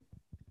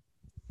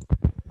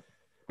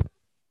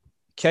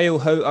Kyle,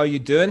 how are you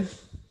doing?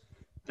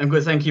 I'm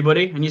good, thank you,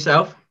 buddy. And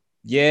yourself?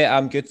 Yeah,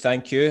 I'm good,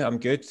 thank you. I'm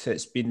good.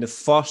 It's been the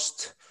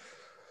first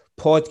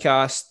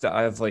podcast that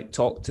I've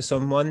talked to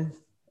someone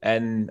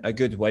in a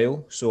good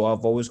while. So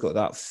I've always got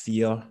that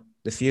fear.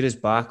 The fear is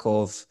back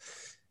of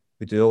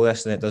we do all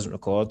this and it doesn't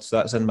record. So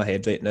that's in my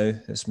head right now.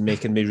 It's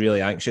making me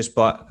really anxious.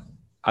 But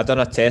I done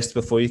a test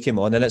before you came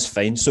on and it's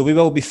fine. So we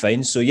will be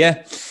fine. So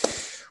yeah,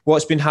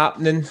 what's been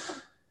happening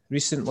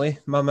recently,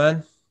 my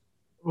man?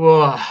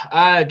 Whoa,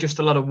 just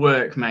a lot of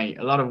work, mate.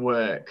 A lot of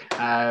work.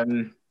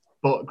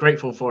 But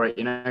grateful for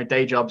it.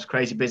 Day job's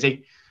crazy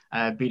busy.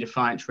 Be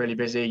Defiant's really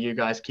busy. You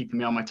guys keeping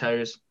me on my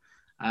toes.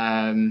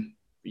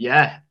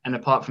 Yeah. And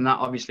apart from that,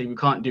 obviously we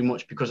can't do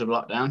much because of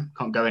lockdown.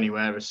 Can't go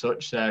anywhere as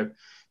such. So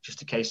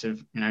just a case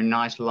of,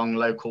 nice long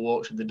local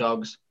walks with the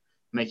dogs,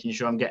 making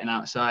sure I'm getting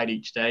outside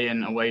each day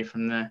and away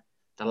from the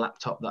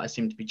laptop that I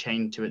seem to be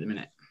chained to at the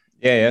minute.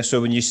 Yeah. So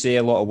when you say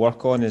a lot of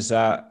work on, is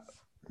that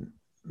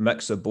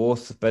mix of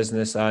both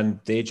business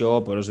and day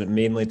job, or is it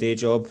mainly day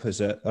job? Or is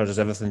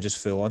everything just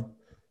full on?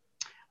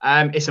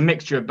 It's a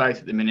mixture of both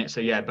at the minute.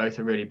 So yeah, both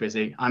are really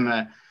busy.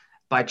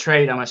 By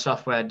trade, I'm a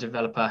software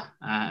developer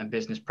and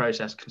business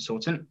process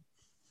consultant.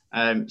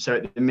 So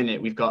at the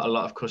minute, we've got a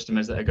lot of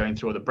customers that are going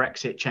through all the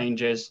Brexit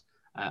changes.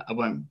 I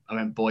won't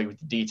bore you with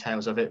the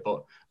details of it,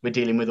 but we're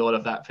dealing with all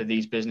of that for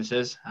these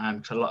businesses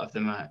because a lot of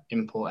them are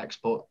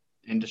import-export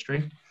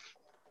industry.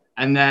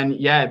 And then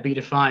yeah, Be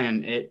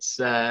Defiant.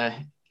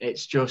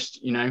 It's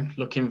just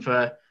looking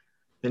for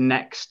the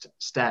next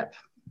step,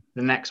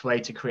 the next way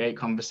to create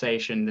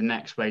conversation, the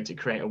next way to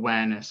create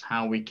awareness,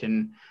 how we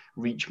can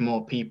reach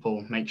more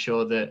people, make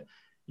sure that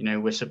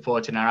we're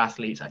supporting our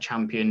athletes, our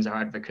champions, our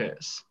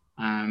advocates.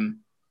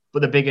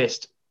 But the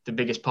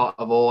biggest part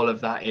of all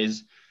of that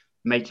is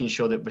making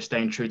sure that we're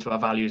staying true to our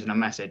values and our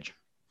message.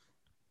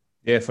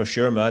 Yeah, for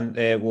sure, man.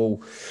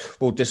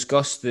 We'll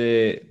discuss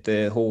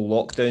the whole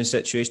lockdown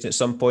situation at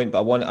some point,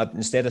 but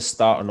instead of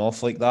starting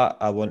off like that,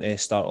 I want to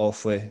start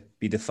off with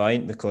Be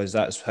Defiant, because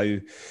that's how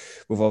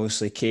we've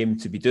obviously came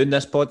to be doing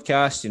this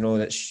podcast.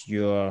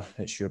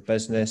 It's your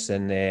business,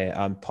 and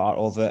I'm part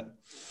of it.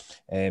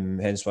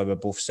 Hence why we're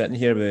both sitting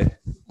here with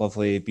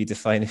lovely Be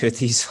Defiant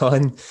hoodies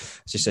on.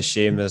 It's just a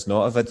shame there's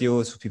not a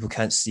video so people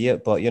can't see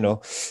it, but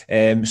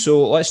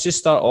so let's just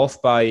start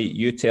off by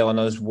you telling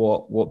us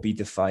what Be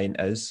Defiant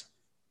is.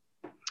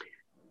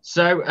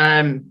 So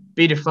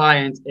Be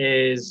Defiant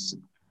is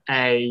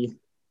a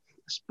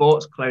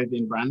sports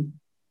clothing brand.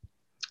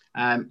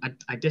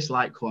 I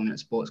dislike calling it a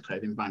sports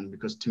clothing brand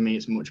because to me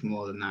it's much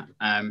more than that.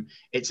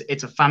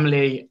 It's a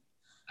family,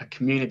 a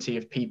community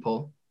of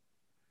people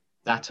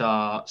that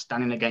are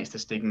standing against the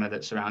stigma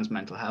that surrounds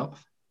mental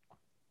health.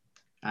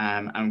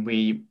 And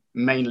we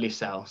mainly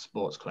sell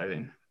sports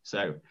clothing.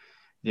 So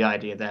the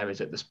idea there is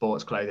that the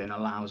sports clothing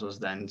allows us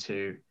then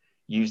to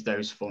use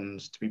those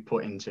funds to be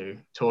put into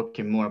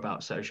talking more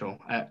on social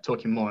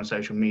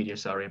media,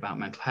 about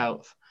mental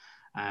health,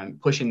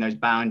 pushing those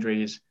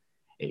boundaries.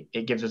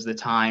 It gives us the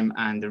time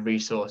and the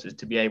resources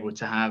to be able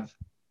to have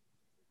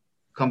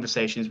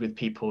conversations with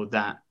people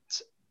that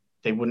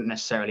they wouldn't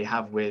necessarily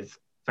have with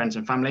friends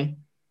and family.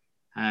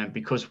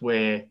 Because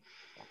we're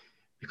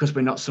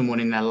not someone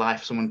in their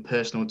life, someone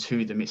personal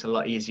to them, it's a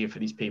lot easier for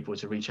these people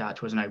to reach out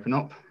to us and open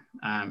up.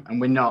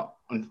 And we're not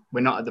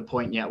at the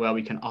point yet where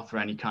we can offer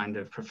any kind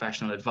of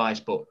professional advice,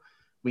 but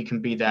we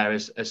can be there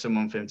as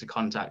someone for them to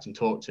contact and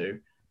talk to.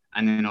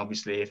 And then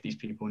obviously if these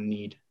people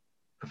need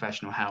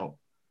professional help,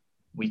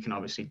 we can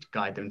obviously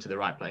guide them to the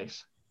right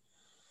place.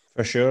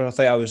 For sure. I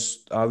think I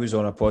was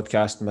on a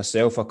podcast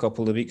myself a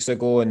couple of weeks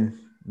ago, and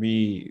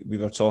we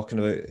were talking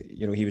about,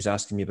 he was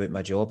asking me about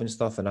my job and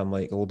stuff, and I'm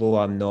like, although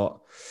I'm not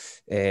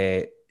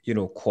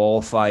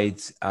qualified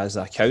as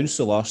a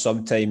counsellor,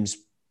 sometimes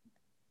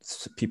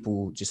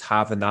people just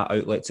having that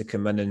outlet to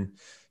come in and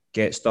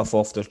get stuff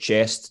off their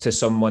chest to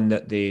someone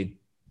that they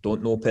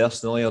don't know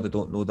personally or they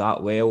don't know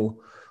that well,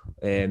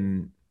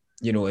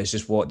 it's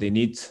just what they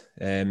need,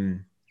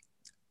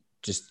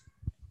 just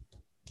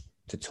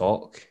to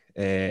talk,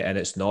 and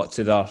it's not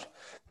to their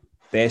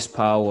best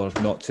pal or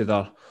not to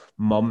their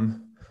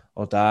mum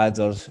or dad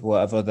or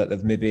whatever that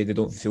they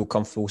don't feel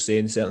comfortable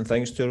saying certain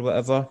things to or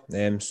whatever.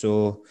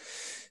 So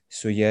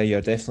yeah,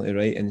 you're definitely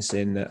right in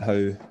saying that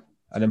how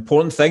an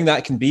important thing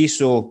that can be.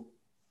 So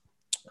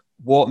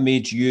what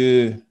made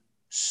you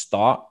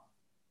start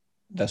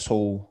this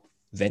whole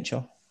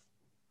venture?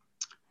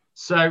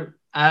 So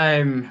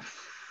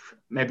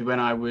maybe when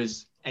I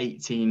was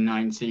 18,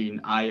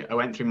 19, I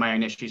went through my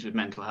own issues with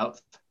mental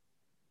health.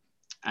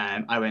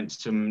 I went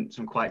to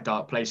some quite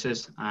dark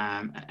places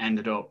and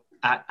ended up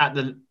at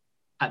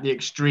the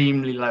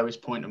extremely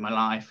lowest point of my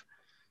life.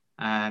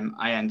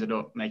 I ended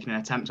up making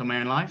an attempt on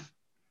my own life.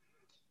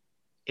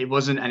 It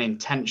wasn't an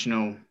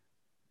intentional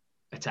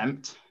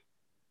attempt.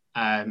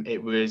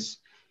 It was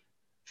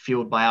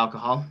fueled by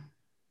alcohol.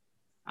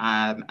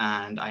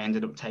 And I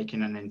ended up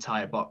taking an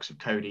entire box of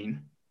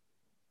codeine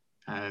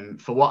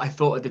for what I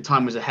thought at the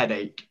time was a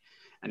headache.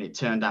 And it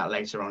turned out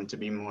later on to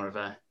be more of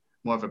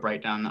a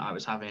breakdown that I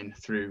was having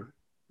through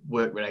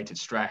work-related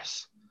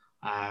stress,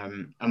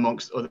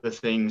 amongst other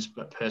things,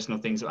 but personal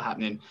things that were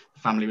happening.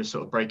 The family was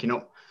sort of breaking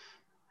up.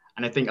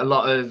 And I think a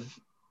lot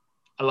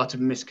of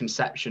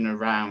misconception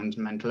around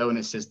mental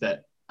illness is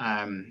that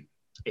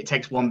it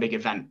takes one big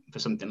event for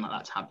something like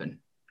that to happen.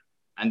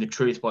 And the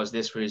truth was,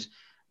 this was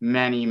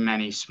many,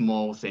 many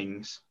small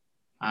things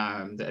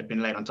that had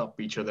been laid on top of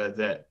each other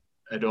that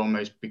had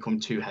almost become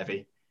too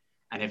heavy,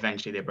 and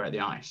eventually they broke the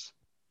ice.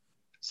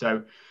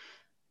 So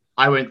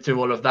I went through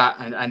all of that,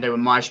 and they were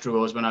my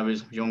struggles when I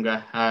was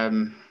younger.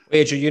 What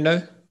age are you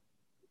now?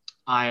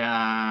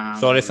 I am...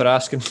 Sorry for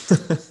asking.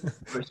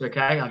 It's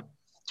okay. I'm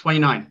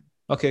 29.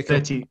 Okay,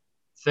 cool.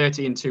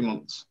 30 in 2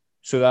 months.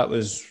 So that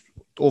was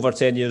over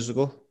 10 years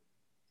ago?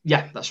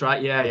 Yeah, that's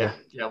right. Yeah, okay.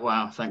 Yeah,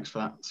 wow. Thanks for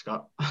that,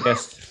 Scott.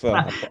 Yes,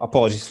 well,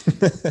 apologies.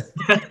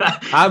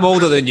 I'm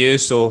older than you,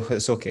 so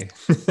it's okay.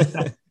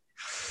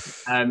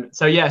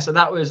 So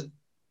that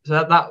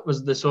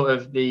was the sort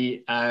of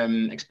the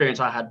experience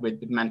I had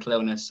with mental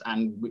illness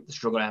and with the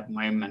struggle I had with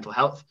my own mental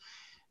health.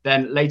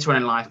 Then later on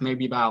in life,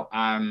 maybe about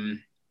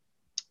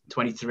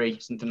 23,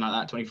 something like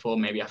that, 24,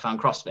 maybe, I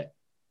found CrossFit.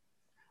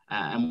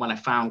 And when I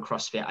found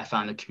CrossFit, I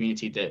found a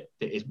community that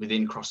is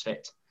within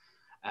CrossFit.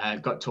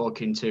 Got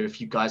talking to a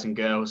few guys and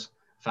girls,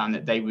 found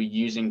that they were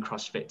using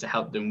CrossFit to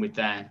help them with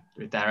their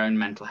own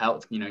mental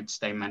health, to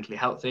stay mentally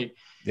healthy.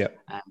 Yeah.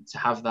 To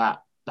have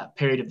that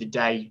period of the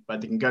day where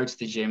they can go to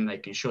the gym, they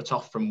can shut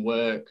off from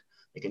work,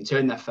 they can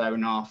turn their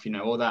phone off,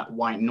 all that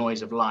white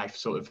noise of life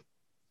sort of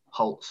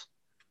halts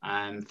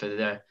for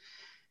the,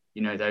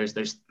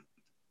 those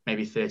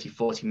maybe 30,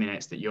 40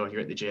 minutes that you're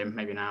at the gym,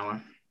 maybe an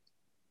hour.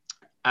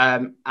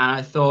 And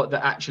I thought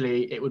that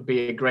actually it would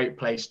be a great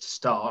place to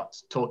start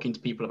talking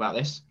to people about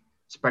this,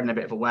 spreading a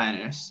bit of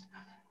awareness.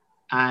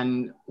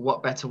 And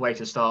what better way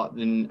to start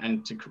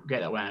and to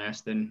get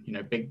awareness than,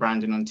 big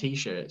branding on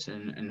T-shirts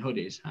and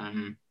hoodies,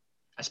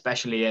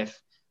 especially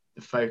if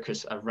the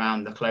focus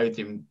around the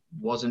clothing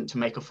wasn't to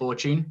make a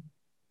fortune.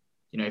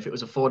 If it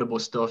was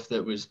affordable stuff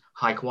that was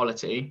high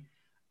quality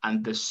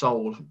and the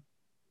sole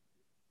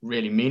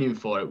really meaning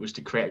for it was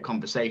to create a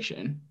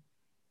conversation,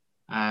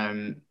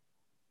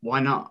 why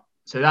not?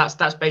 So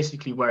that's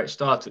basically where it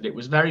started. It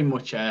was very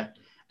much and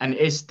it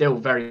is still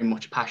very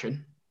much a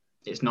passion.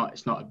 It's not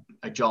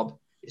a job.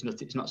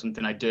 It's not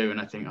something I do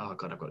and I think, oh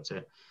God, I've got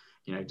to,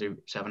 do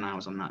 7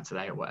 hours on that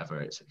today or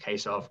whatever. It's a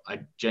case of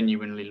I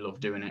genuinely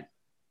love doing it.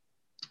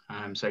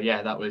 So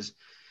yeah, that was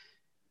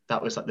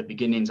like the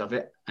beginnings of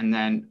it. And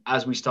then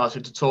as we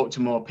started to talk to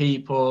more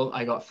people,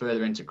 I got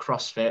further into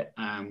CrossFit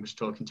and was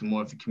talking to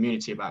more of the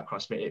community about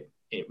CrossFit.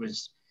 It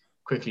was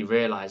quickly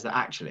realized that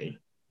actually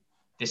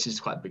this is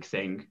quite a big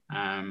thing.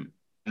 And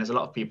there's a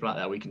lot of people out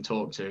there we can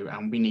talk to,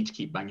 and we need to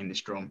keep banging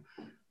this drum.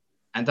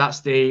 And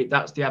that's the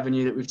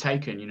avenue that we've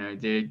taken.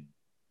 The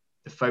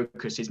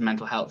focus is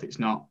mental health. It's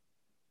not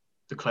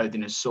the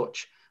clothing as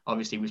such.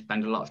 Obviously, we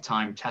spend a lot of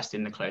time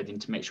testing the clothing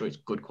to make sure it's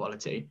good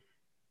quality.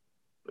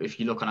 But if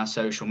you look on our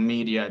social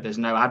media, there's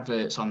no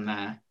adverts on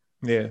there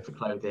for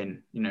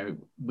clothing.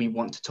 We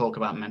want to talk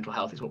about mental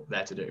health. It's what we're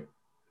there to do.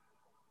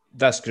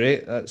 That's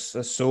great. That's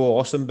so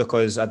awesome,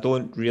 because I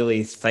don't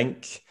really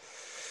think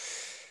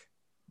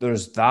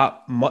there's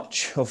that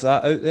much of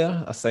that out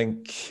there. I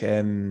think,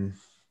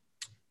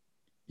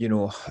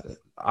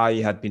 I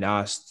had been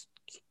asked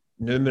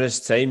numerous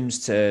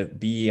times to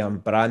be a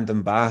brand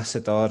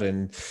ambassador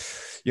and,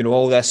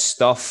 all this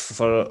stuff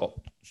for,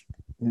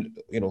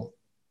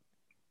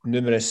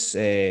 numerous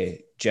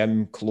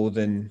gym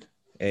clothing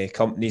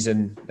companies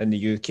in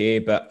the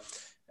UK. But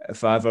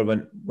if I ever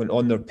went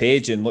on their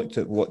page and looked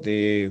at what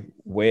they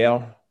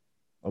were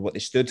or what they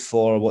stood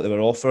for or what they were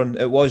offering,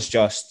 it was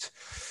just,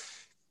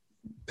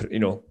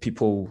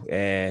 people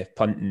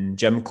punting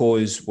gym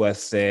clothes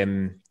with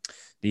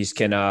these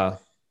kind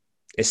of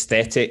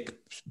aesthetic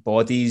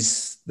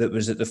bodies that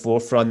was at the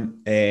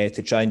forefront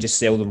to try and just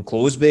sell them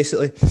clothes,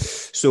 basically.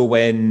 So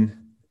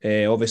when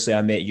obviously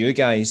I met you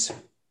guys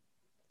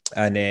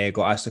and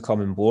got asked to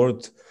come on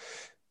board,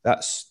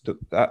 that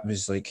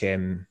was like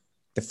the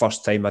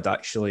first time I'd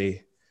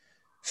actually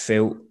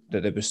felt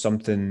that there was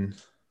something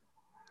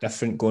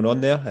different going on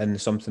there and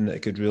something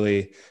that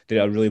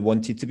I really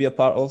wanted to be a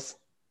part of.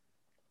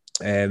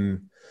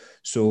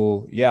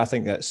 So yeah, I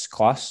think that's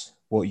class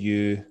what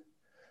you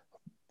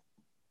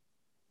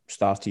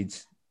started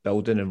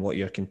building and what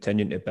you're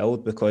continuing to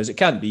build, because it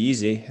can't be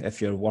easy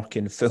if you're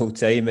working full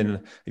time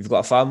and you've got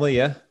a family.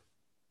 Yeah,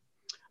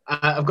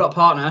 I've got a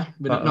partner.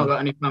 We've not got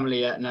any family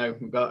yet. No,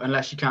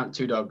 unless you count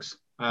 2 dogs.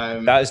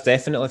 That is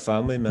definitely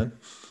family, man.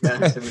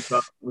 Yeah,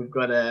 so we've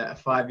got a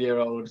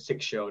 5-year-old,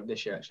 6-year-old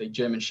this year actually,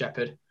 German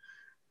Shepherd,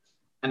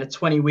 and a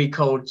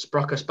 20-week-old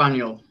Sprocker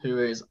Spaniel who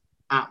is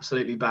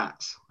absolutely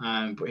bats.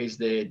 But he's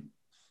the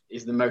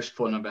most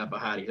fun I've ever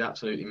had. He's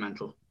absolutely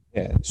mental.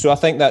 Yeah, so I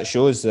think that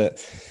shows that,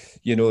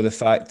 the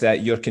fact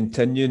that you're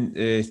continuing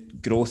to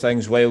grow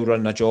things while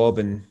running a job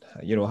and,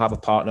 have a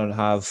partner and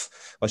have,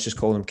 let's just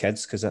call them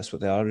kids, because that's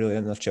what they are really,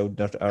 and our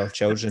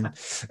children,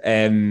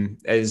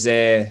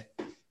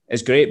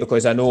 it's great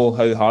because I know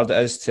how hard it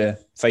is to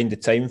find the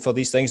time for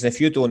these things. And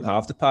if you don't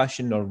have the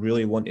passion or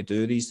really want to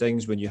do these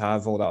things when you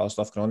have all that other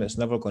stuff going on, it's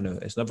never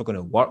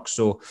gonna work.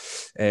 So,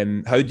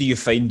 how do you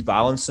find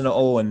balance in it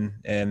all?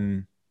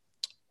 And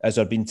has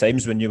there been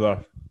times when you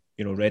were,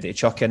 ready to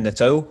chuck in the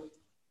towel?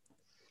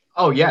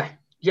 Oh yeah.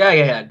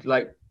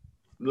 Like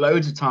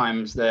loads of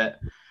times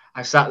that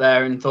I sat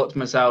there and thought to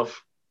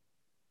myself,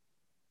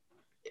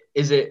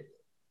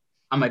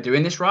 am I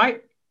doing this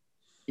right?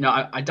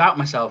 I doubt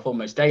myself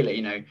almost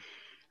daily.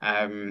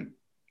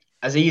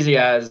 As easy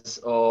as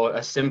or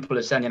as simple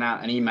as sending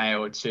out an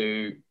email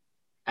to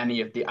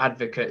any of the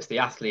advocates, the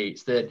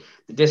athletes, the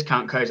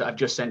discount codes that I've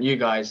just sent you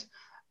guys,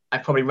 I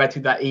probably read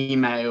through that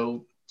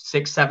email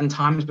 6-7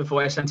 times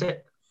before I sent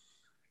it.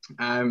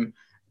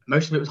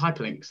 Most of it was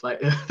hyperlinks. Like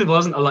there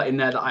wasn't a lot in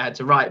there that I had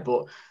to write,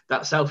 but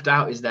that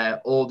self-doubt is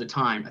there all the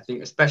time. I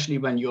think especially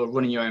when you're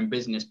running your own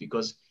business,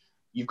 because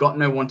you've got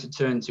no one to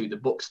turn to. The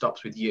buck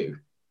stops with you.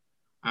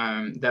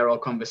 There are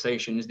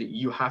conversations that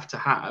you have to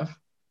have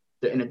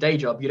that in a day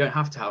job you don't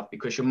have to have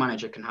because your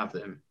manager can have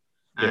them.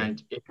 Yeah.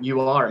 And if you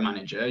are a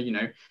manager,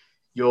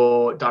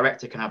 your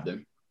director can have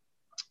them.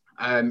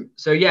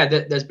 So yeah,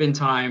 there's been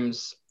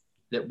times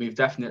that we've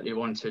definitely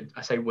wanted,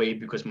 I say we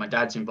because my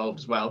dad's involved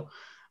as well.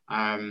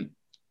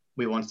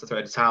 We wanted to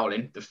throw the towel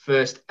in. The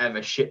first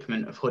ever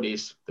shipment of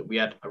hoodies that we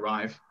had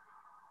arrive.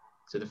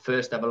 So the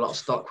first ever lot of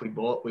stock we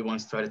bought, we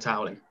wanted to throw the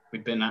towel in.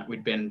 We'd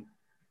been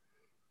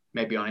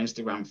maybe on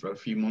Instagram for a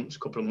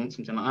couple of months,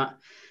 something like that.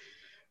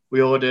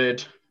 We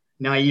ordered,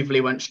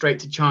 naively went straight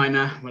to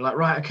China. We're like,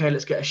 right, okay,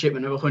 let's get a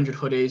shipment of 100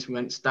 hoodies. We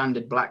went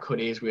standard black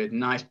hoodies with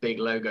nice big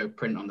logo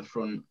print on the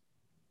front.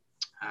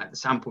 The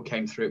sample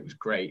came through. It was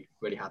great.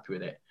 Really happy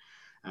with it.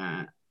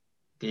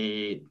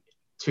 The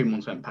 2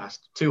 months went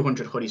past.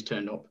 200 hoodies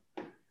turned up.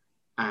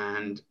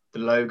 And the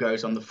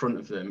logos on the front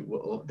of them,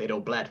 they'd all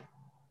bled.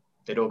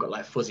 They'd all got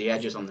like fuzzy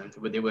edges on them.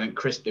 They weren't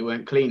crisp. They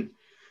weren't clean.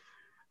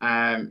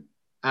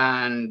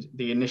 And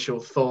the initial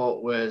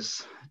thought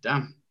was,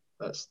 damn,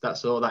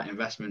 that's all that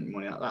investment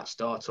money, that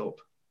startup,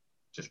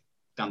 just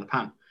down the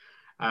pan.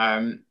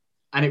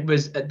 And it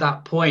was at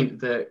that point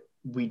that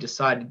we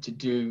decided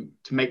to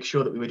make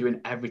sure that we were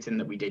doing everything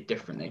that we did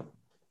differently.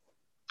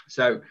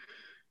 So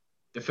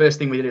the first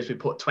thing we did is we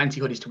put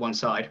 20 hoodies to one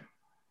side.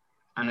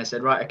 And I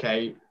said, right,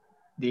 okay,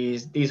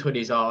 these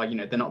hoodies are,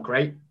 they're not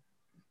great,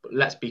 but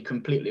let's be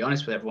completely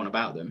honest with everyone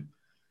about them.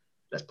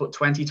 Let's put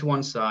 20 to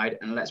one side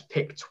and let's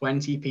pick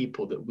 20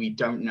 people that we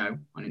don't know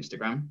on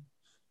Instagram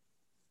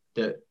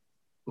that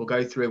we'll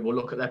go through, we'll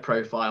look at their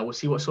profile, we'll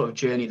see what sort of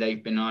journey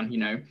they've been on,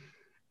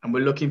 and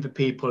we're looking for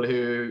people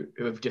who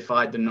have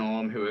defied the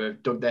norm, who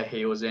have dug their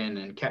heels in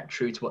and kept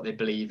true to what they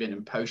believe in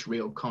and post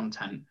real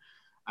content,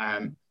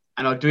 and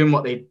are doing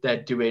what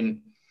they're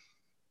doing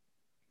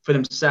for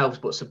themselves,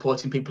 but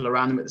supporting people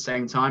around them at the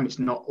same time. It's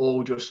not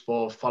all just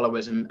for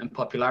followers and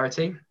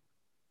popularity,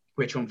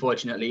 which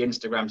unfortunately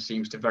Instagram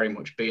seems to very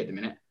much be at the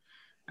minute.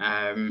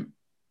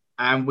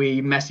 And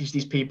we messaged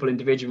these people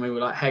individually. We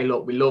were like, hey,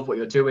 look, we love what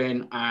you're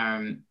doing.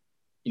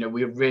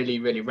 We really,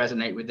 really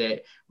resonate with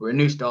it. We're a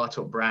new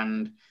startup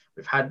brand.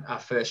 We've had our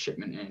first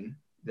shipment in.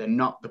 They're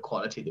not the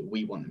quality that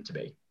we want them to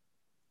be.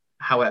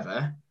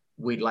 However,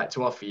 we'd like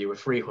to offer you a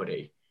free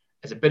hoodie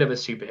as a bit of a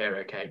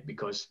superhero cape,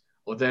 because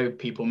although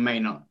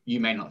you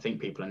may not think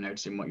people are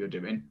noticing what you're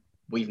doing,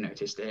 we've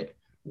noticed it.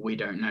 We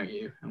don't know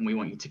you, and we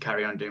want you to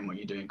carry on doing what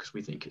you're doing because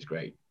we think it's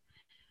great.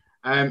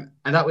 And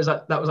that was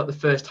like the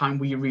first time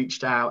we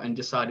reached out and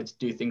decided to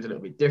do things a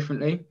little bit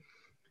differently.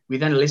 We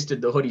then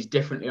listed the hoodies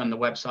differently on the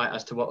website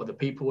as to what other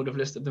people would have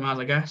listed them as,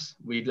 I guess.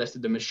 We'd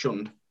listed them as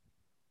shunned.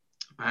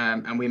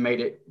 And we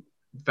made it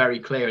very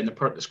clear in the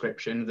product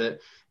description that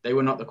they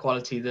were not the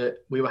quality that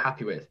we were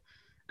happy with.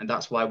 And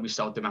that's why we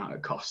sold them out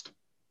at cost.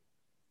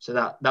 So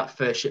that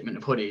first shipment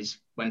of hoodies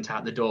went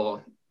out the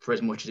door for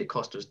as much as it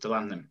cost us to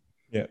land them.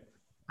 Yeah.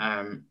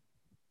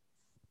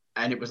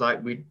 And it was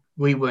like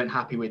we weren't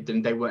happy with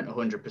them. They weren't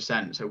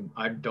 100%. So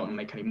I don't want to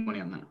make any money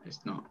on that.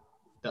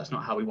 That's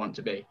not how we want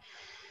to be.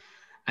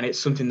 And it's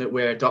something that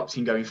we're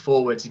adopting going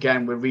forwards.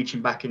 Again, we're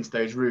reaching back into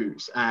those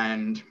roots.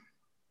 And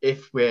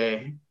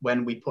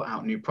when we put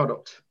out new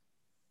product,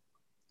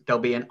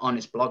 there'll be an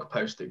honest blog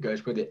post that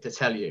goes with it to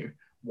tell you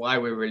why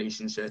we're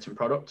releasing certain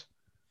product,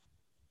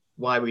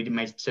 why we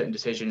made certain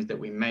decisions that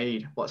we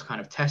made, what kind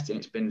of testing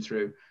it's been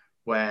through,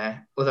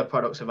 where other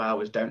products of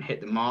ours don't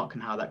hit the mark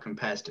and how that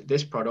compares to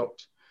this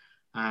product.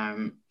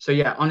 So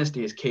yeah,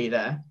 honesty is key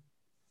there.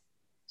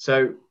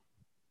 So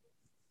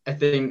I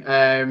think,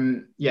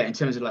 in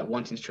terms of like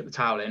wanting to chuck the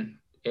towel in,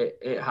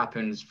 it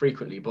happens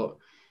frequently, but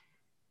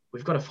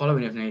we've got a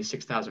following of nearly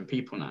 6,000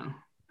 people now,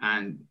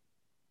 and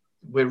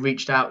we're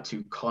reached out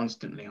to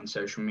constantly on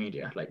social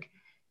media. Like,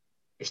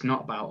 it's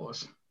not about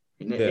us.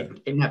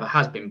 It never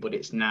has been, but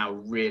it's now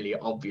really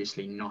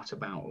obviously not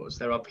about us.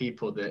 There are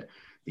people that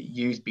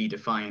use Be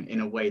Defiant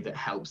in a way that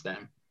helps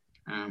them.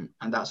 And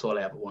that's all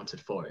I ever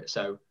wanted for it.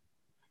 So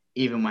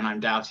even when I'm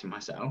doubting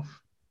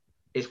myself,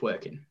 it's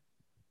working.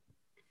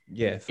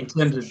 Yeah. In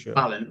terms of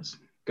balance,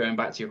 going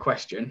back to your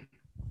question,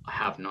 I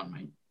have none,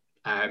 mate.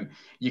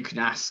 You can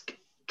ask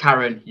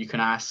Karen, you can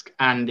ask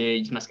Andy,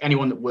 you can ask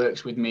anyone that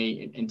works with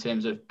me in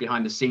terms of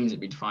behind the scenes at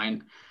Be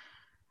Defiant.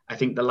 I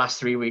think the last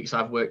 3 weeks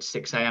I've worked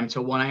 6 a.m.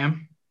 till 1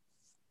 a.m.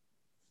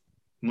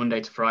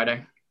 Monday to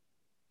Friday.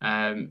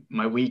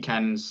 My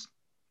weekends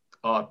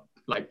are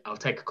like, I'll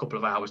take a couple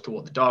of hours to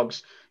walk the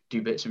dogs,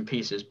 do bits and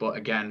pieces. But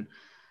again,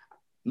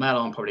 my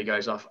alarm probably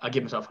goes off. I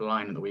give myself a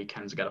line on the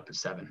weekends. I get up at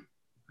 7.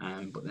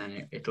 But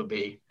then it'll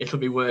be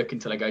work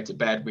until I go to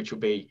bed, which will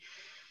be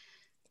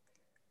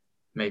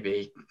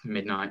maybe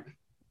midnight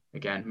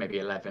again, maybe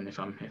 11 if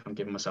I'm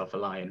giving myself a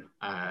line.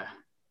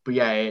 But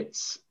yeah,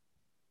 it's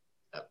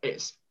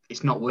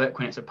not work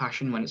when it's a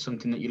passion, when it's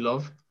something that you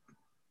love.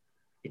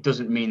 It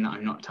doesn't mean that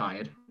I'm not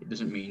tired. It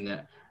doesn't mean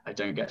that I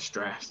don't get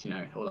stressed. You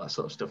know, all that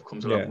sort of stuff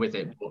comes along with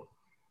it. But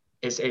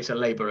it's a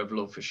labor of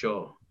love for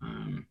sure.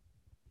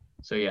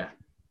 So yeah.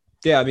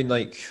 Yeah, I mean,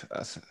 like,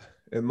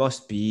 it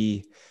must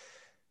be.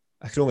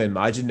 I can only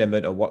imagine the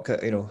amount of work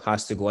that, you know,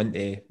 has to go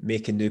into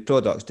making new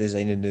products,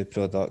 designing new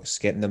products,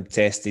 getting them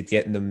tested,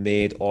 getting them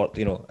made, or,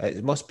 you know,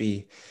 it must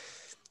be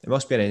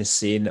an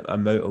insane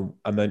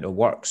amount of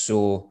work.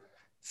 So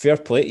fair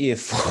play to you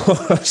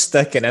for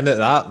sticking in at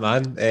that,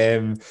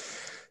 man.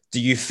 Do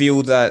you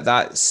feel that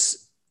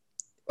that's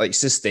like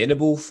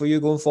sustainable for you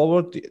going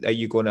forward? Are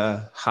you going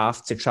to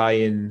have to try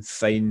and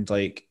find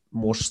like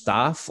more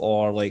staff,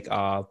 or like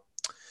a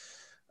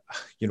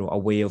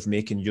way of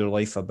making your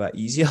life a bit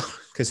easier?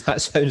 Because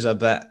that sounds a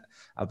bit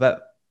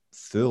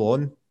full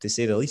on, to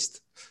say the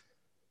least.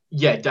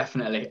 Yeah,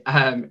 definitely.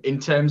 In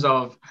terms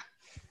of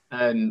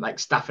like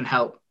staff and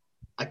help,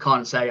 I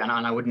can't say, and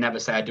I would never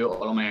say I do it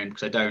all on my own,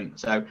 because I don't.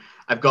 So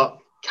I've got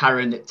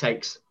Karen that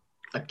takes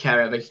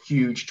care of a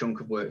huge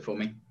chunk of work for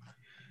me.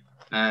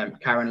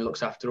 Karen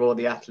looks after all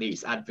the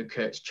athletes,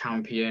 advocates,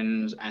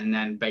 champions, and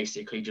then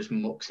basically just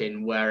mucks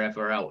in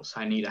wherever else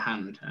I need a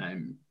hand.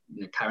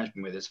 Karen's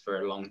been with us for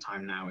a long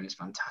time now, and is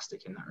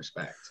fantastic in that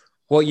respect.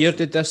 What year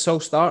did this all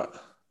start?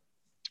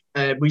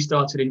 We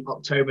started in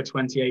October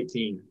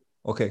 2018.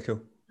 Okay,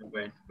 cool.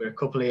 We're a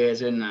couple of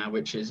years in now,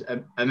 which is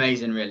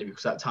amazing, really,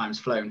 because that time's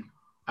flown.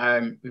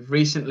 We've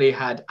recently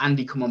had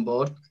Andy come on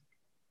board.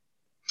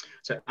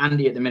 So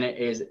Andy at the minute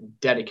is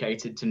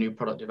dedicated to new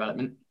product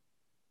development.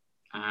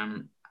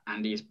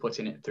 Andy is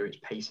putting it through its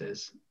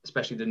paces,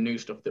 especially the new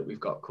stuff that we've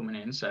got coming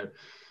in. So,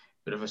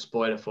 bit of a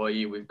spoiler for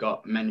you: we've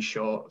got men's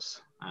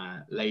shorts,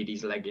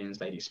 ladies' leggings,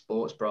 ladies'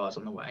 sports bras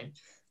on the way.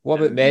 What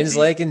about men's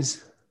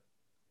leggings?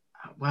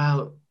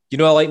 Well, you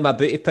know, I like my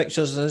booty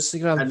pictures on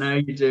Instagram. I know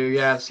you do.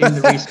 Yeah, I've seen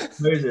the recent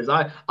poses.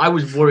 I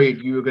was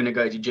worried you were going to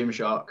go to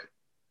Gymshark.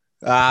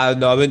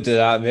 No, I wouldn't do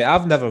that, mate.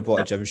 I've never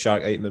bought a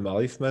Gymshark item in my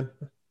life, man.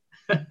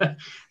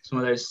 Some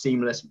of those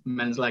seamless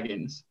men's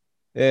leggings.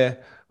 Yeah,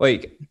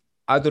 like,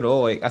 I don't know.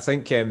 Like, I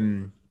think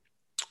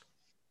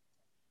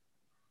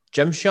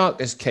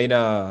Gymshark is kind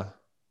of,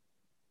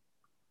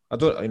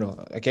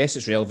 I guess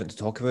it's relevant to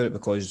talk about it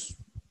because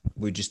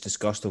we just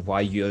discussed of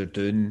why you're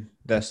doing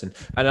this, and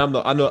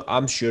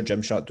I'm sure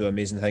Gymshark do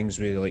amazing things,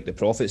 really, like the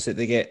profits that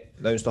they get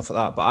now and stuff like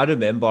that. But I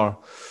remember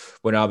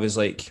when I was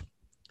like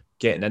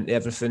getting into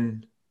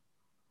everything,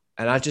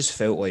 and I just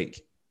felt like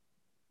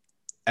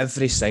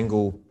every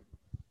single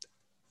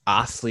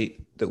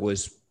athlete that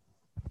was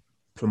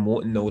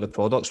promoting all the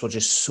products were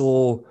just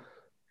so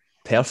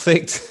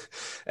perfect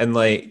and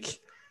like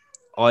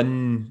I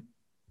don't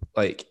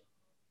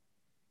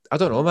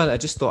know, man. I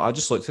just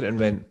looked at it and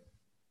went,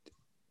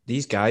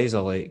 these guys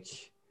are like,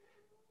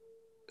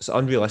 it's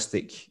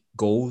unrealistic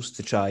goals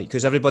to try,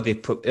 because everybody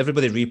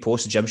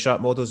reposts Gymshark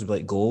models with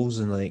like goals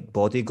and like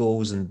body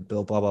goals and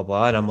blah blah blah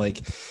blah, and I'm like,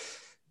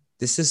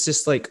 this is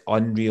just like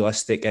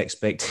unrealistic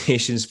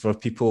expectations for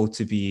people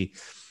to be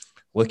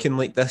looking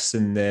like this.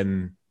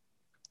 And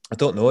I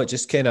don't know, I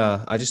just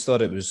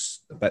thought it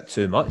was a bit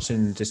too much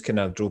and just kind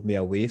of drove me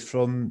away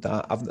from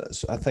that.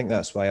 I think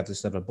that's why I've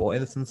just never bought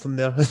anything from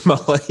there in my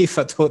life.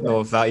 I don't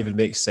know if that even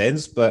makes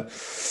sense, but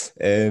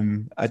I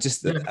can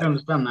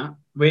understand that.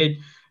 We're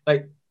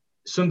like,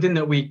 something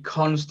that we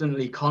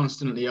constantly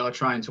are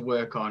trying to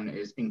work on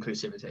is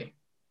inclusivity.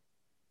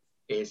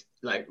 Is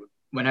like,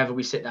 whenever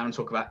we sit down and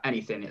talk about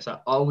anything, it's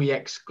like, are we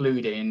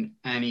excluding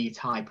any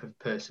type of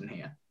person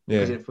here?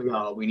 Because if we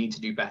are, we need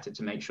to do better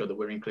to make sure that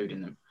we're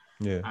including them.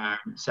 Yeah.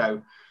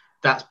 So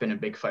that's been a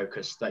big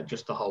focus, like,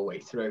 just the whole way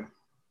through.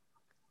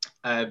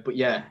 But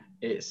yeah,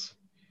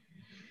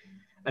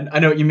 and I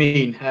know what you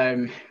mean.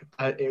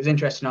 It was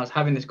interesting. I was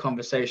having this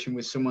conversation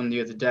with someone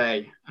the other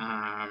day.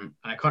 I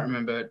can't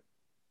remember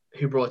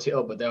who brought it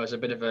up, but there was a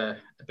bit of a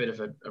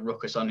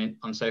ruckus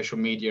on social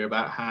media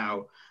about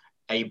how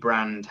a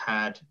brand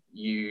had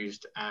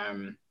used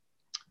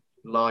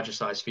larger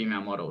size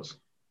female models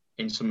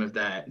in some of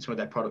their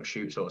product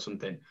shoots or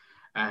something.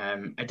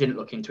 I didn't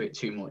look into it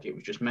too much. It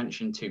was just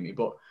mentioned to me.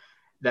 But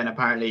then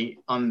apparently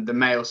on the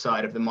male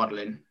side of the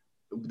modeling,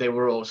 they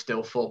were all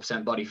still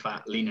 4% body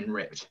fat, lean and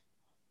ripped.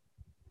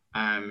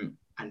 And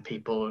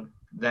people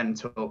then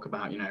talk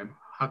about,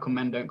 how come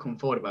men don't come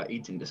forward about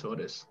eating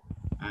disorders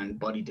and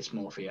body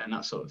dysmorphia and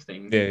that sort of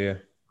thing. Yeah.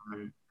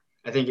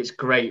 I think it's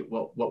great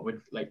what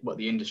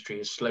the industry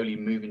is slowly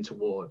moving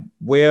toward.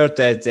 Where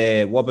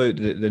did what about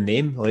the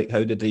name? Like,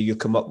 how did you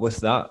come up with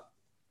that?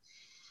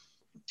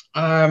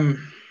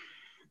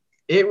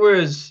 It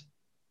was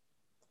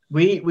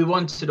we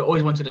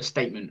always wanted a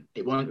statement.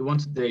 We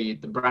wanted the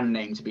brand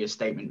name to be a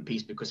statement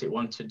piece because it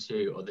wanted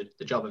to, or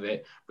the job of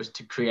it was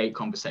to create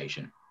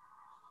conversation.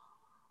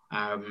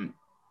 And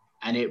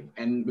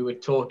we were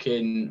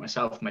talking,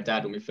 myself and my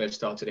dad, when we first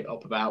started it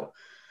up, about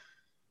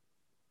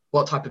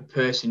what type of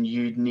person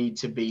you'd need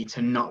to be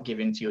to not give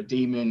in to your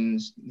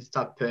demons, the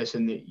type of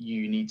person that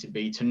you need to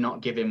be to not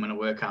give in when a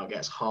workout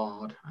gets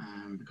hard,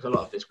 because a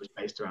lot of this was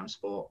based around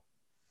sport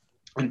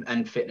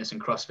and fitness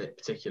and CrossFit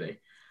particularly.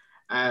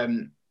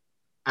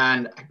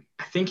 And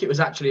I think it was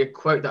actually a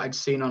quote that I'd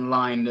seen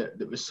online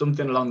that was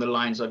something along the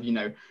lines of,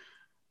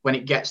 when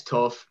it gets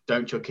tough,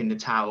 don't chuck in the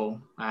towel,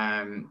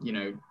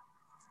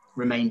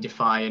 remain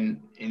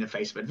defiant in the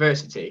face of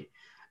adversity.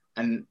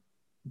 And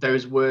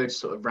those words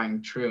sort of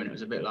rang true, and it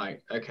was a bit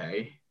like,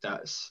 okay,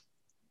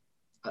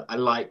 I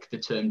like the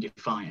term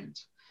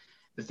defiant.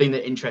 The thing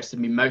that interested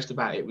me most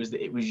about it was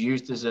that it was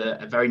used as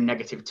a very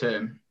negative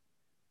term.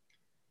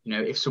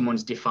 If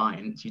someone's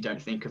defiant, you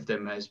don't think of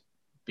them as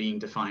being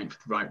defiant for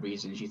the right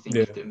reasons. You think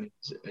of them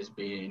as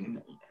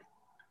being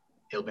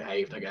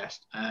ill-behaved, I guess.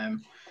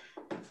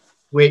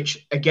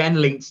 Which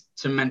again links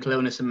to mental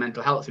illness and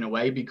mental health in a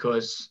way,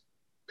 because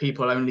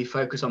people only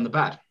focus on the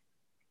bad.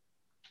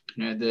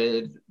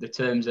 The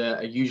terms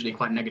are usually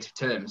quite negative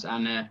terms,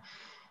 and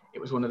it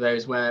was one of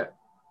those where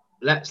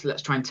let's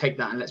try and take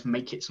that and let's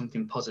make it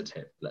something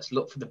positive. Let's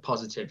look for the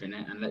positive in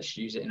it and let's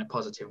use it in a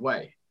positive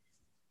way.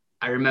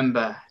 I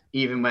remember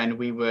even when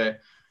we were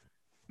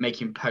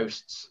making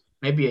posts,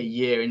 maybe a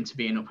year into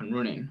being up and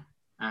running,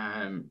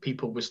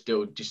 people were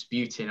still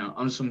disputing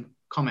on some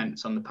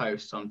comments on the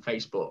posts on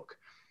Facebook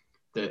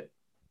that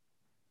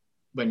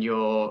when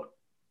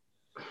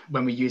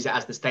we use it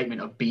as the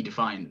statement of be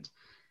defiant,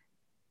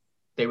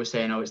 they were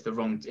saying, oh, it's the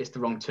wrong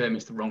term,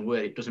 it's the wrong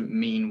word, it doesn't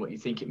mean what you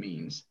think it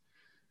means.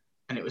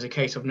 And it was a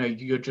case of, no,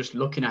 you're just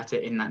looking at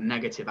it in that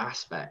negative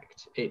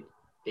aspect. It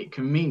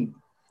can mean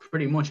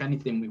pretty much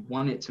anything we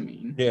want it to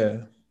mean. Yeah.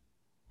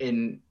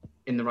 In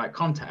the right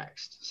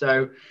context.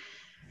 So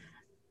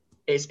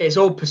it's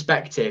all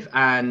perspective.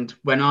 And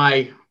when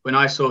I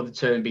saw the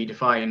term be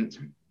defiant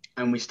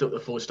and we stuck the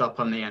full stop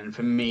on the end,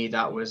 for me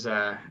that was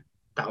a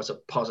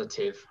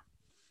positive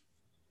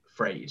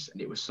phrase,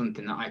 and it was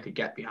something that I could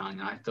get behind.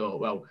 And I thought,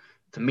 well,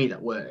 for me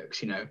that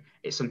works.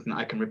 It's something that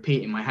I can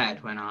repeat in my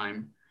head when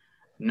I'm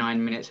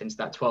 9 minutes into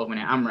that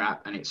 12-minute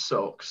AMRAP and it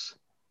sucks.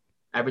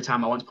 Every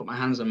time I want to put my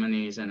hands on my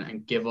knees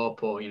and give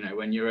up, or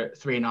when you're at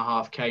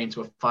 3.5K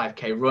into a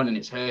 5K run and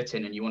it's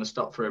hurting and you want to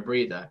stop for a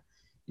breather,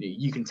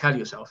 you can tell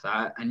yourself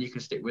that and you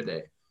can stick with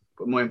it.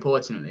 But more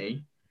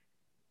importantly,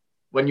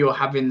 when you're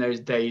having those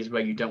days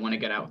where you don't want to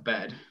get out of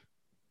bed,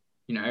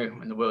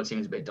 when the world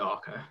seems a bit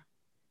darker,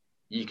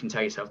 you can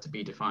tell yourself to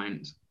be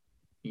defiant.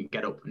 You can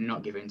get up and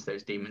not give in to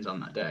those demons on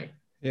that day.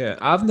 Yeah,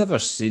 I've never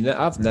seen it.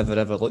 I've never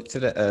ever looked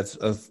at it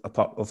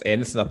of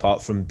anything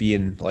apart from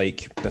being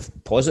like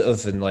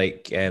positive and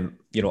like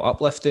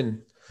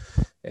uplifting.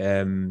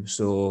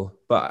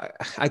 But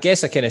I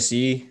guess I kind of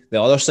see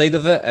the other side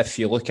of it if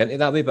you look into it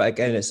that way. But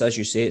again, it's as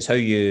you say, it's how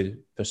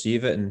you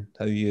perceive it and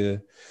how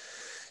you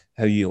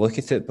look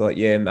at it. But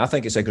yeah, I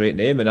think it's a great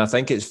name, and I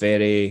think it's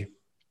very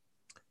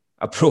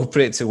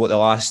appropriate to what the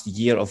last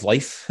year of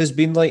life has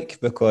been like,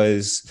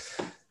 because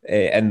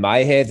in my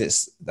head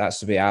that's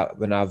the way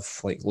when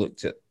I've like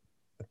looked at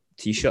a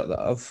t-shirt that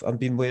I've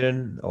been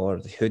wearing, or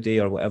the hoodie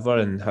or whatever,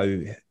 and how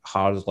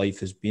hard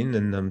life has been,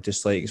 and I'm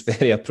just like, it's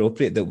very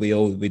appropriate that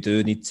we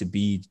do need to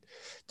be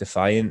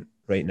defiant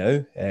right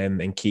now,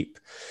 and keep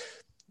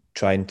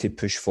trying to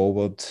push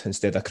forward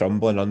instead of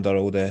crumbling under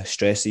all the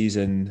stresses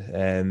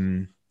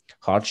and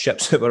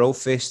hardships that we're all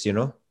faced,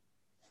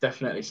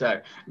 Definitely so.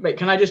 Mate,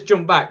 can I just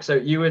jump back? So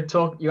you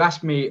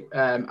asked me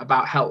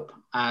about help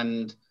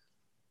and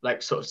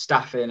like sort of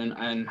staffing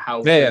and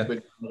how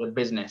with the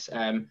business.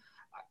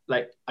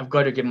 Like I've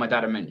got to give my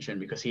dad a mention,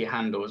 because he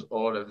handles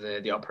all of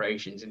the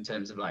operations in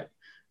terms of like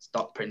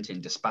stock printing,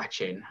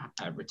 dispatching,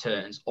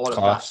 returns, all of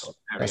that sort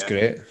of area. That's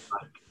great.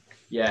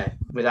 Yeah,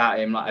 without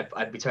him, like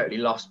I'd be totally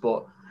lost.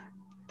 But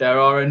there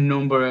are a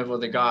number of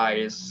other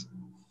guys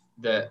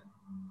that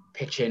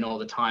pitch in all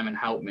the time and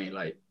help me,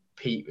 like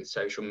Pete with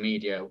social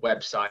media,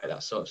 website,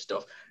 that sort of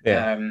stuff.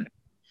 Yeah.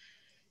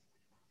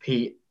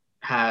 Pete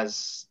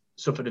has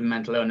suffered with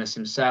mental illness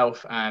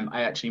himself.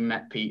 I actually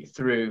met Pete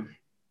through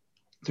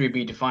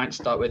Be Defiant to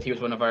start with. He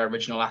was one of our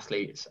original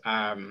athletes.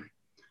 And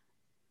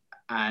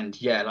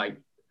yeah, like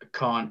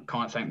can't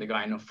thank the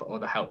guy enough for all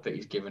the help that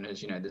he's given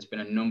us. There's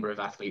been a number of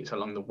athletes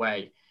along the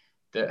way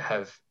that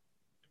have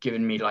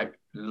given me like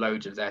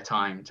loads of their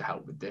time to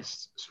help with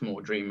this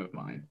small dream of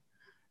mine.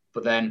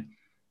 But then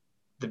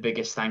the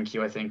biggest thank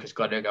you, I think, has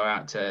got to go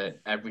out to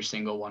every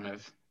single one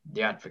of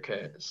the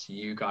advocates,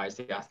 you guys,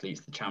 the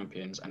athletes, the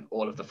champions, and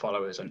all of the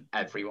followers, and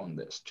everyone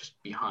that's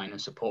just behind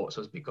and supports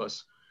us.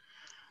 Because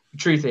the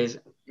truth is,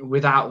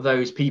 without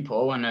those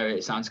people, I know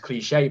it sounds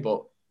cliche,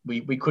 but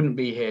we couldn't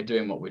be here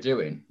doing what we're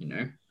doing,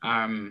 Yeah,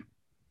 and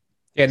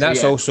So yeah,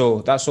 that's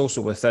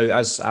also without,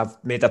 as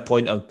I've made a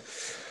point of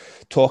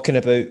talking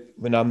about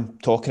when I'm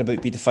talking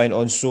about Be Defiant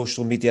on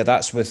social media,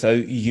 that's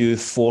without you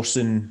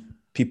forcing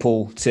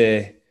people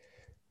to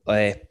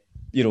uh,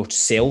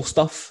 sell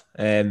stuff,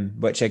 yeah,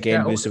 which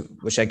again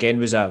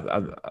was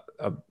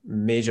a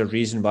major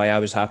reason why I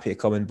was happy to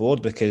come on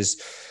board, because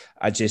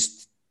I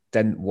just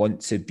didn't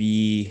want to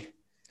be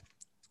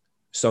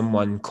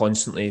someone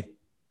constantly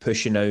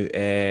pushing out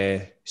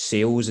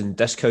sales and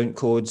discount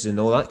codes and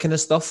all that kind of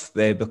stuff,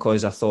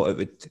 because I thought it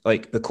would,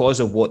 like, because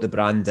of what the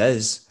brand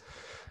is.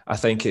 I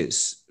think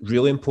it's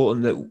really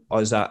important that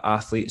us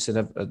athletes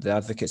and the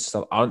advocates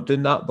stuff aren't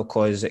doing that,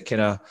 because it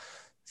kind of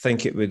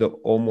think it would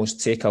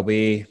almost take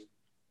away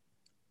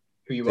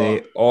who you are.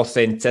 the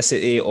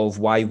authenticity of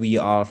why we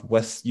are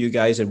with you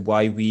guys and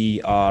why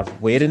we are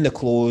wearing the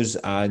clothes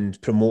and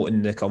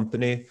promoting the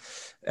company.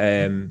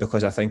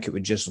 Because I think it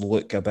would just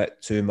look a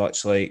bit too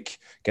much like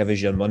give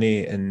us your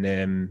money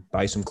and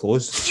buy some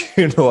clothes.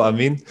 You know what I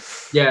mean?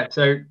 Yeah,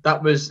 so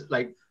that was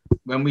like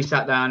when we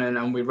sat down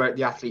and we wrote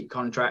the athlete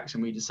contracts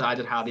and we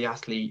decided how the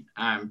athlete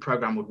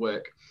program would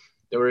work.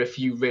 There were a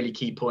few really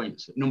key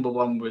points. Number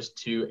one was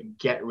to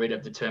get rid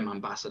of the term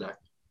ambassador.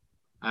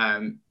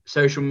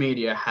 Social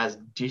media has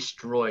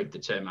destroyed the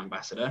term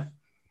ambassador.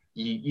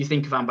 You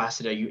think of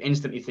ambassador, you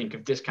instantly think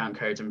of discount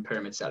codes and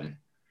pyramid selling.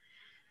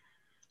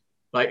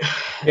 Like,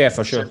 Yeah,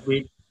 for so sure.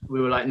 we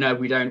were like, no,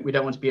 we don't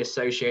want to be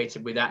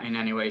associated with that in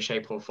any way,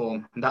 shape, or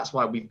form. And that's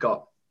why we've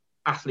got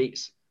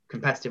athletes,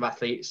 competitive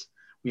athletes.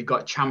 We've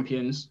got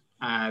champions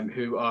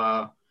who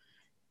are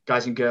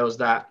guys and girls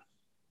that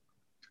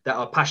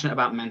are passionate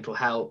about mental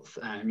health.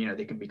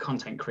 They can be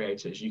content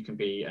creators. You can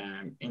be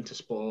into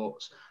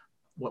sports,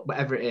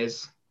 whatever it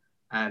is,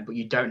 but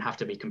you don't have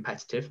to be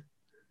competitive.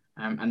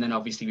 And then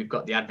obviously we've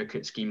got the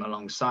advocate scheme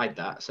alongside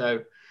that.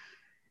 So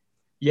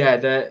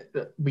yeah,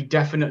 we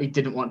definitely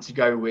didn't want to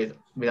go with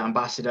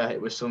ambassador.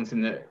 It was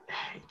something that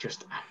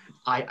just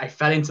I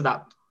fell into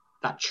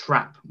that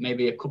trap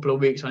maybe a couple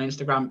of weeks on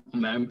Instagram,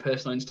 on my own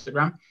personal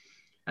Instagram,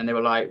 and they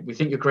were like, "We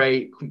think you're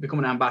great, become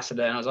an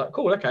ambassador." And I was like,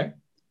 "Cool, okay."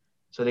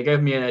 So they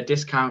gave me a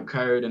discount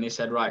code and they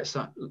said, "Right,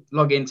 so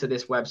log into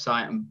this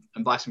website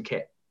and buy some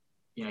kit.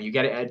 You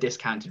get it at a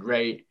discounted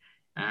rate,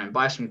 and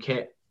buy some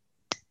kit,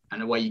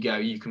 and away you go.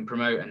 You can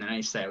promote, and then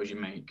any sales you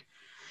make,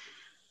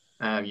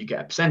 you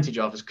get a percentage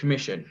of as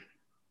commission."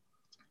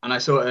 And I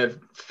sort of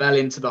fell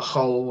into the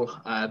hole,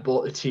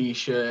 bought the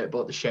t-shirt,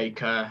 bought the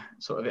shaker,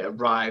 sort of it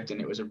arrived and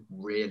it was a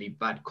really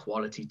bad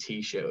quality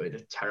t-shirt with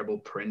a terrible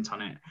print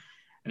on it.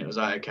 And it was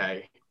like,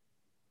 okay,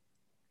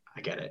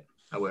 I get it.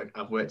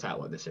 I've worked out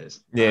what this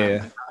is. Yeah.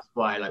 And that's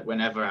why, like,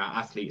 whenever our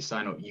athletes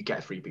sign up, you get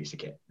a free piece of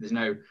kit. There's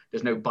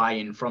no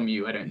buy-in from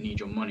you. I don't need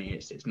your money.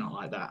 It's not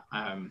like that.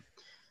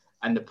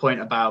 And the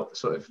point about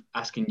sort of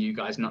asking you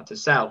guys not to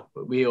sell,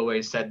 but we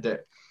always said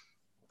that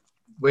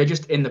we're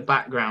just in the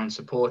background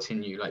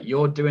supporting you. Like,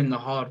 you're doing the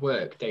hard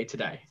work day to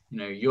day.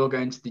 You're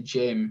going to the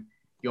gym,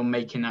 you're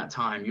making that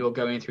time, you're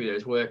going through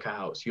those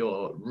workouts,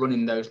 you're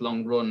running those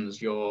long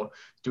runs, you're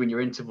doing your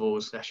interval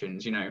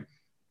sessions.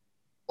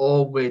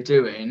 All we're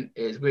doing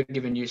is we're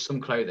giving you some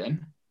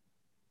clothing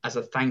as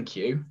a thank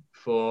you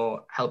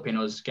for helping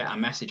us get our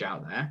message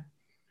out there.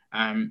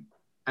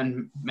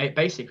 And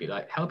basically,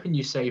 like, helping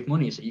you save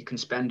money so you can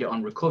spend it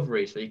on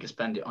recovery, so you can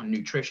spend it on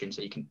nutrition,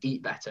 so you can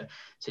eat better,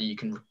 so you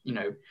can,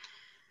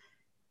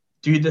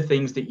 do the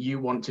things that you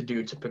want to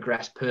do to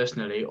progress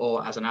personally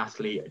or as an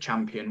athlete, a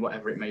champion,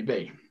 whatever it may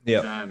be.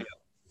 Yeah.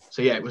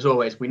 So yeah, it was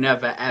always, we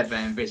never ever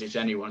envisaged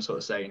anyone sort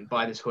of saying,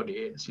 buy this hoodie,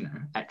 it's,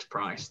 X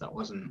price. That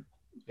wasn't,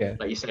 Yeah.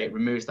 like you say, it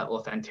removes that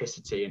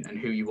authenticity and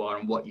who you are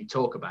and what you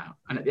talk about.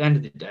 And at the end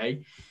of the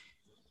day,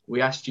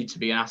 we asked you to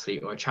be an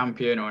athlete or a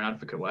champion or an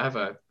advocate,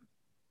 whatever,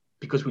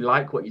 because we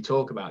like what you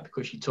talk about,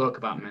 because you talk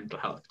about mental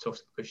health,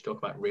 because you talk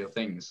about real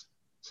things.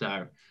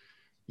 So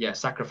yeah,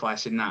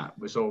 sacrificing that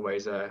was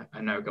always a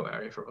no-go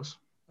area for us.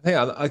 I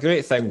think a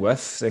great thing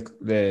with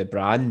the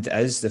brand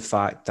is the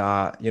fact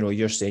that,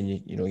 you're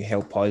saying, you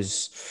help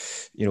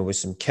us, with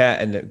some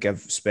kit, and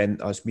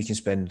we can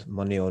spend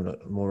money on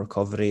more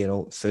recovery and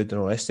all food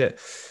and all the rest of it.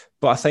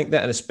 But I think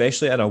that, and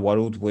especially in a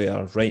world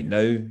where right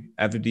now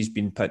everybody's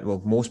been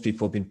most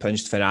people have been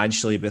pinched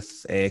financially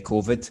with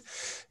COVID.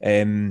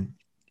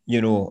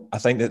 I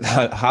think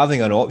that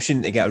having an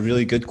option to get a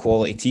really good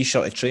quality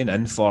t-shirt to train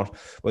in for,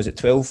 was it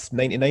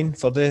 $12.99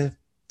 for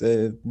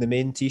the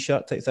main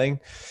t-shirt type thing?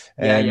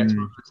 Yeah, it's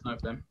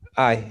of them.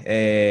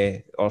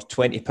 Aye, or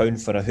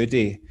 £20 for a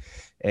hoodie.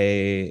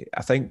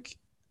 I think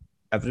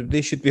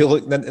everybody should be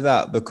looking into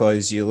that,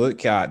 because you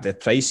look at the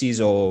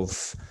prices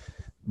of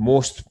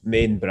most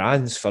main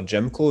brands for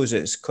gym clothes,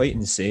 it's quite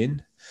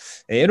insane.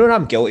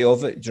 I'm guilty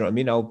of it. Do you know what I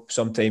mean? I'll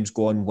sometimes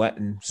go on Wit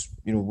and,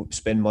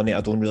 spend money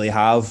I don't really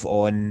have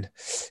on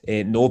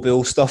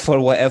Nobel stuff or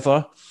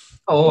whatever.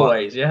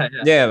 Always, yeah.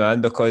 Yeah,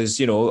 man, because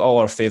all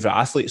our favorite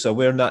athletes are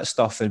wearing that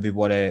stuff, and we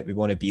want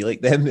to be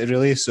like them,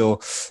 really. So,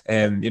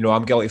 I'm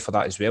guilty for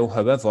that as well.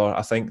 However,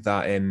 I think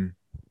that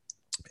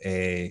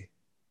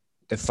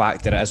the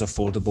fact that it is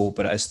affordable,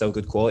 but it is still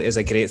good quality is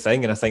a great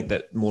thing. And I think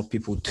that more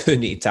people do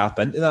need to tap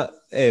into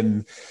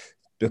that.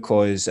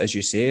 Because as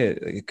you say,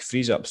 it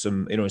frees up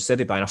some,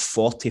 instead of buying a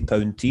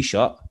 £40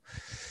 t-shirt,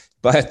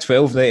 buy a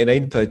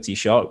 £12.99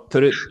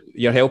 t-shirt,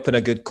 you're helping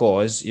a good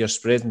cause, you're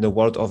spreading the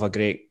word of a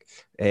great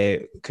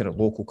kind of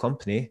local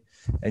company,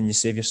 and you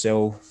save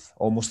yourself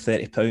almost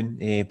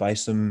 £30, buy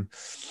some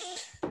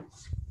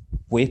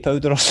whey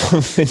powder or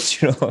something.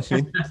 Do you know what I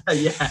mean?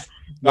 Yeah.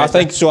 I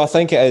think so. I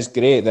think it is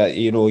great that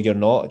you're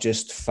not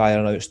just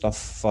firing out stuff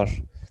for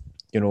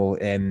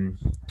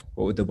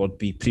what would the word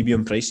be,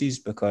 premium prices,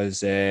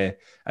 because as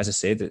I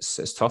said,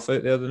 it's tough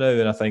out there now,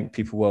 and I think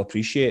people will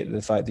appreciate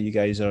the fact that you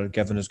guys are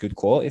giving us good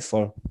quality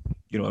for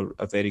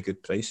a very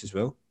good price as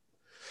well.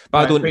 But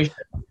I don't,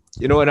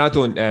 and I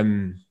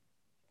don't.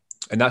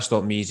 And that's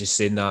not me just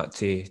saying that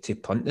to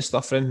punt the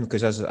stuff in,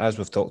 because as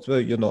we've talked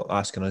about, you're not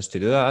asking us to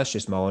do that. That's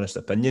just my honest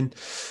opinion.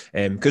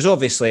 Because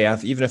obviously,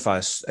 even if I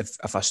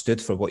stood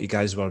for what you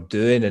guys were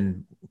doing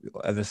and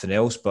everything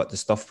else, but the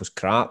stuff was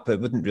crap, it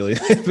wouldn't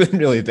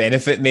really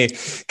benefit me,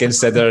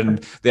 considering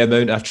the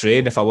amount I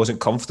train, if I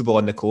wasn't comfortable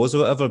in the clothes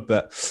or whatever.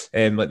 But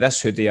like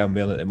this hoodie I'm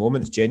wearing at the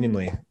moment is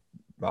genuinely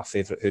my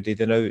favourite hoodie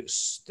now.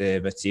 It's the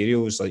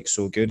material's like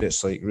so good.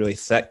 It's like really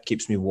thick,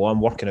 keeps me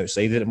warm, working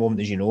outside at the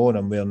moment, as you know, and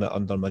I'm wearing it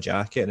under my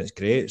jacket and it's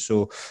great.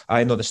 So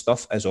I know the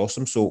stuff is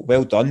awesome. So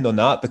well done on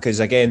that, because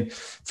again,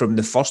 from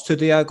the first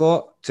hoodie I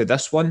got to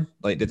this one,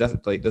 like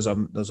there's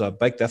a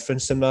big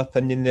difference in my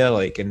opinion there.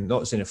 Like, and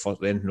not saying there's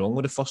anything wrong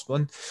with the first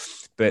one,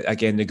 but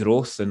again, the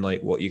growth and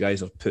like what you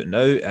guys are putting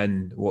out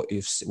and what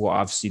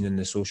I've seen in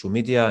the social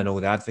media and all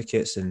the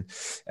advocates and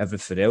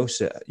everything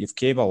else, you've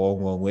came a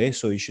long way.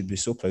 So you should be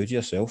so proud of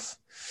yourself.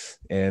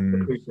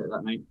 Appreciate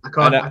that, mate. I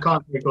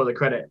can't take all the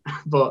credit,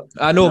 but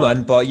I know,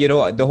 man. But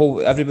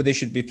everybody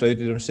should be proud of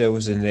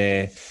themselves, and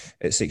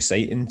it's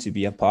exciting to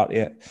be a part of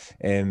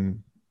it.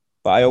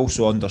 But I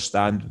also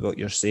understand what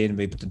you're saying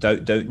with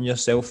doubting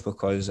yourself,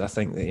 because I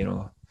think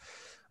that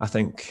I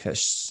think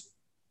it's.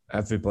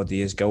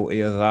 Everybody is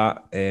guilty of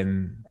that,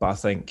 but I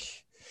think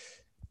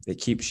it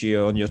keeps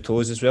you on your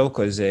toes as well,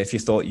 because if you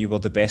thought you were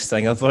the best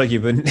thing ever,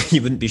 you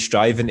wouldn't be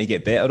striving to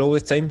get better all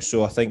the time.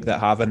 So I think that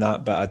having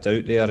that bit of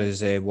doubt there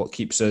is what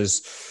keeps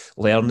us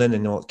learning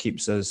and what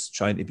keeps us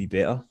trying to be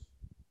better.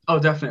 Oh,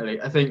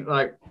 definitely. I think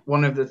like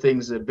one of the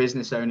things as a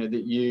business owner that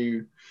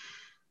the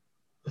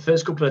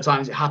first couple of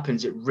times it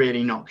happens, it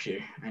really knocks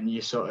you, and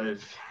you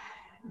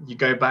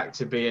go back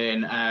to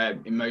being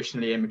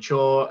emotionally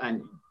immature,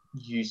 and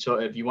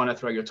you want to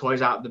throw your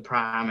toys out of the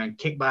pram and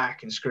kick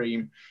back and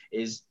scream,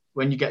 is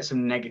when you get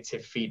some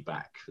negative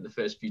feedback for the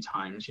first few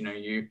times.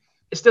 It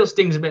still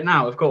stings a bit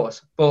now, of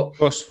course, but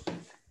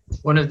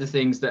one of the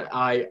things that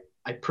I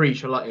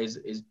preach a lot is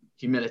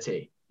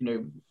humility.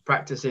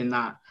 Practicing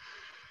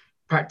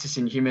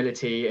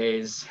humility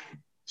is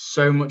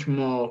so much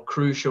more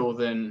crucial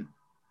than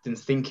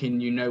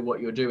thinking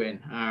what you're doing.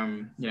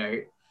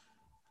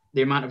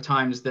 The amount of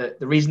times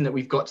that the reason that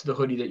we've got to the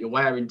hoodie that you're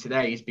wearing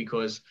today is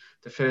because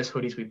the first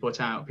hoodies we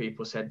put out,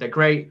 people said they're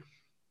great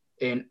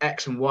in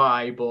X and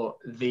Y, but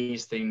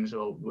these things,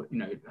 or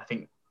I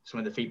think some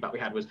of the feedback we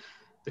had was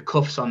the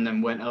cuffs on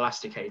them weren't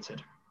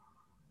elasticated,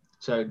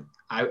 so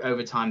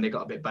over time they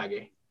got a bit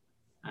baggy.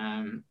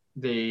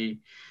 The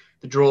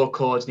draw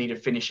cords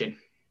needed finishing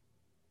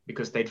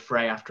because they'd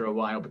fray after a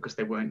while because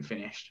they weren't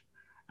finished.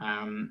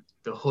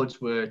 The hoods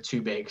were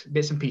too big,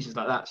 bits and pieces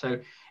like that. So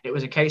it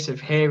was a case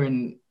of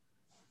hearing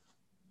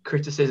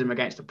criticism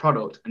against the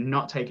product and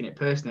not taking it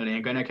personally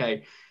and going,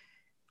 okay,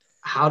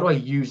 how do I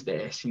use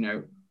this?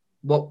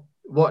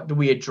 What do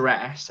we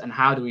address, and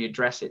how do we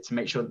address it to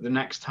make sure that the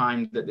next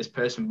time that this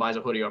person buys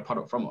a hoodie or a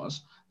product from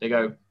us, they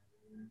go,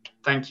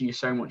 thank you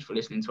so much for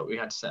listening to what we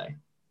had to say.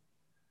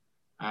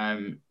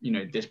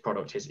 This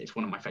product it's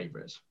one of my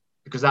favorites,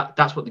 because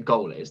that's what the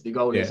goal is. The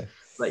goal is,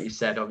 like you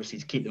said, obviously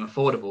to keep them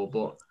affordable,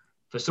 but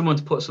for someone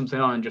to put something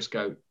on and just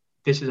go,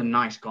 this is a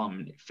nice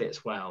garment, it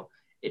fits well,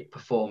 it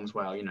performs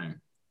well,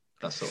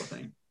 that sort of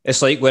thing.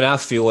 It's like when I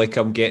feel like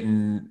I'm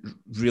getting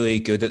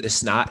really good at the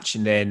snatch,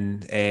 and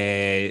then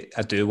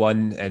I do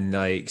one, and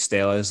like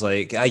Stella's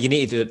like, you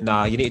need to do it.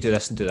 Nah, you need to do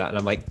this and do that, and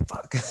I'm like,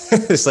 fuck.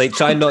 It's like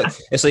trying not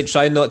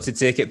to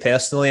take it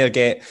personally or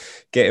get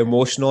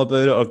emotional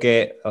about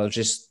it, or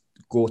just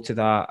go to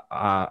that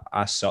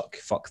I suck,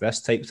 fuck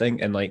this type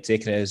thing, and like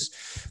taking it as,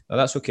 oh,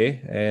 that's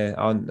okay.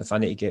 If I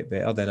need to get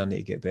better, then I need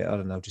to get better,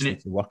 and I'll just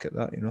need to work at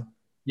that,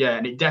 Yeah,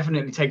 and it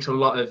definitely takes a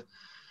lot of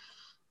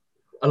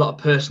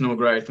personal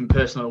growth and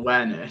personal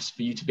awareness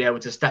for you to be able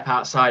to step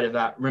outside of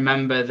that.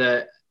 Remember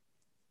that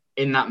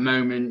in that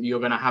moment, you're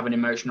going to have an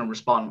emotional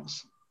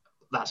response.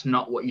 That's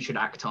not what you should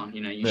act on.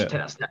 You should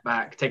take that step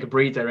back, take a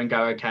breather and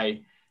go,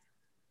 okay,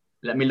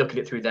 let me look at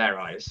it through their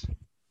eyes.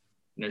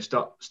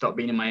 Stop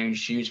being in my own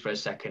shoes for a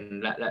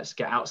second. Let's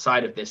get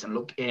outside of this and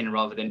look in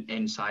rather than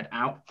inside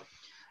out.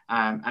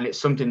 And it's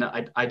something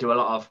that I do a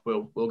lot of.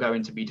 We'll go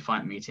into Be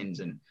Defiant meetings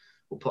and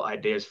we'll put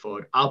ideas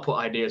forward. I'll put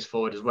ideas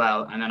forward as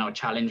well. And then I'll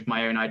challenge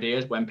my own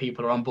ideas when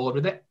people are on board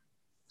with it.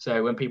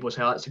 So when people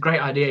say, oh, it's a great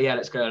idea, yeah,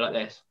 let's go like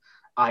this.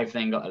 I've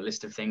then got a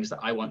list of things that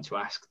I want to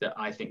ask that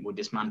I think will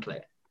dismantle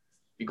it.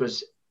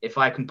 Because if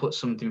I can put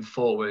something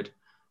forward,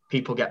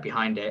 people get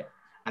behind it,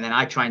 and then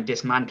I try and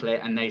dismantle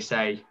it, and they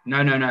say,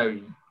 no,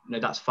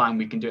 that's fine,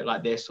 we can do it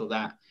like this or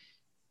that.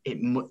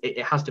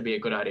 It has to be a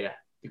good idea,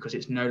 because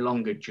it's no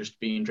longer just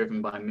being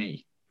driven by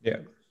me. Yeah.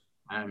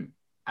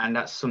 And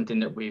that's something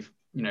that we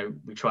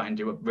try and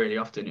do really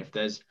often.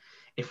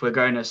 If we're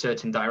going a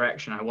certain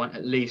direction, I want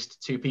at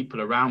least 2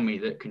 people around me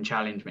that can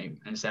challenge me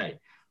and say,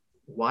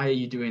 why are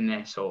you doing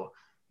this? Or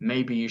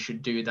maybe you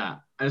should do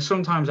that. And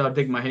sometimes I'll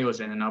dig my heels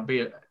in and I'll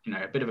be a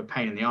bit of a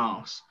pain in the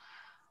arse.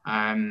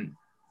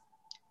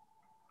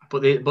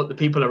 But the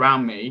people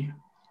around me,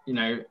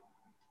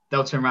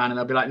 they'll turn around and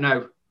they'll be like,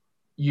 no,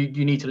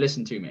 you need to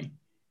listen to me.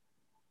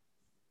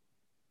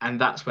 And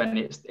that's when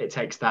it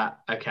takes that,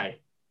 okay,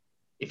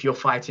 if you're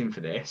fighting for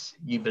this,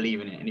 you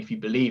believe in it. And if you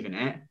believe in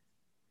it,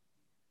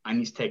 I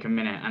need to take a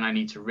minute and I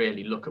need to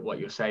really look at what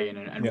you're saying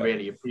and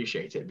really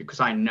appreciate it, because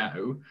I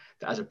know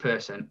that as a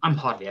person, I'm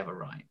hardly ever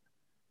right.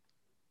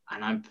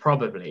 And I'm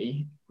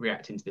probably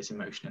reacting to this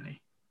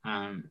emotionally.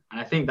 And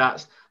I think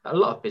that's a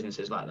lot of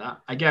businesses like that.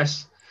 I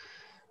guess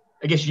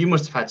you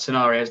must have had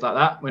scenarios like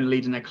that when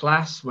leading a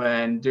class,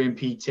 when doing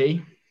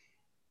PT.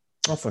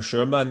 Oh, for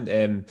sure,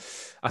 man.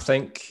 I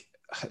think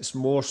it's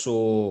more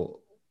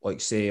so,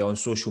 like, say, on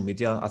social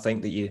media. I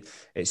think that you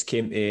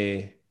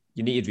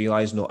need to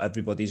realise not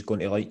everybody's going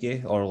to like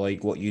you or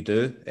like what you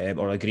do,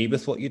 or agree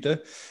with what you do,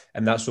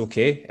 and that's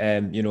okay.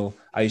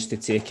 I used to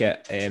take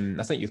it.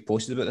 I think you've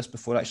posted about this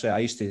before, actually. I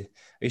used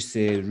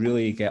to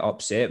really get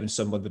upset when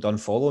someone would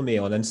unfollow me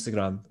on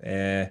Instagram.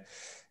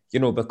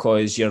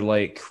 Because you're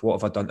like,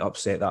 what have I done to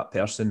upset that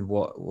person?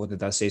 What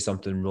did I say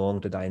something wrong?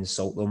 Did I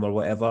insult them or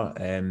whatever?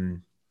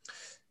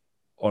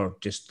 Or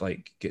just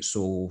like get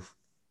so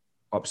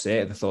upset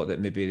at the thought that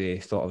maybe they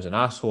thought I was an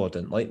asshole or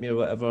didn't like me or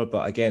whatever.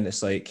 But again,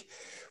 it's like,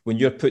 when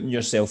you're putting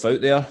yourself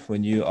out there,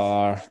 when you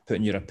are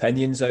putting your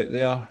opinions out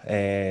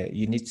there,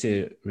 you need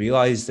to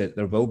realise that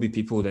there will be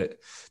people that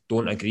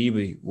don't agree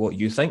with what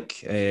you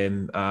think,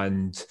 and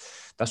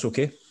that's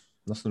okay.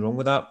 Nothing wrong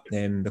with that,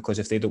 because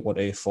if they don't want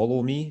to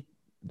follow me,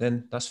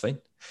 then that's fine.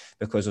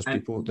 Because there's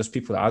people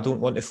that I don't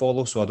want to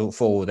follow, so I don't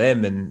follow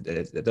them, and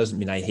it doesn't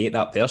mean I hate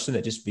that person.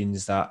 It just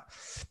means that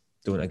I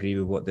don't agree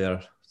with what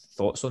their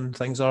thoughts on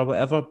things are or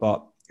whatever.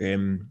 But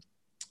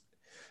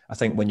I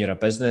think when you're a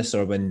business,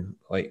 or when,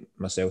 like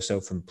myself,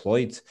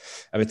 self-employed,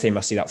 every time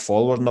I see that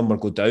follower number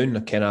go down, I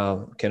kind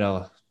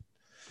of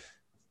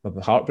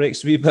my heart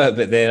breaks a wee bit.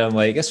 But then I'm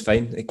like, it's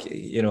fine.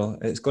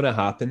 It's going to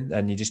happen,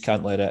 and you just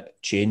can't let it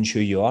change who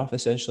you are,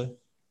 essentially.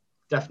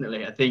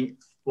 Definitely. I think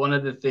one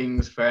of the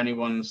things for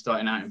anyone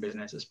starting out in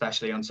business,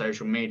 especially on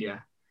social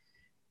media,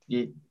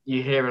 you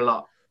hear a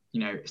lot.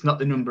 It's not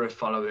the number of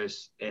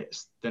followers,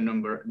 it's the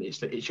number,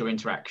 it's your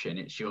interaction,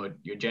 it's your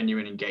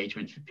genuine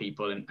engagements with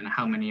people, and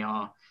how many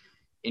are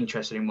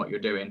interested in what you're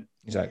doing.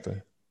 Exactly.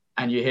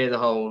 And you hear the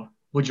whole,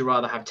 would you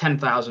rather have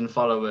 10,000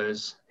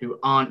 followers who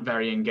aren't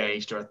very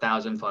engaged, or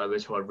 1,000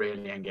 followers who are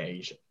really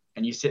engaged?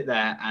 And you sit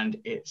there and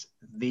it's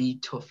the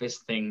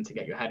toughest thing to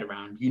get your head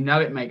around.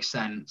 It makes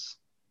sense.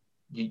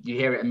 You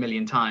hear it a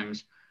million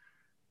times,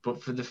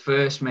 but for the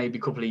first maybe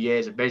couple of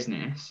years of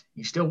business,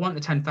 you still want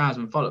the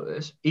 10,000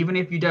 followers, even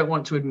if you don't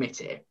want to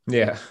admit it.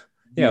 Yeah,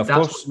 of that's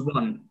course. What you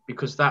want,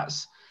 because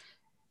that's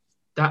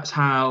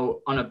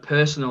how, on a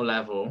personal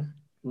level,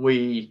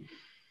 I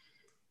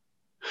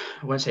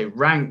won't say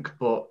rank,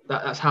 but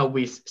that's how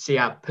we see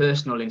our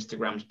personal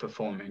Instagrams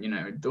performing.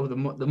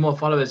 The more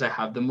followers I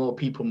have, the more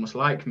people must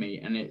like me,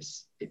 and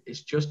it's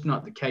just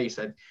not the case.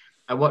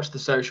 I watched The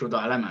Social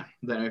Dilemma.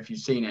 I don't know if you've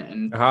seen it,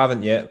 and I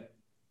haven't yet.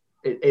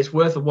 It's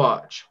worth a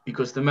watch,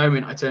 because the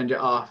moment I turned it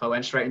off, I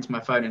went straight into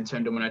my phone and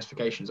turned all my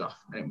notifications off,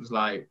 and it was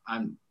like,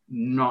 I'm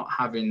not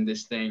having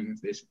this thing,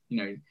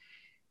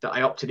 that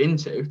I opted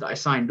into, that I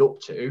signed up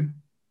to,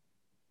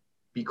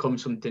 become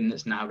something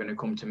that's now going to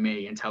come to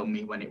me and tell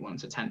me when it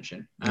wants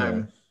attention.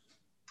 It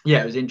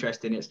was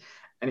interesting.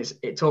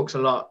 It talks a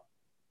lot,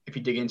 if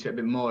you dig into it a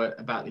bit more,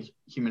 about the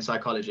human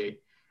psychology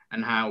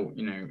and how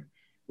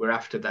we're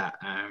after that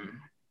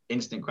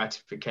instant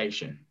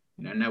gratification.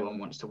 No one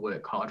wants to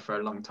work hard for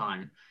a long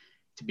time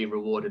to be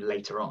rewarded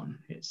later on.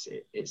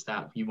 It's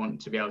that you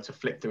want to be able to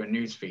flick through a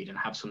news feed and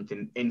have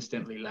something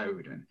instantly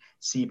load, and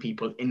see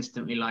people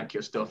instantly like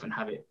your stuff and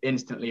have it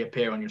instantly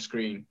appear on your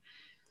screen.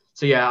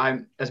 So yeah,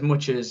 I'm, as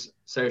much as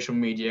social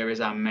media is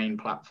our main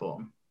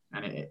platform,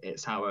 and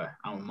it's our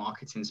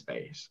marketing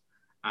space,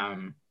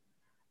 on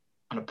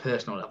a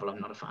personal level, I'm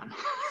not a fan.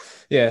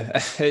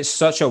 Yeah, it's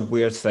such a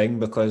weird thing,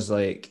 because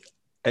like,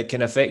 it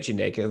can affect you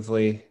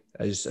negatively,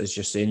 as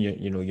you're saying,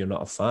 you're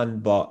not a fan.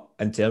 But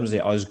in terms of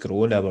us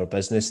growing our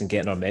business and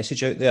getting our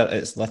message out there,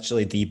 it's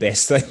literally the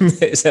best thing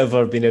that's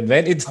ever been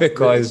invented,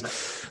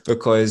 because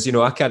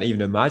I can't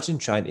even imagine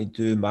trying to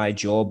do my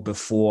job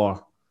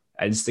before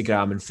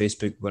Instagram and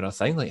Facebook were a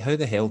thing. Like, how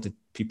the hell did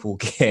people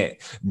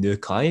get new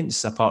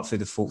clients apart from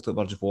the folk that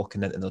were just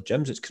walking into their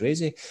gyms? It's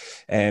crazy.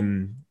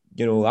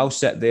 I'll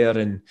sit there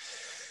and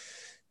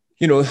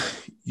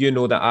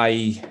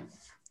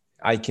that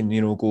I can,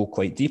 you know, go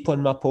quite deep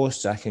on my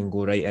posts. I can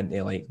go right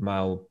into like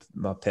my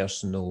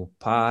personal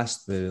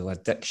past, the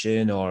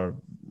addiction or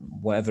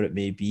whatever it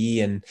may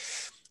be. And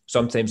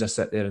sometimes I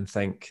sit there and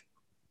think,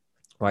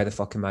 why the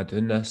fuck am I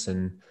doing this?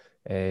 And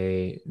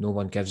no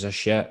one gives a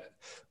shit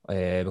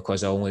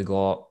because I only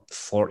got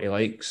 40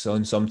 likes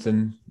on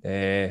something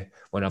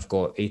when I've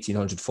got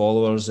 1,800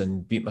 followers,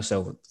 and beat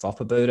myself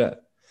up about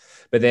it.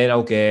 But then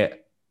I'll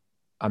get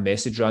a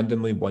message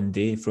randomly one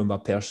day from a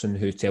person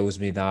who tells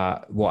me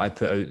that what I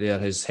put out there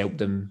has helped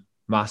them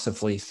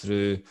massively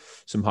through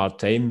some hard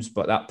times.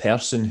 But that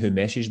person who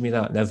messaged me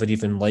that never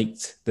even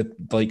likes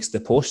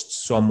the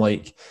posts. So I'm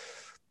like,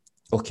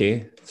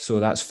 okay,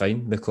 so that's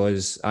fine,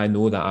 because I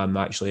know that I'm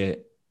actually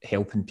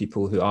helping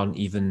people who aren't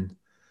even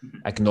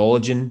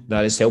acknowledging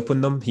that it's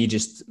helping them.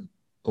 He's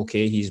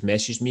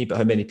messaged me, but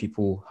how many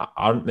people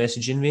aren't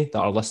messaging me that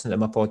are listening to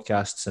my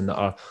podcasts and that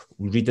are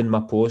reading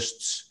my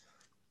posts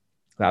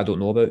that I don't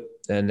know about?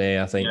 And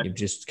I think you've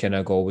just kind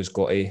of always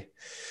got to,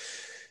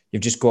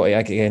 you've just got to,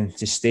 again,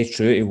 just stay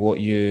true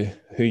to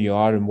who you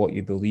are and what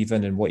you believe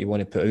in and what you want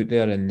to put out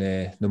there. And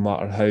no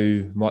matter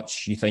how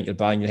much you think you're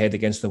banging your head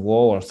against the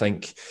wall, or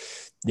think,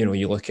 you know,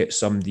 you look at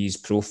somebody's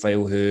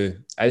profile who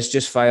is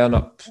just firing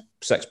up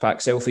six-pack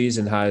selfies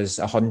and has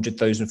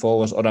 100,000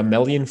 followers or 1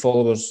 million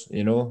followers,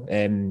 you know,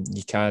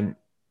 you can't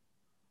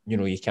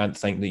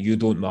think that you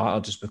don't matter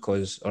just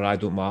because, or I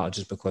don't matter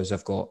just because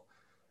I've got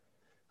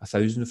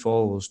 1,000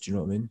 followers. Do you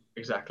know what I mean?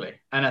 Exactly.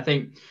 And I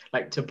think,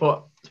 like, to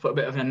put a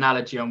bit of an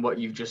analogy on what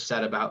you've just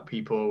said about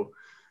people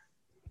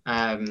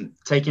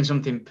taking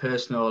something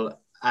personal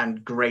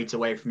and great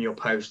away from your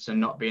posts and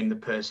not being the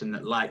person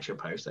that likes your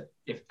post. Like,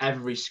 if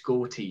every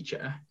school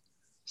teacher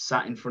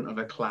sat in front of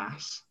a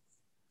class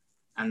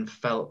and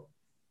felt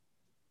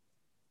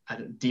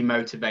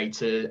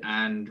demotivated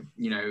and,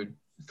 you know,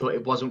 thought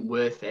it wasn't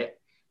worth it,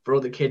 for all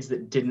the kids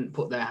that didn't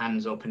put their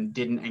hands up and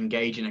didn't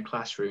engage in a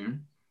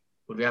classroom,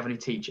 would we have any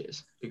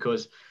teachers?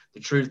 Because the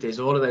truth is,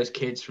 all of those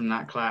kids from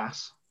that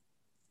class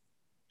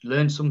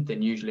learned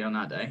something usually on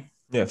that day.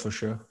 Yeah, for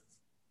sure.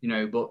 You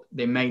know, but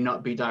they may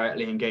not be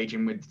directly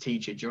engaging with the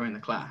teacher during the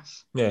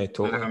class. Yeah,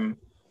 totally.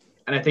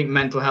 And I think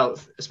mental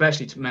health,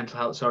 especially mental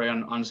health,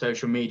 on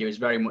social media is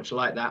very much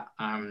like that.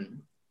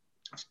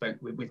 I spoke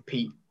with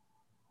Pete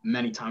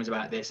many times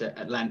about this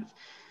at length.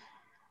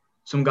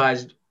 Some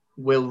guys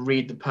will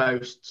read the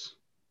posts,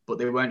 but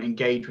they won't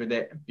engage with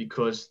it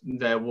because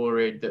they're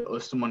worried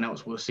that someone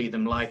else will see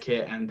them like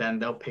it, and then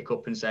they'll pick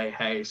up and say,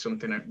 hey,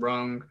 something went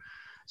wrong.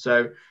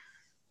 So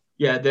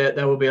yeah,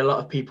 there will be a lot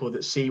of people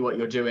that see what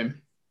you're doing,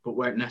 but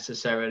won't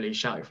necessarily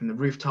shout it from the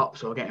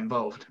rooftops or get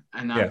involved.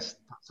 And that's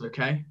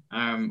okay.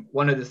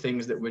 One of the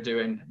things that we're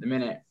doing at the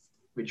minute,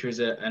 which was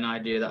an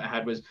idea that I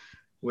had, was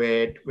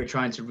we're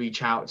trying to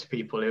reach out to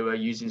people who are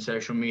using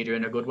social media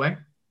in a good way.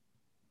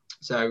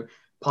 So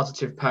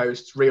positive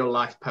posts, real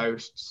life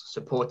posts,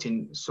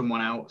 supporting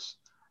someone else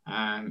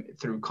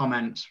through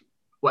comments,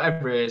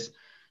 whatever it is.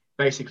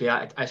 Basically,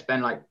 I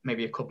spend like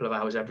maybe a couple of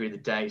hours every other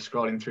day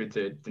scrolling through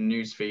the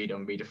news feed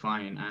on Be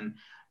Defiant and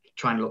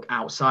trying to look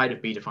outside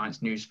of Be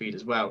Defiant's news feed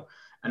as well,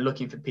 and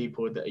looking for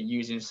people that are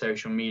using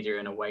social media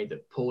in a way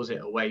that pulls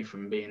it away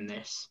from being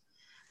this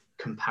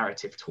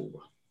comparative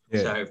tool.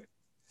 Yeah. So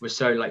we're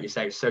so, like you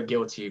say, so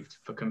guilty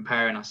for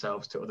comparing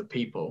ourselves to other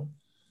people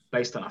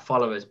based on our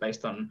followers,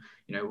 based on,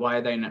 you know, why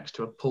are they next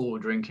to a pool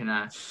drinking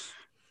a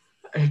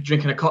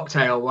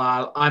cocktail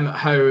while I'm at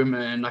home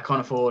and I can't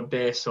afford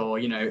this, or,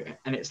 you know,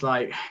 and it's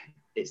like,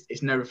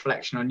 it's no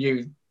reflection on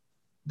you.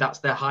 That's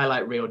their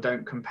highlight reel.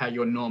 Don't compare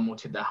your normal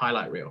to their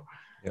highlight reel.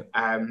 Yep.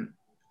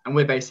 And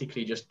we're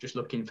basically just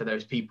looking for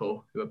those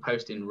people who are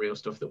posting real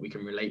stuff that we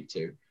can relate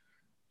to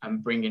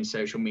and bringing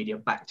social media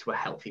back to a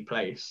healthy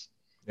place.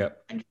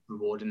 Yep. And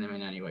rewarding them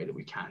in any way that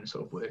we can,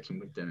 sort of working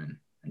with them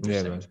and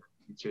just saying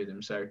to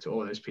them. So to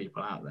all those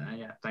people out there,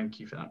 yeah, thank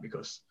you for that,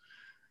 because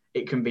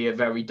it can be a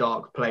very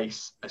dark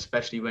place,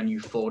 especially when you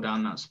fall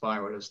down that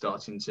spiral of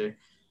starting to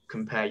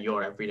compare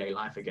your everyday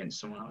life against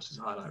someone else's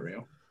highlight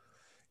reel.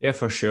 Yeah,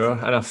 for sure.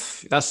 And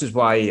this is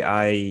why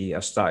I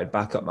started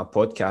back up my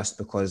podcast,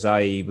 because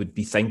I would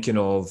be thinking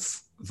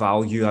of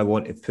value I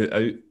want to put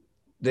out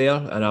there.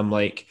 And I'm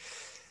like,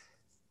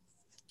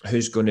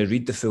 who's going to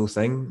read the full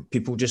thing?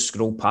 People just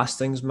scroll past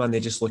things, man. They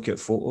just look at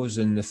photos,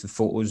 and if the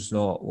photo's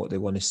not what they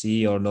want to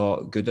see or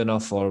not good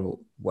enough or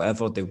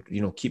whatever, they,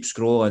 you know, keep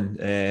scrolling.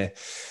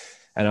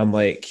 And I'm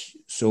like,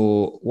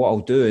 so what I'll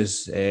do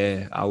is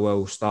I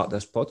will start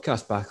this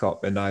podcast back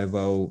up, and I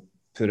will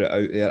put it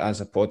out there as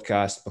a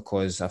podcast,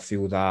 because I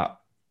feel that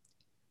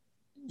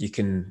you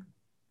can,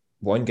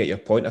 one, get your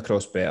point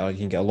across better. You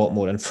can get a lot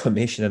more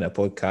information in a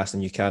podcast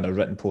than you can a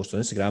written post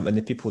on Instagram, and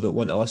the people that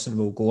want to listen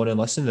will go on and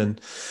listen.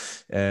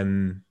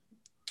 And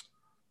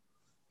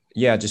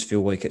I just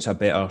feel like it's a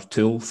better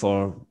tool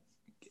for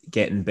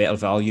getting better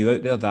value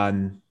out there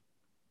than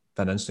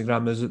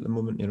Instagram is at the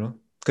moment, you know,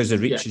 because the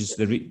reach is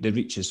the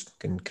reach is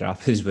fucking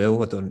crap as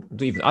well. I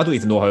don't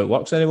even know how it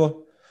works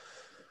anymore.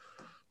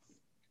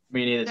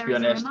 Me neither, to be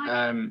honest.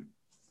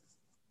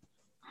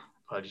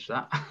 Apologies for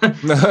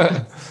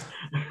that.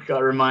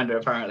 Got a reminder,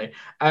 apparently.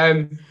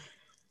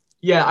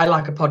 Yeah, I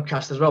like a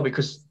podcast as well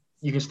because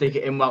you can stick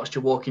it in whilst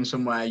you're walking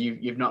somewhere.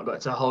 You've not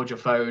got to hold your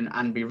phone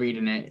and be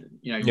reading it.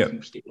 You know, you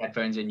can stick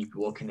headphones in, you can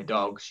be walking the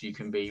dogs, you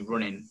can be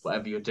running,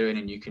 whatever you're doing,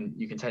 and you can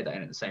take that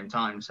in at the same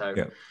time. So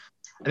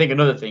I think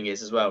another thing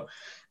is as well,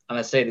 and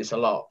I say this a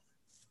lot,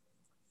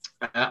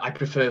 I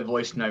prefer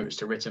voice notes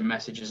to written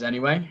messages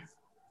anyway,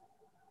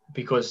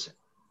 because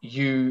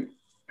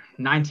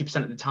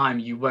 90% of the time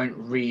you won't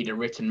read a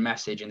written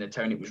message in the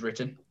tone it was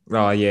written.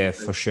 Oh yeah,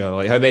 for sure.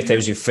 Like how many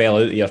times you fell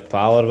out of your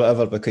pal or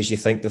whatever because you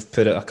think they've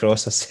put it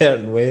across a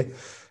certain way.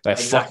 Like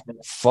Exactly.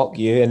 fuck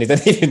you, and he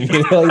didn't even mean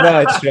it like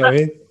that. You know what I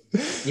mean?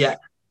 Yeah,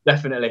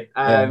 definitely.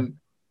 Yeah.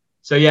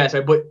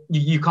 But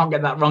you can't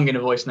get that wrong in a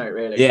voice note,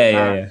 really.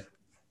 Yeah.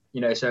 You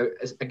know, so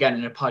again,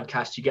 in a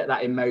podcast, you get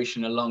that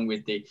emotion along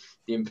with the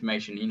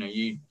information. You know,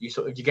 you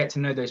get to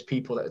know those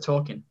people that are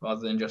talking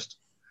rather than just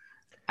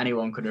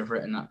anyone could have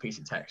written that piece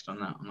of text on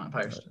that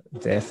post.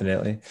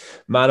 Definitely,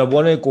 man. I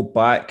want to go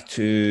back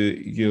to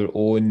your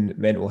own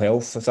mental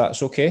health, if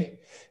that's okay,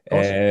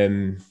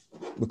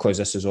 because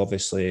this is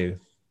obviously,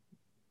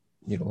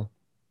 you know,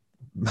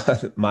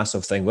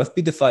 massive thing with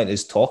Be Defiant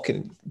is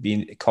talking,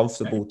 being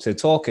comfortable to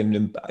talk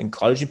and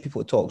encouraging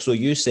people to talk. So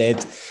you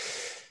said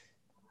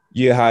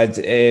you had,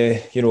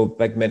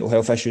 big mental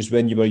health issues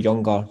when you were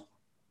younger,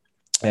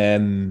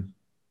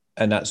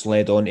 and that's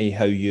led on to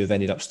how you've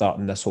ended up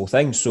starting this whole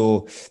thing.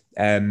 So,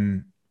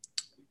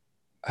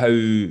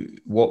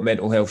 what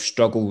mental health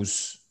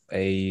struggles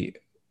do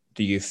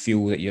you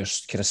feel that you're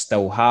kind of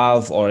still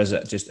have, or is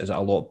it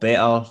a lot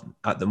better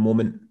at the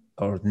moment,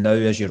 or now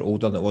as you're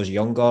older than it was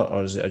younger,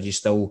 or do you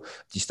still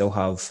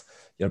have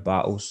your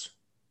battles?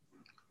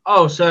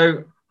 Oh,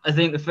 so I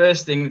think the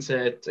first thing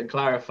to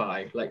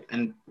clarify,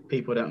 and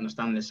people don't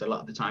understand this a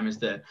lot of the time, is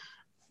that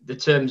the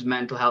terms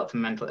mental health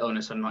and mental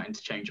illness are not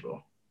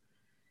interchangeable.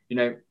 You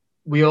know,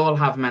 we all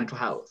have mental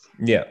health.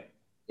 Yeah.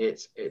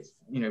 It's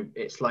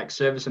like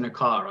servicing a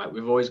car, right?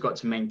 We've always got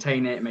to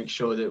maintain it, make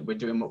sure that we're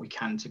doing what we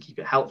can to keep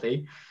it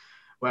healthy.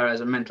 Whereas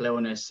a mental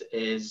illness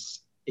is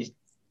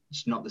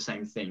it's not the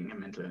same thing. A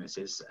mental illness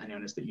is an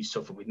illness that you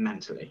suffer with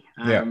mentally.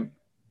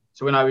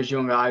 So when I was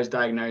younger, I was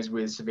diagnosed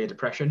with severe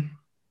depression.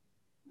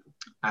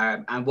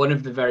 And one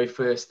of the very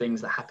first things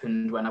that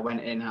happened when I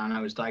went in and I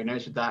was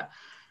diagnosed with that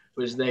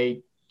was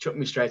they chucked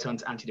me straight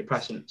onto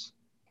antidepressants.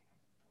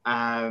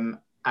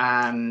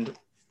 And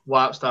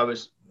whilst I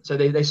was, so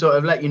they sort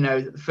of let you know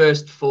that the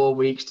first 4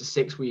 weeks to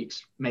 6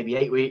 weeks, maybe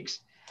 8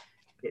 weeks,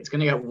 it's going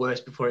to get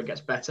worse before it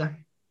gets better.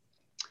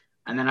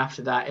 And then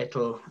after that,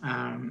 it'll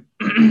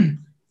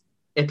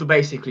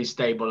basically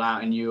stable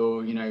out, and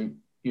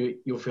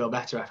you'll feel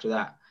better after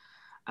that.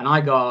 And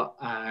I got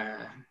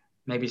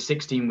maybe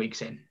 16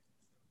 weeks in.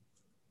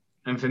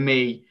 And for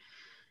me,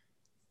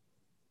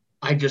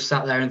 I just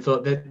sat there and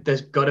thought that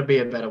there's got to be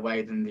a better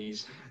way than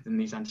these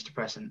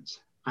antidepressants.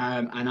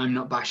 And I'm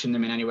not bashing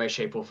them in any way,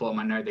 shape, or form.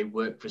 I know they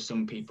work for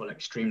some people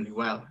extremely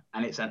well,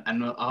 and it's a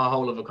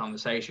whole other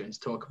conversation to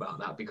talk about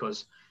that,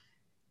 because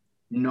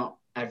not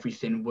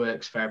everything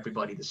works for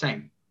everybody the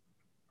same.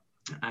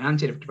 And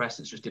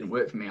antidepressants just didn't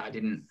work for me.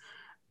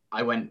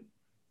 I went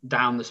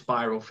down the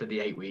spiral for the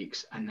 8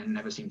 weeks and then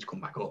never seemed to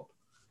come back up.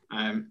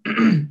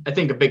 I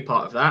think a big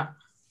part of that,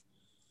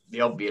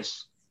 the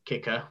obvious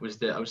kicker, was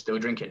that I was still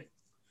drinking.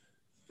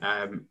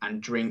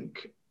 And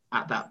drink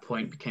at that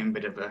point became a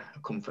bit of a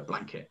comfort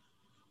blanket.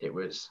 It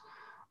was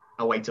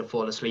a way to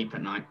fall asleep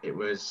at night. It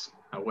was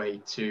a way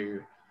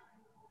to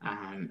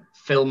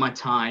fill my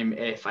time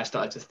if I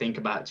started to think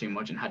about it too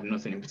much and had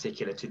nothing in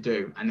particular to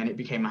do. And then it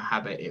became a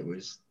habit. It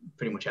was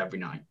pretty much every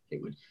night.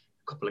 It would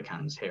a couple of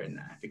cans here and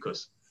there,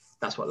 because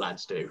that's what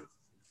lads do.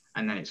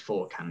 And then it's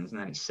 4 cans, and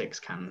then it's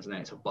 6 cans, and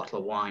then it's a bottle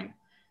of wine,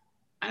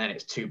 and then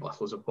it's 2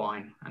 bottles of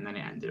wine, and then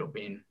it ended up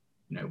being,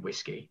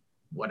 whiskey,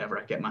 whatever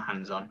I get my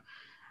hands on.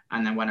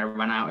 And then when I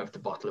ran out of the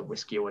bottle of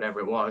whiskey or whatever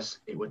it was,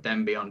 it would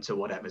then be on to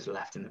whatever's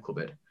left in the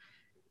cupboard.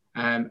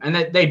 And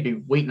they'd be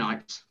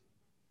weeknights,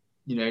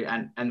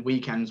 and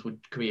weekends would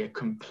be a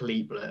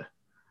complete blur.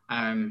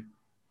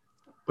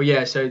 But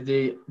yeah, so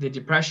the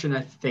depression,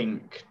 I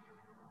think,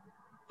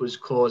 was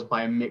caused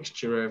by a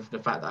mixture of the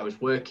fact that I was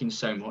working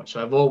so much.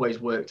 So I've always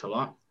worked a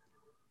lot.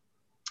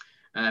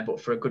 But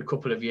for a good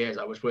couple of years,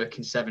 I was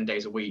working 7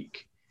 days a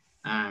week.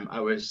 I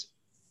was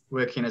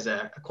working as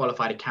a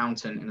qualified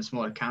accountant in a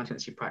small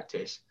accountancy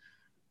practice,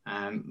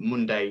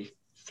 Monday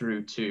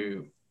through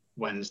to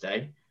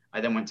Wednesday.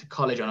 I then went to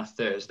college on a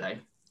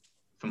Thursday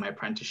for my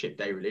apprenticeship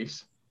day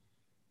release.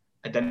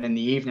 I then in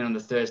the evening on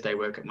the Thursday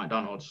work at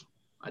McDonald's.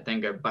 I'd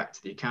then go back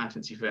to the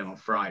accountancy firm on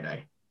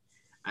Friday,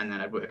 and then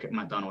I'd work at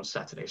McDonald's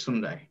Saturday,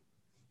 Sunday.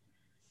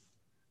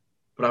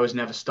 But I was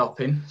never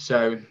stopping.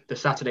 So the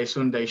Saturday,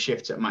 Sunday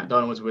shifts at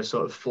McDonald's were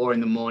sort of 4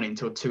 a.m.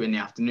 till 2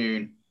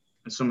 p.m.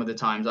 And some of the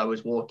times I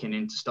was walking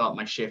in to start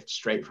my shift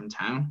straight from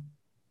town.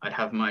 I'd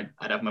have my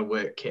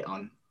work kit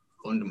on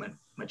under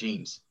my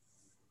jeans.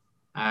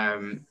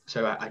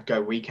 So I'd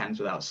go weekends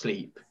without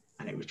sleep,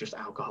 and it was just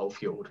alcohol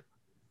fueled.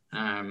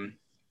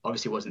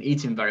 Obviously wasn't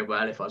eating very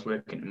well if I was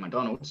working at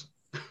McDonald's.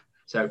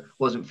 So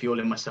wasn't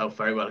fueling myself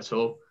very well at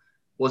all.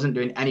 Wasn't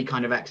doing any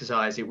kind of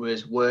exercise. It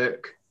was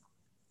work,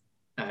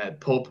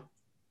 pub,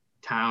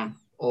 town,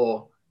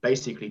 or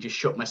basically just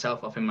shut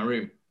myself off in my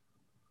room.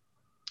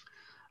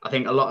 I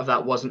think a lot of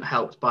that wasn't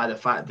helped by the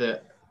fact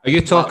that Are you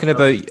talking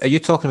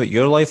about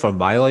your life or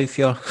my life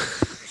here?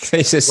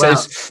 It well,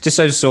 just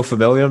sounds so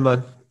familiar,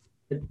 man.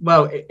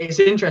 well,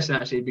 it's interesting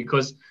actually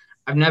because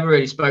I've never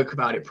really spoke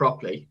about it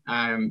properly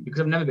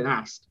because I've never been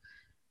asked.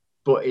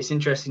 But it's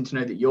interesting to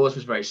know that yours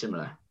was very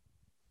similar.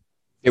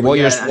 Yeah, But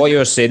yeah, what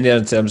you're saying there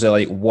in terms of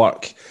like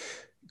work,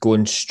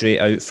 going straight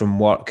out from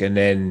work and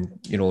then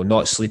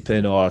not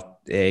sleeping or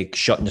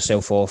shutting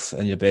yourself off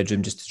in your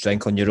bedroom just to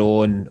drink on your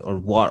own or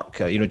work,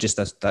 just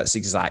that's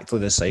exactly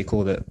the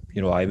cycle that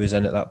I was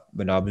in at that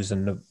when I was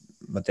in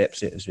my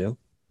depths as well.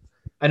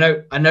 I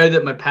know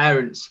that my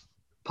parents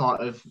part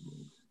of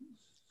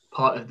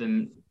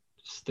them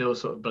still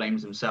sort of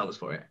blames themselves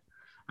for it.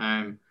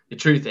 The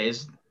truth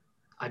is,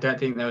 I don't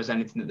think there was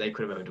anything that they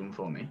could have ever done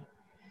for me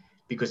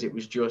because it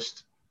was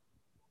just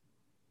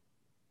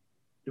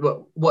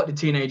what do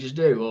teenagers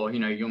do, or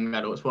young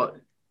adults?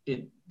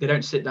 They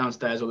don't sit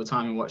downstairs all the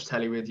time and watch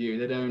telly with you.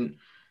 They don't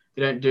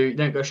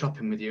go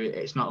shopping with you.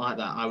 It's not like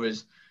that. I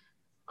was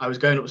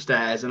going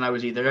upstairs, and I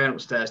was either going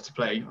upstairs to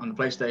play on the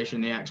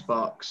PlayStation, the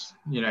Xbox,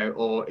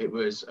 or it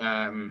was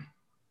to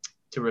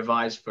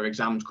revise for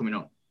exams coming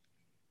up.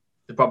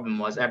 The problem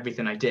was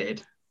everything I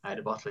did, I had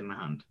a bottle in my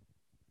hand,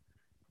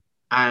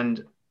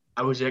 and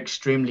I was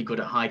extremely good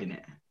at hiding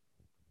it.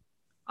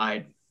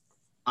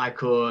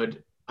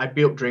 I'd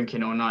be up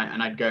drinking all night,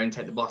 and I'd go and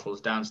take the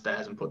bottles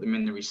downstairs and put them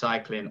in the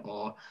recycling,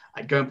 or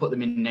I'd go and put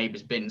them in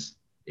neighbours' bins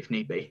if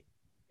need be,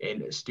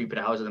 in stupid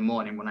hours of the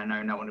morning when I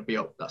know no one would be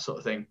up, that sort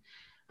of thing.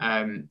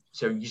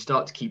 So you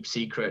start to keep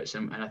secrets,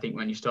 and I think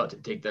when you start to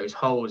dig those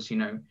holes,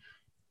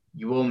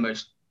 you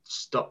almost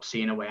stop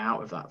seeing a way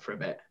out of that for a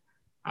bit.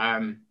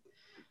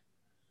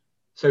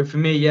 So for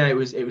me, yeah, it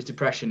was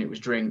depression, it was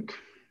drink,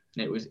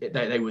 they were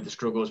the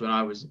struggles when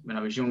I was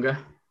younger.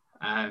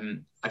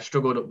 I've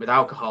struggled with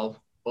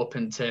alcohol up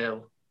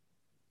until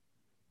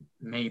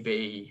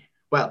maybe,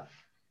 let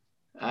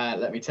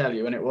me tell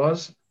you when it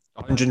was.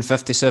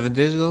 157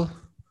 days ago.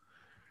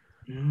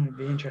 It'd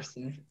be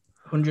interesting.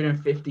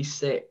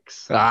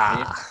 156.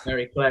 Ah,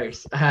 Very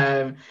close.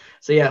 So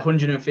yeah,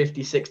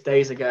 156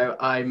 days ago,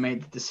 I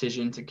made the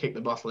decision to kick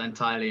the bottle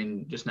entirely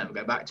and just never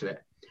go back to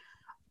it.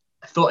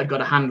 I thought I'd got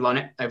a handle on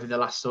it over the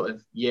last sort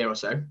of year or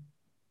so.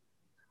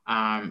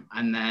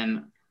 And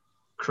then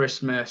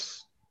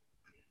Christmas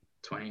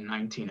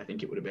 2019, I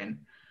think it would have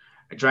been,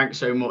 I drank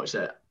so much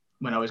that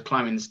when I was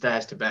climbing the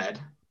stairs to bed,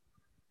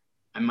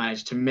 I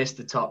managed to miss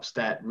the top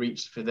step,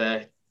 reached for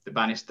the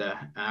banister,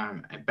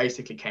 and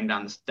basically came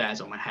down the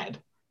stairs on my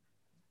head.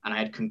 And I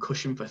had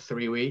concussion for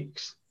 3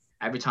 weeks.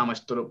 Every time I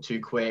stood up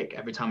too quick,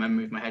 every time I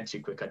moved my head too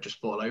quick, I'd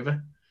just fall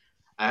over.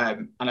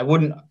 And I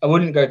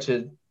wouldn't go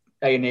to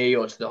A&E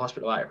or to the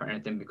hospital or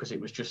anything because it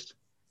was just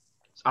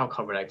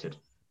alcohol related.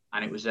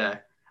 And it was,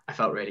 I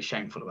felt really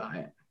shameful about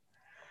it.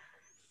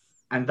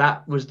 And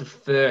that was the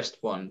first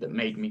one that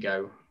made me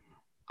go,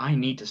 I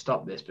need to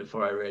stop this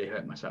before I really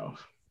hurt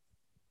myself.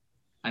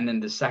 And then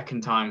the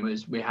second time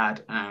was we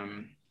had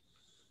a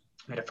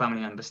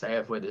family member stay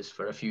over with us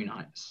for a few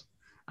nights.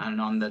 And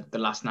on the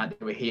last night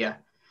that we were here,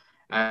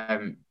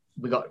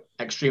 we got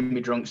extremely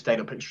drunk, stayed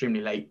up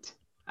extremely late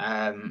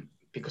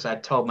because I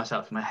had told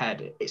myself in my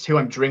head, it's who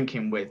I'm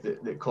drinking with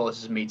that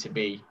causes me to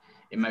be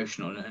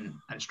emotional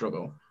and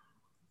struggle.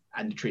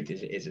 And the truth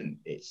is, it isn't.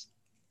 It's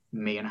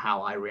me and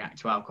how I react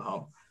to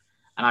alcohol.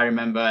 And I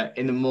remember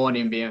in the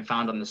morning being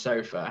found on the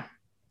sofa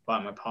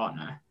by my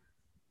partner,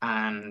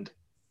 and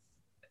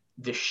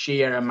the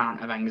sheer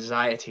amount of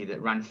anxiety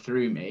that ran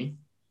through me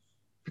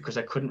because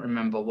I couldn't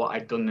remember what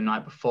I'd done the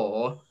night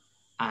before.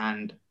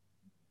 And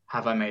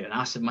have I made an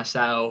ass of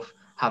myself?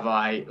 Have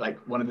I,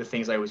 one of the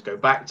things I always go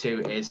back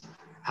to is,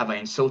 have I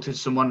insulted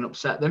someone and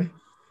upset them?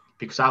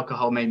 Because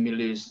alcohol made me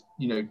lose,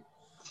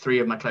 3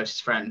 of my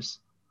closest friends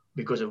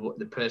because of what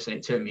the person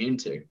it turned me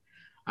into.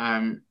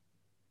 And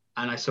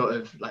I sort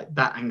of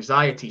that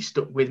anxiety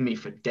stuck with me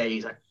for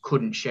days. I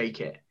couldn't shake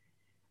it.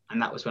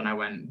 And that was when I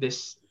went,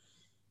 this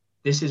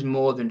is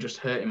more than just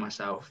hurting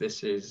myself.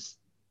 This is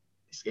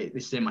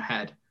in my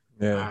head.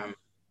 yeah.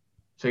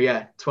 So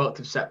yeah, 12th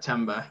of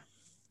September,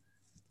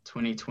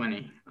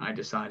 2020, I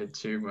decided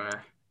to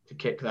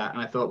kick that.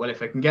 And I thought, well,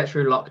 if I can get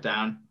through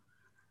lockdown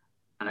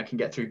and I can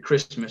get through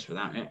Christmas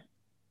without it,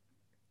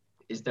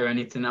 is there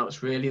anything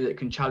else really that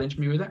can challenge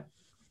me with it?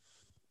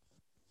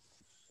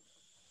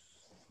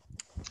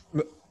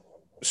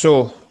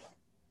 So,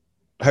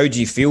 how do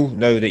you feel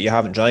now that you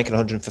haven't drank in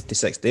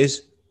 156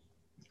 days?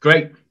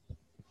 Great.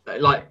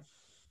 Great.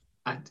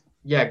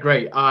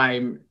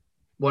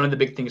 One of the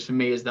big things for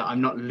me is that I'm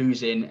not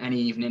losing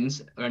any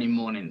evenings or any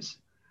mornings.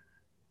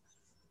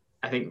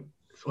 I think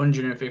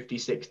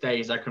 156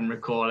 days, I can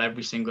recall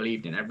every single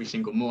evening, every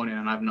single morning,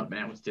 and I've not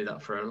been able to do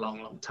that for a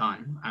long, long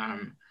time.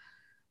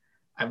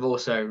 I've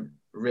also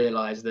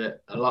realized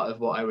that a lot of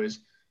what I was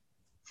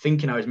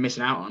thinking I was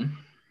missing out on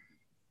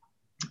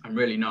I'm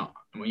really not.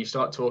 And when you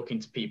start talking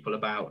to people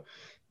about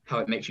how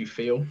it makes you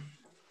feel,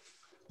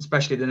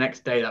 especially the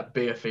next day, that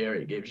beer fear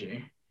it gives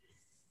you,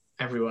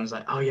 everyone's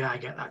like, oh yeah, I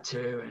get that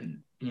too. And,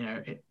 you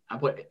know,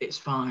 it's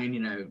fine, you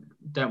know,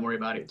 don't worry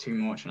about it too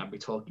much. And I'd be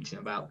talking to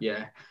them about,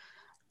 yeah,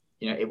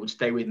 you know, it would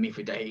stay with me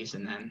for days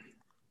and then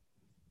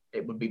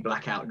it would be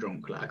blackout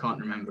drunk. Like I can't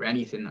remember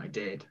anything that I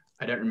did.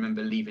 I don't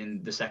remember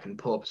leaving the second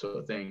pub sort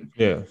of thing.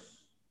 Yeah.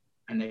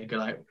 And they go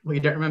like, well, you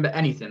don't remember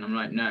anything? I'm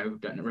like, no,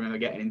 don't remember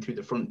getting in through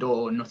the front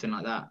door, nothing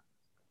like that.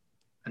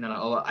 And they're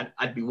like, oh,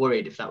 I'd be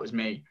worried if that was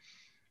me.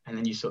 And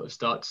then you sort of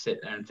start to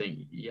sit there and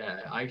think, yeah,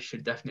 I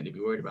should definitely be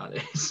worried about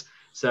this.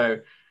 So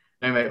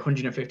anyway,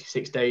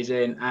 156 days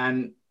in,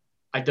 and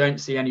I don't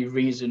see any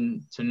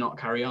reason to not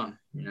carry on.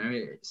 You know,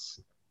 it's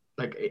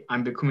like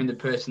I'm becoming the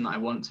person that I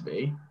want to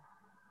be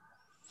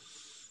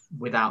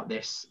without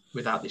this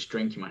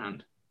drink in my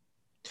hand.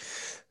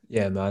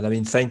 Yeah, man. I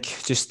mean,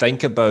 just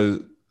think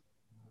about,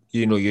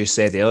 you know, you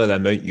said earlier the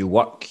amount you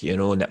work, you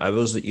know, and the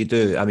hours that you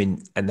do. I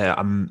mean,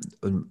 and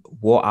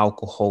what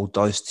alcohol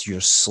does to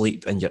your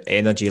sleep and your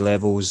energy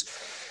levels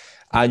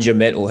and your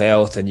mental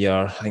health and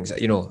your things,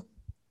 you know,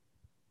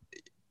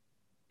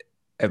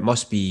 it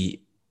must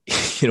be,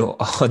 you know,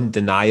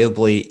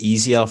 undeniably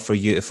easier for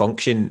you to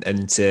function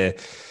and to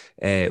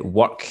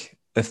work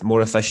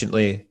more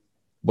efficiently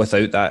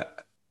without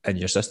that in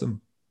your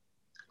system.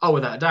 Oh,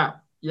 without a doubt.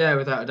 Yeah,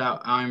 without a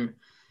doubt. I'm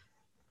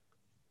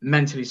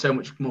mentally so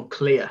much more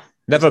clear.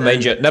 Never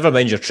mind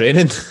your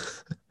training.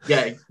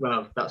 Yeah,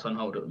 well, that's on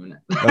hold at the minute.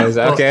 Oh, is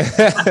that okay?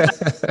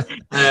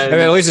 I mean,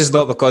 at least it's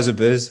not because of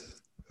booze.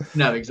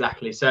 No,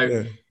 exactly.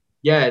 So,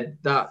 yeah,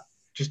 that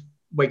just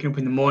waking up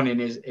in the morning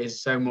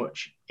is so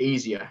much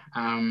easier.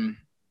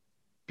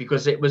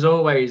 Because it was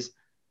always,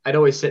 I'd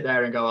always sit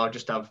there and go, I'll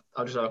just have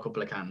a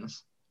couple of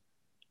cans,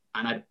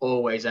 and I'd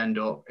always end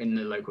up in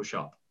the local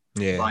shop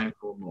buying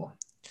 4 more.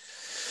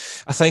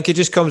 I think it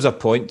just comes a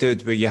point,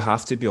 dude, where you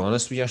have to be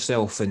honest with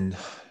yourself and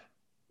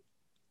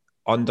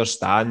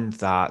understand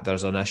that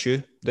there's an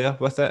issue there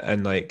with it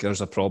and like there's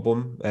a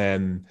problem,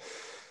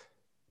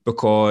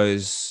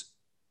 because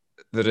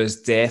there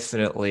is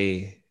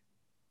definitely,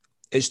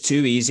 it's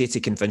too easy to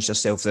convince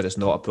yourself that it's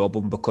not a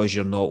problem because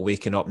you're not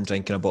waking up and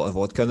drinking a bottle of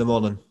vodka in the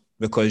morning,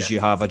 because you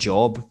have a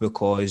job,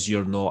 because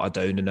you're not a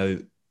down and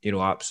out, you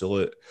know,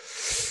 absolute,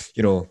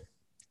 you know,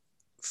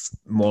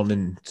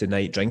 morning to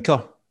night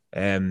drinker.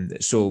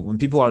 So when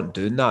people aren't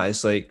doing that,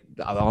 it's like,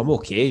 I'm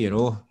okay, you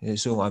know,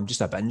 so I'm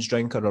just a binge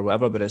drinker or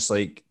whatever, but it's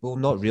like, well,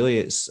 not really.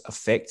 It's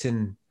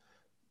affecting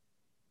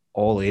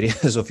all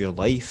areas of your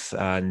life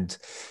and,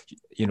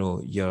 you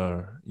know,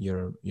 your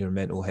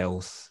mental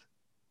health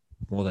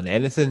more than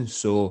anything.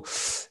 So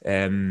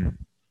if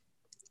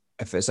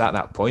it's at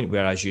that point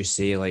where, as you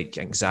say, like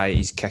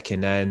anxiety's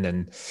kicking in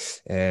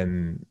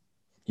and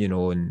you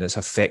know, and it's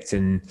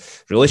affecting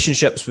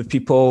relationships with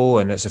people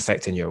and it's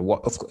affecting your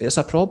work, it's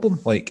a problem.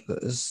 Like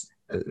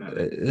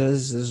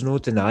there's no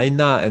denying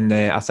that. And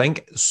I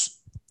think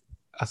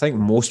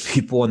most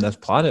people on this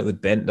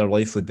planet their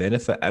life would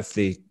benefit if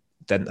they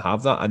didn't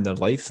have that in their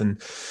life.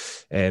 And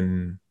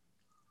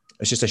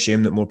it's just a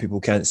shame that more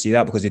people can't see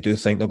that because they do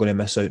think they're going to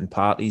miss out on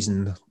parties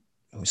and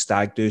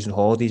stag do's and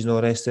holidays and all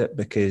the rest of it,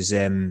 because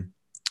it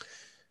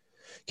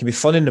can be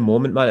fun in the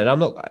moment, man. And I'm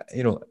not,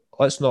 you know,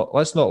 let's not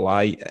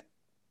lie.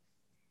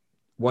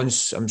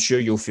 Once, I'm sure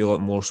you'll feel it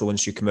more so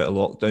once you come out of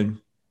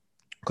lockdown,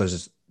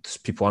 because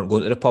people aren't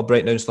going to the pub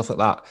right now and stuff like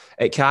that.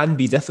 It can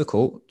be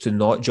difficult to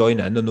not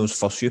join in on those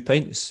first few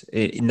pints.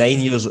 9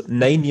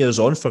 years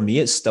on, for me,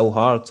 it's still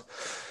hard.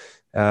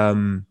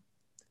 But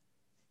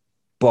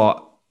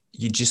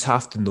you just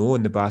have to know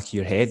in the back of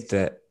your head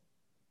that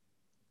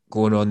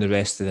going on the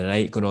rest of the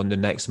night, going on the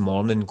next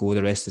morning, go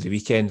the rest of the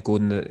weekend,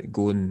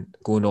 going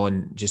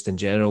on just in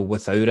general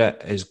without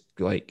it is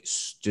like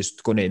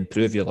just going to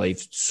improve your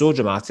life so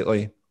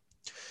dramatically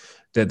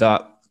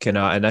that kind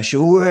of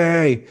initial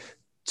way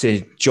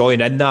to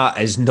join in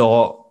that is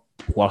not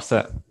worth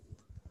it.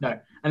 No,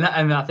 and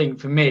I think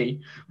for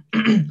me,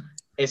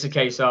 it's a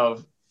case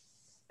of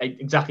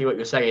exactly what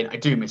you're saying. I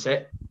do miss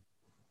it.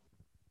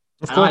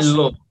 Of course.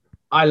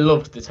 I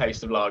loved the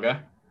taste of lager.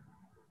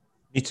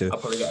 Me too. I'll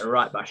probably get a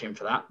right bashing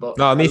for that, but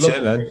no, me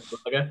too, man.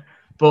 Lager.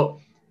 But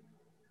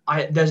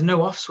there's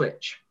no off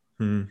switch.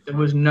 There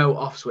was no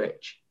off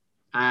switch,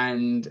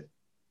 and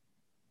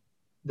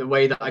the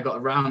way that I got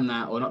around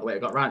that, or not the way I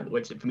got around it, the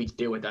way for me to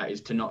deal with that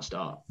is to not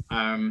start.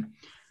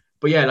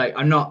 But yeah, like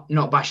I'm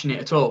not bashing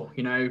it at all.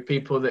 You know,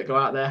 people that go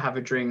out there, have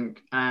a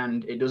drink,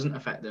 and it doesn't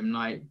affect them.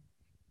 Like,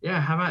 yeah,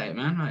 have at it,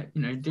 man. Like,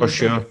 you know, for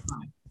sure,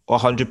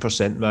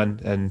 100%,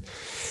 man. And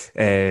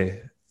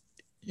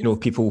you know,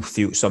 people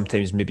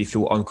sometimes maybe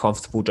feel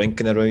uncomfortable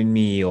drinking around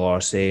me or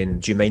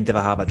saying, "Do you mind if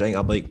I have a drink?"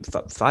 I'm like,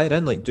 "Fire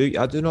in, like,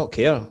 I do not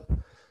care."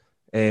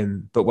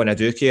 But when I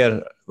do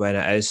care, when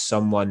it is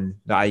someone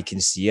that I can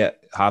see it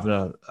having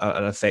an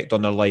effect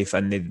on their life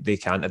and they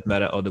can't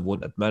admit it or they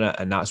won't admit it,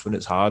 and that's when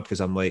it's hard, because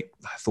I'm like,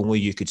 if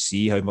only you could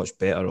see how much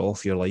better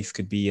off your life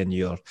could be, and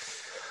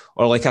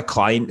or like a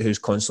client who's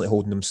constantly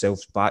holding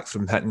themselves back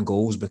from hitting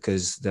goals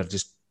because they're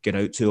just going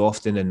out too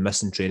often and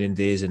missing training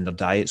days, and their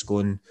diet's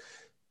going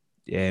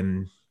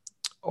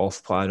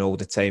off plan all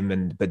the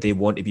time, but they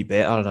want to be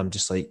better, and I'm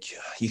just like,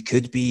 you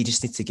could be, you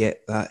just need to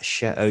get that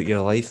shit out of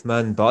your life,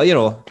 man. But you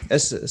know,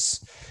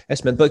 it's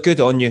man, but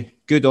good on you,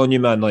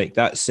 man. Like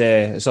that's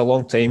it's a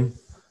long time,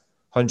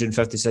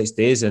 156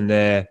 days,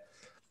 and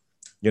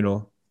you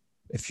know,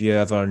 if you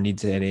ever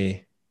need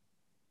any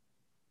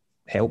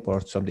help or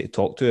somebody to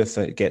talk to if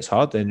it gets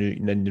hard, then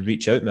you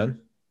reach out, man.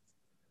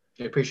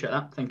 I appreciate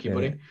that. Thank you,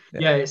 buddy. Yeah.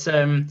 Yeah, it's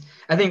I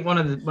think one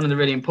of the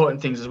really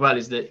important things as well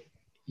is that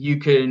you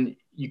can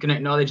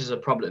acknowledge there's a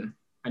problem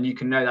and you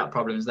can know that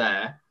problem's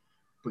there,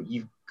 but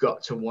you've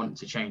got to want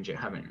to change it,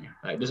 haven't you?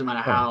 Like, it doesn't matter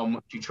how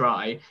much you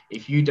try,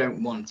 if you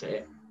don't want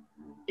it,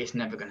 it's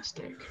never going to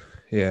stick.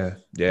 Yeah.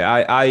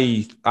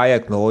 I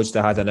acknowledged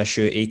I had an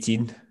issue at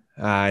 18,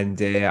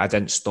 and I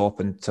didn't stop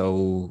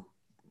until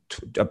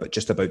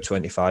just about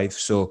 25.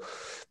 So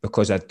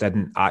because I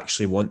didn't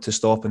actually want to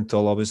stop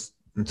until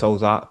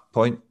that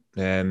point,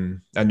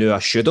 I knew I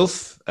should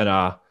have, and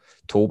I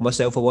told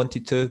myself I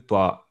wanted to,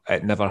 but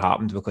it never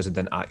happened because I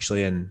didn't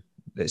actually. And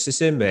it's the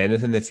same with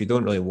anything. If you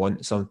don't really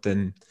want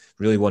something,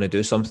 really want to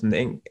do something,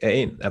 it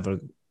ain't ever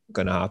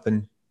gonna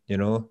happen, you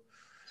know.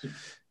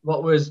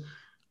 What was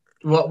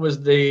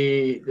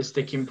the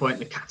sticking point,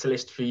 the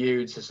catalyst for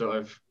you to sort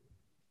of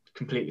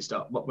completely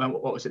stop? What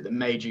was it that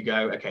made you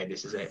go, okay,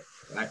 this is it,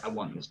 I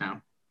want this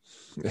now?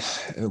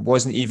 It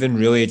wasn't even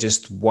really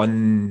just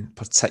one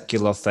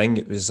particular thing.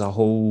 It was a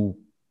whole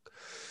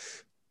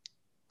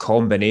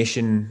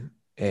combination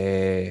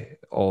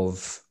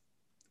of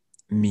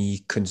me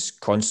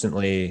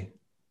constantly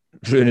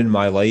ruining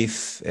my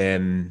life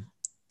to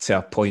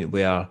a point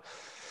where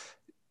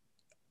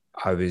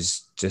I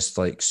was just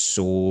like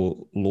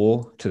so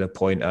low, to the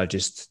point I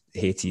just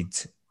hated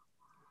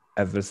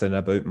everything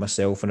about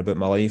myself and about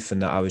my life,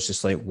 and that I was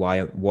just like,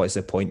 what is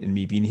the point in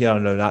me being here?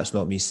 And that's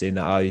not me saying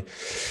that I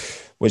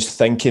was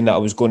thinking that I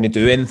was going to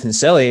do anything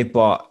silly,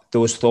 but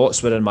those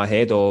thoughts were in my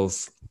head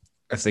of,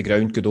 if the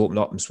ground could open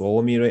up and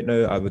swallow me right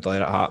now, I would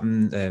let it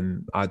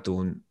happen. I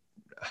don't,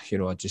 you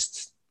know, I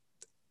just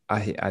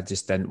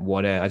didn't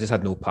want to. I just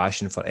had no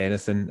passion for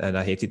anything, and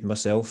I hated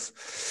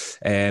myself.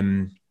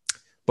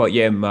 But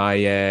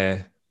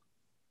yeah,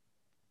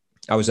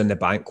 I was in the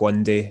bank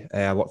one day.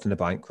 I worked in the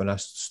bank when I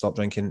stopped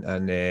drinking,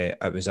 and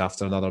it was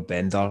after another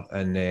bender,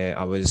 and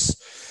I was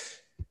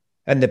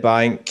in the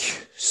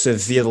bank,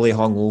 severely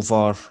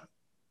hungover,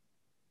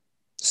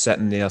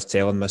 sitting there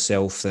telling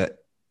myself that,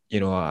 you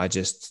know, I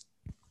just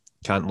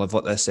can't live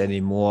like this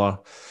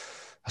anymore.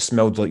 I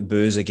smelled like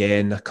booze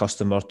again. A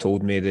customer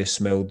told me they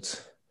smelled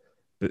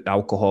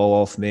alcohol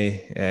off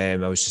me. I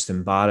was just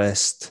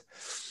embarrassed.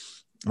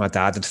 My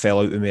dad had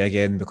fell out with me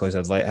again because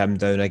I'd let him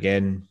down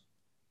again.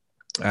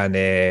 And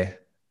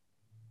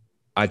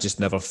I just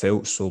never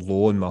felt so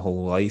low in my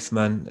whole life,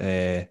 man.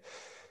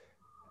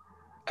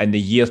 In the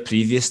year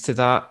previous to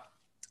that,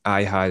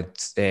 I had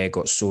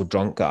got so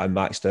drunk that I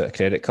maxed out a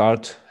credit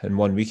card in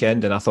one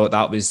weekend, and I thought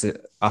that was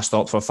it. I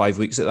stopped for 5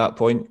 weeks at that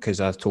point because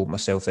I told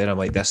myself then, I'm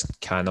like, this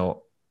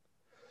cannot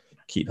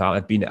keep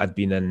happening. I'd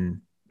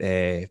been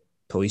in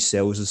police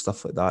cells and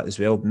stuff like that as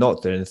well,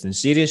 not doing anything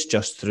serious,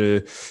 just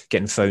through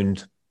getting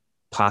found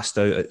passed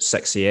out at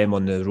 6 a.m.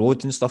 on the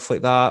road and stuff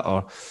like that,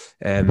 or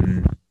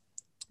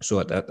so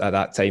at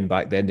that time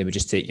back then, they would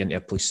just take you into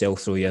a police cell,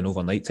 throw you in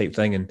overnight type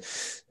thing,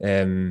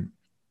 and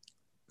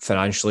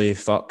financially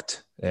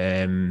fucked.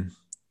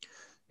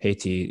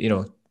 Haiti, you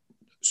know,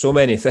 so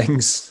many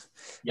things.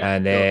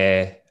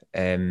 Yeah,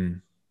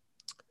 and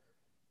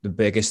the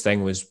biggest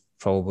thing was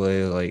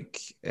probably like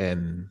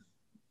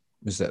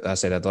was that I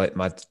said I'd let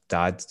my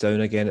dad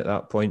down again at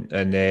that point,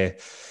 and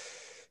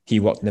he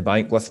worked in the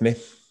bank with me,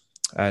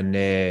 and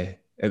it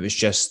was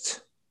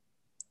just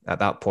at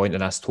that point,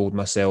 and I told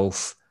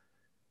myself,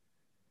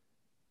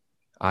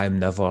 I'm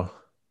never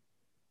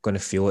going to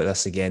feel like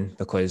this again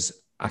because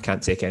I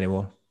can't take it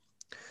anymore.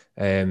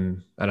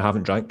 And I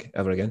haven't drank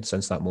ever again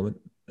since that moment.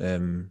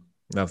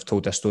 I've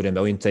told this story a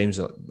million times.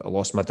 I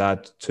lost my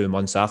dad 2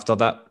 months after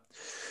that.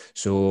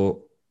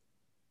 So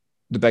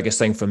the biggest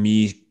thing for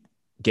me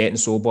getting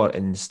sober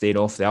and staying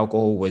off the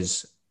alcohol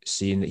was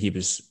seeing that he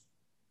was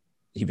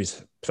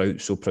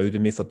so proud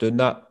of me for doing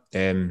that.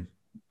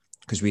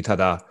 Because we'd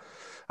had a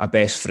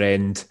best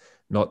friend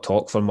not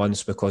talk for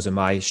months because of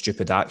my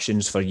stupid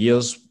actions for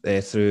years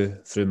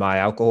through my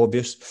alcohol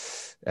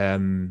abuse.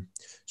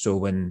 So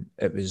when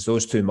it was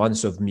those 2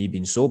 months of me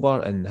being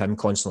sober and him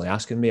constantly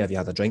asking me, have you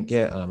had a drink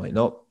yet? And I'm like,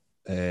 no.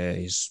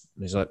 He's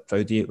like,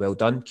 proud of you, well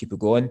done, keep it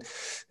going.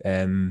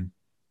 And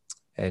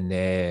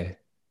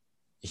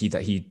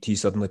he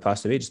suddenly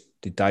passed away.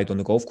 He died on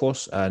the golf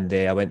course, and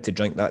I went to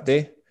drink that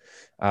day,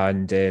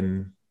 and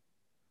I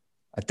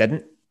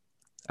didn't.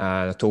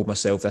 And I told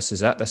myself, this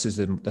is it. This is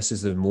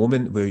the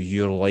moment where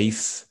your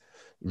life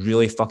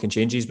really fucking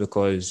changes,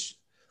 because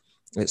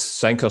it's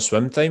sink or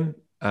swim time,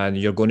 and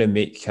you're going to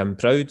make him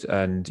proud,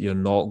 and you're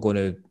not going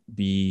to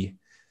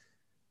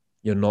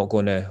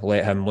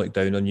let him look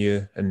down on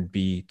you and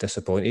be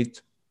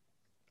disappointed.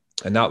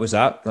 And that was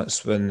that.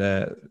 That's when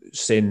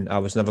saying I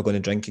was never going to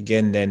drink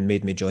again then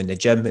made me join the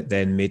gym. It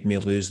then made me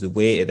lose the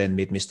weight. It then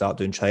made me start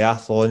doing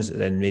triathlons. It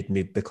then made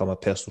me become a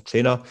personal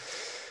trainer.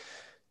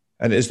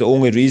 And it's the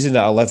only reason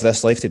that I live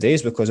this life today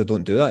is because I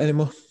don't do that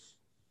anymore.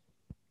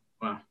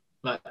 Wow.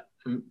 Like,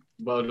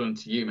 well done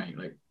to you, mate.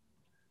 Like,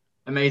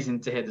 amazing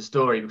to hear the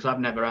story, because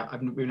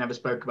we've never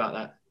spoke about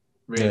that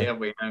really, have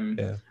we?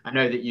 Yeah. I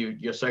know that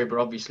you're sober,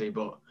 obviously,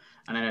 and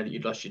I know that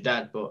you'd lost your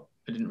dad, but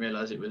I didn't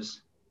realize it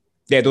was.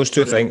 Yeah, those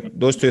two sort of. things.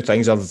 Those two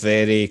things are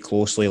very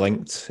closely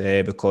linked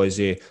because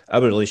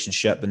our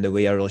relationship and the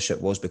way our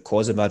relationship was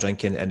because of my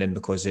drinking, and then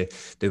because of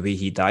the way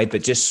he died.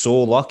 But just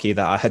so lucky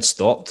that I had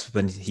stopped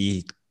when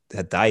he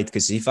had died.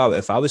 Because if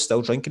I was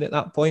still drinking at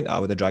that point, I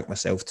would have drank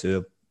myself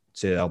to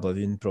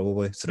oblivion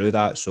probably through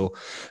that. So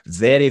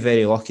very,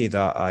 very lucky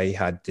that I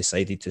had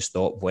decided to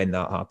stop when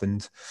that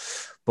happened.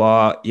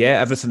 But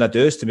yeah, everything I do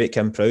is to make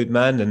him proud,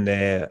 man, and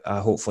I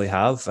hopefully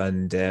have.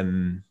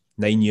 And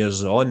 9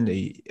 years on,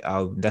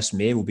 this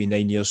May will be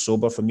 9 years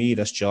sober for me.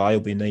 This July will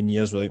be 9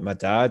 years without my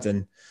dad,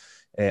 and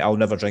I'll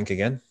never drink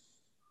again.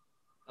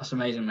 That's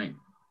amazing, mate.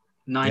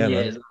 9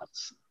 years. Man.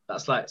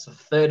 That's like it's a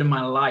third of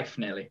my life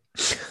nearly.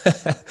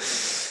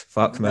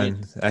 Fuck,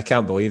 man, I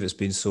can't believe it's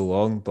been so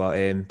long.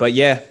 But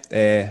yeah,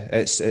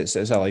 it's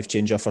a life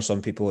changer for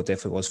some people. It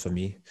definitely was for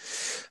me.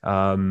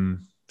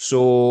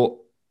 So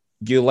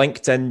you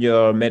linked in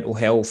your mental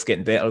health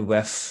getting better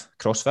with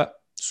CrossFit.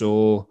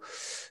 So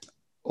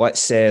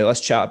let's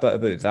chat a bit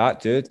about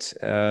that,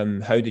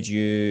 dude. How did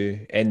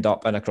you end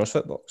up in a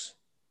CrossFit box?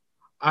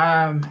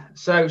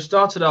 So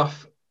started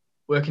off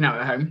working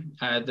out at home.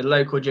 The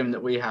local gym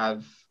that we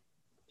have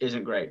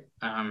isn't great.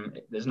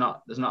 There's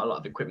not a lot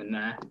of equipment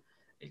there.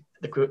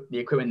 The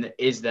equipment that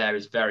is there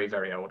is very,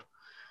 very old.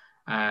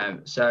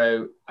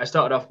 So I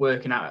started off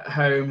working out at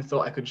home,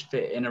 thought I could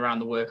fit in around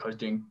the work I was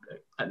doing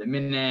at the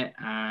minute.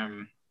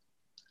 And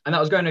that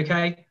was going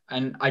okay.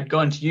 And I'd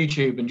gone to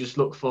YouTube and just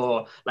look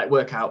for like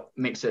workout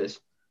mixers.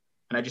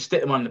 And I just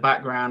stick them on in the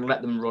background,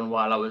 let them run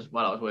while I was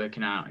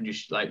working out, and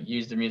just like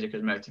use the music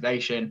as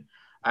motivation.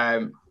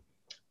 And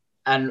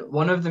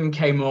one of them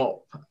came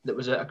up that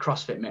was a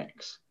CrossFit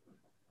mix.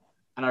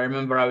 And I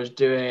remember I was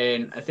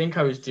doing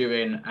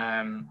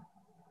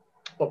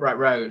upright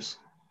rows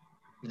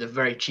with a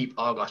very cheap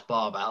Argos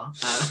barbell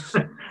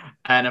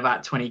and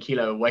about 20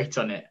 kilo of weight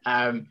on it.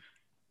 And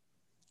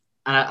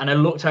I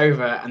looked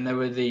over, and there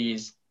were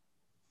these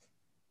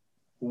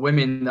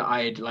women that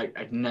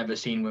I'd never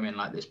seen women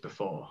like this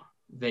before.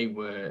 They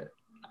were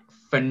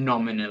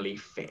phenomenally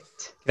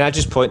fit. Can I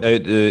just point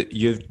out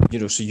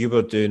that so you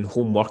were doing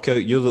home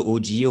workout. You're the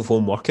OG of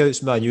home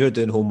workouts, man. You were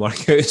doing home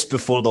workouts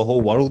before the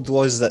whole world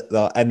was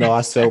that in the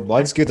last 12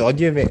 months. Good on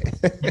you, mate.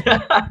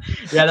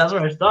 Yeah, that's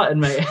where I started,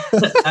 mate.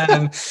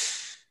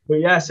 But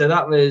yeah, so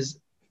that was,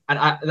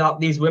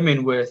 these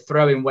women were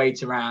throwing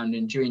weight around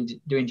and doing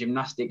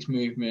gymnastics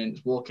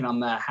movements, walking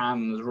on their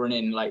hands,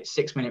 running like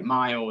 6-minute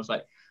miles.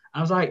 Like, I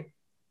was like,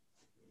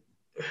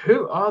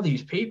 who are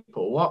these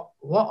people?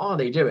 What are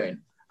they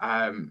doing?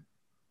 And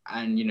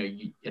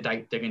you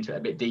dig into it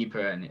a bit deeper,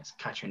 and it's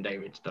Catherine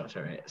David's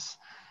daughter, it's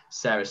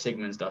Sarah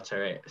Sigmund's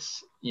daughter,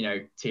 it's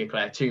Tia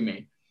Claire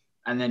Toomey,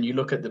 and then you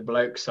look at the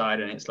bloke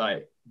side, and it's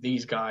like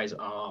these guys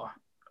are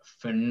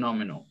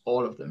phenomenal,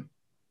 all of them.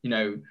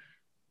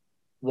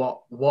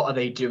 What are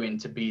they doing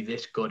to be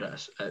this good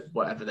at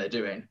whatever they're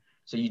doing?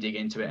 So you dig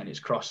into it, and it's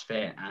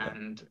CrossFit,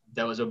 and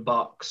there was a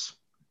box.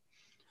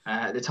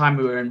 At the time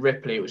we were in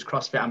Ripley, it was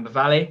CrossFit Amber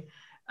Valley,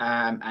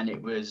 and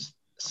it was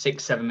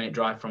 6-7 minute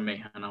drive from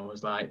me. And I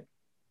was like,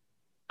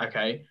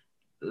 okay,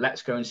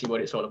 let's go and see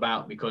what it's all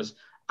about, because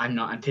I'm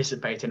not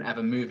anticipating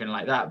ever moving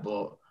like that.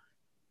 But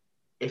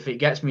if it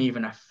gets me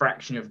even a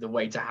fraction of the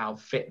way to how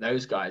fit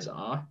those guys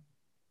are,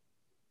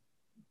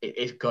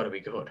 it's got to be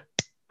good.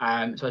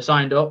 So I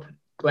signed up,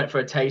 went for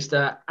a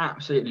taster,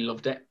 absolutely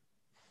loved it.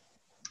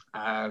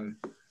 And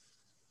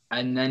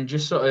then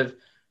just sort of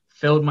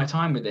filled my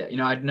time with it.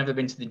 I'd never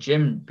been to the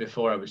gym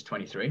before I was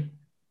 23.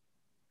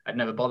 I'd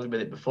never bothered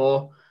with it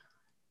before.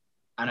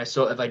 And I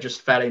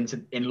just fell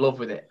in love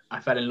with it.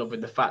 I fell in love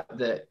with the fact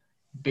that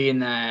being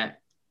there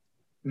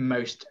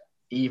most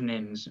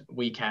evenings,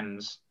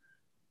 weekends,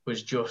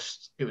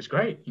 it was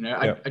great.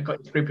 I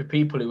got this group of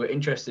people who were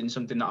interested in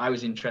something that I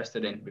was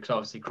interested in, because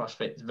obviously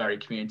CrossFit is very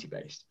community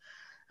based.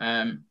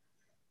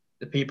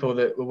 The people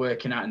that were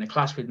working out in the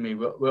class with me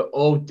were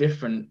all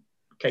different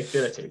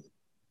capabilities.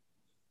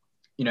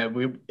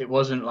 It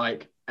wasn't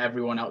like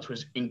everyone else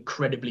was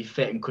incredibly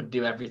fit and could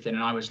do everything,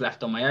 and I was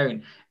left on my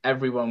own.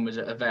 Everyone was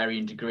at a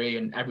varying degree,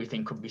 and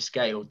everything could be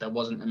scaled. There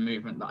wasn't a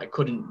movement that I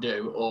couldn't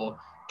do or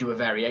do a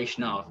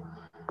variation of.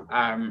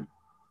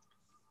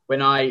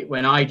 When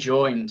I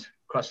joined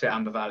CrossFit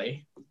Amber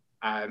Valley,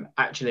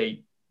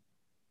 actually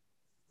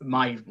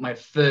my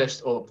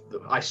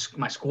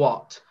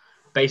squat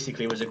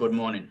basically was a good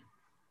morning.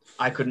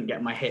 I couldn't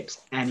get my hips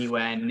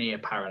anywhere near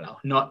parallel,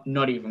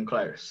 not even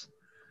close.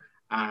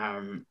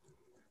 And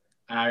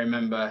I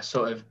remember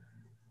sort of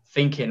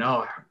thinking,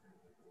 I've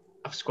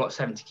squat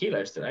 70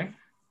 kilos today.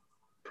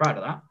 Proud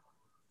of that.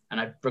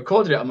 and I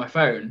recorded it on my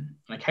phone,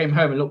 and I came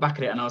home and looked back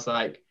at it, and I was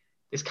like,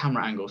 this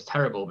camera angle is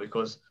terrible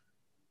because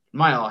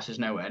my arse is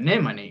nowhere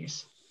near my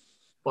knees.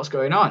 What's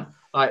going on?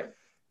 Like,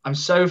 I'm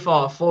so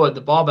far forward,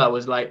 the barbell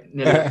was like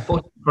nearly a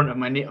foot in front of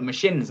my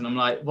shins, and I'm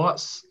like,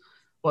 what's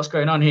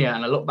going on here?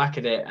 And I looked back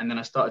at it, and then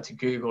I started to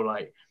Google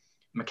like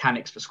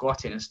mechanics for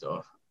squatting and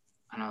stuff,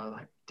 and I was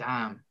like,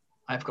 damn,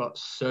 I've got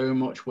so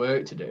much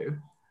work to do,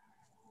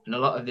 and a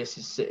lot of this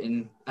is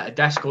sitting at a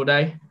desk all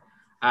day.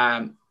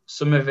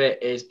 Some of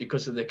it is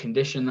because of the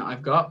condition that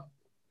I've got,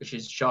 which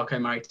is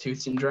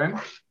Charcot-Marie-Tooth syndrome.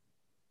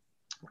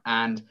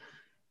 And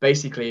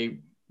basically,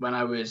 when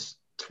I was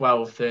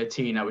 12,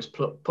 13, I was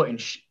put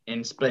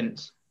in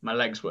splints, my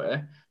legs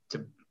were,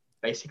 to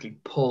basically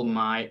pull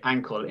my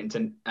ankle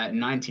into a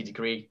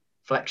 90-degree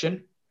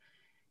flexion,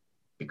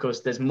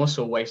 because there's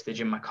muscle wastage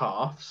in my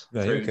calves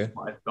through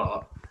what I've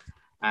got.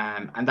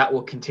 And that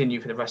will continue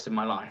for the rest of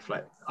my life.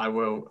 Like, I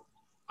will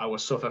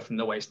suffer from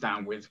the waist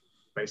down with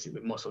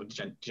muscle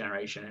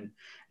degeneration and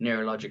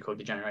neurological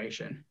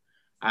degeneration.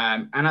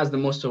 And as the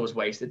muscles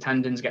waste, the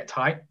tendons get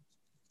tight.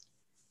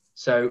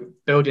 So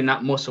building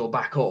that muscle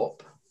back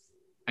up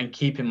and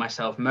keeping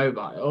myself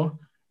mobile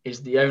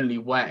is the only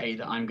way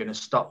that I'm going to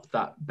stop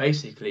that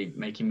basically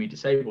making me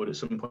disabled at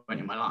some point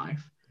in my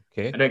life.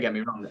 Okay. And don't get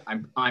me wrong,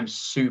 I'm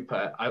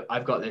super,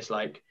 I've got this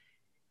like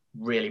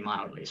really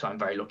mildly, so I'm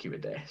very lucky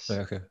with this.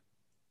 Okay.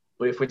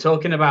 But if we're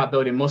talking about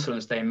building muscle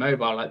and staying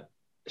mobile, like,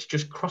 it's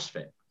just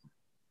CrossFit.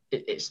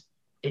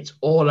 It's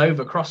all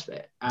over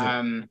CrossFit.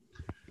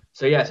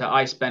 So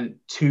I spent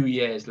 2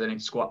 years learning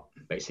to squat,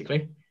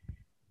 basically.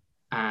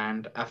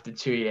 And after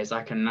 2 years,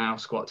 I can now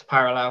squat to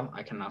parallel.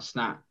 I can now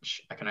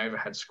snatch. I can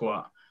overhead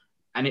squat.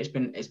 And it's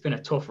been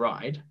a tough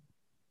ride,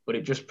 but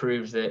it just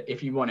proves that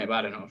if you want it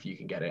bad enough, you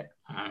can get it.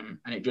 And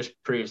it just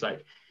proves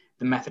like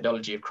the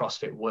methodology of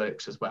CrossFit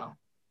works as well.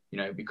 You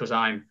know, because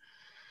I'm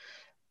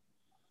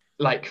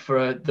like,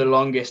 for the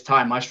longest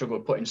time, I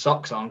struggled putting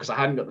socks on because I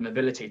hadn't got the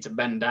mobility to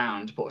bend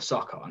down to put a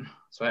sock on.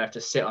 So I have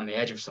to sit on the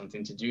edge of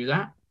something to do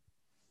that.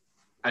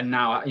 And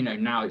now, you know,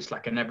 now it's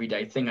like an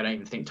everyday thing. I don't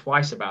even think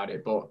twice about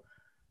it. But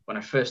when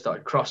I first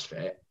started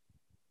CrossFit,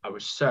 I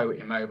was so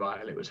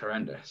immobile. It was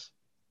horrendous.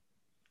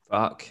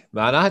 Fuck,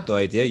 man, I had no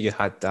idea you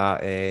had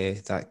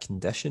that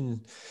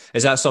condition.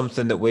 Is that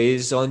something that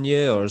weighs on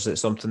you, or is it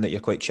something that you're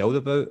quite chilled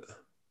about?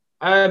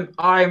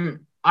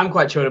 I'm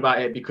quite chilled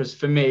about it because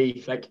for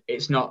me, like,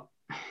 it's not,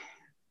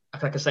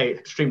 like I say, it's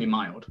extremely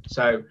mild.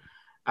 So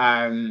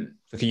can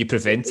you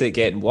prevent it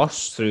getting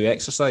worse through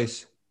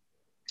exercise?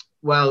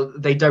 Well,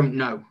 they don't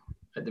know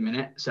at the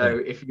minute. So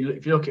if you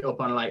look it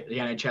up on like the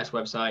NHS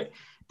website,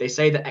 they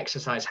say that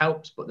exercise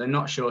helps, but they're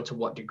not sure to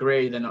what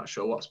degree. They're not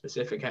sure what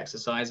specific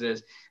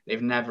exercises.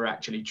 They've never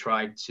actually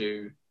tried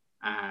to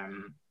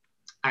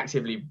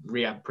actively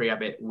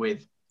prehab it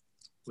with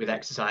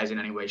exercise in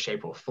any way,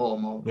 shape, or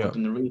form, or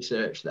done the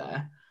research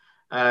there.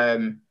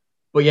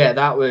 But yeah,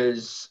 that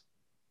was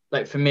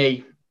like, for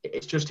me,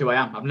 it's just who I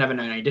am. I've never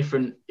known any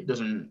different. It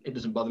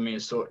doesn't bother me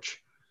as such.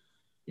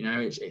 You know,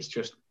 it's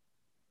just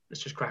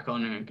crack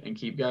on and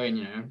keep going.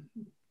 You know,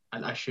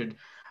 I should.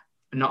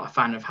 I'm not a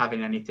fan of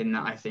having anything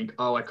that I think,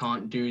 oh, I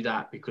can't do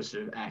that because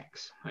of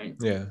X. Right?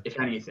 Yeah. If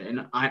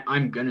anything,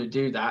 I'm going to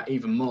do that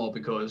even more,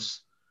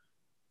 because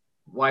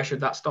why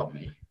should that stop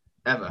me?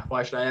 Ever?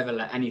 Why should I ever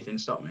let anything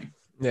stop me?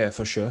 Yeah,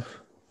 for sure.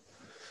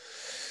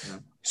 Yeah.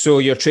 So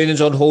your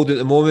training's on hold at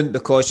the moment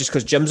because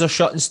gyms are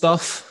shut and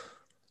stuff?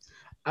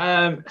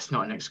 It's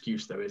not an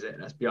excuse though, is it?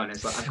 Let's be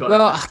honest. Like, I've got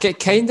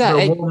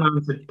a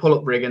wall-mounted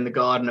pull-up rig in the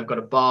garden. I've got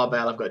a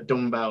barbell. I've got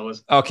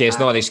dumbbells. Okay, it's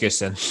not an excuse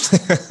then.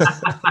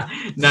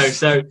 No,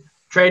 so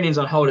training's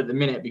on hold at the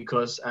minute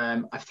because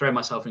I've thrown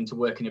myself into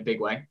work in a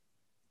big way.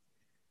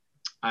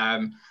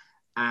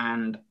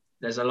 And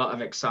there's a lot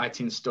of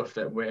exciting stuff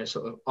that we're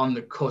sort of on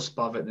the cusp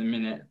of at the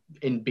minute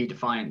in Be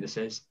Defiant. This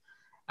is,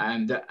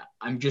 that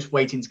I'm just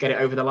waiting to get it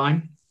over the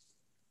line.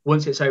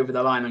 Once it's over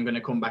the line, I'm going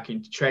to come back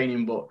into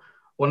training. But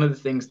one of the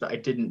things that I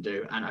didn't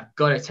do, and I've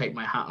got to take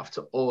my hat off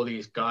to all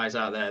these guys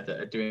out there that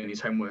are doing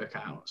these home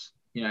workouts,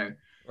 you know.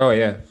 Oh,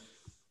 yeah.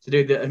 To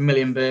do a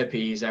million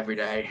burpees every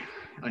day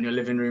on your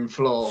living room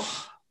floor,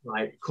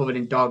 like covered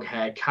in dog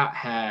hair, cat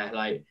hair,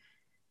 like,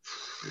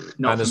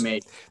 not for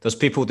me. There's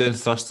people doing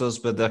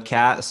thrusters with their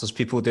cats. There's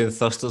people doing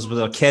thrusters with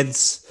their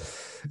kids.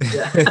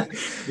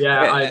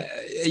 Yeah.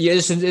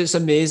 It's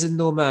amazing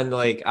though, man.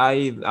 Like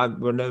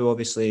we're now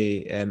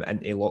obviously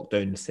into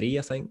lockdown 3,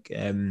 I think.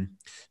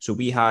 So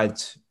we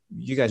had,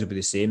 you guys will be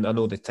the same. I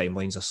know the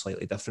timelines are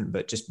slightly different,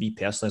 but just me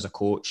personally as a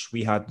coach,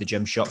 we had the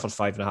gym shut for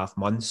 5.5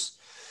 months,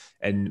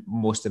 and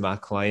most of my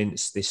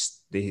clients they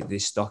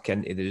stuck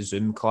into the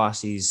Zoom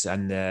classes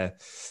and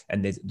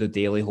the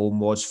daily home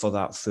mods for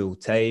that full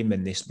time,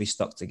 and we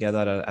stuck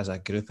together as a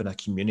group and a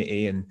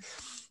community, and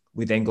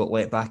we then got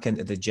let back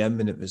into the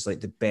gym, and it was like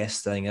the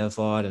best thing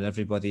ever, and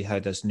everybody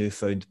had this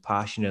newfound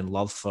passion and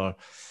love for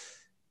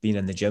being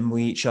in the gym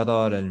with each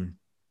other. And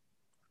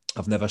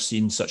I've never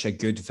seen such a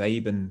good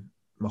vibe in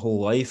my whole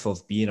life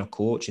of being a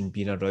coach and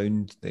being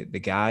around the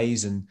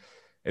guys. And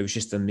it was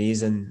just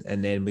amazing.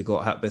 And then we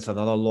got hit with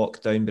another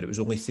lockdown, but it was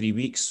only 3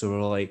 weeks. So we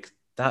were like,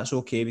 that's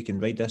okay, we can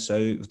ride this out.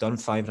 We've done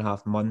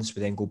 5.5 months.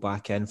 We then go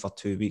back in for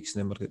 2 weeks,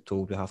 and then we're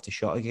told we have to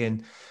shut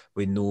again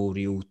with no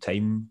real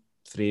time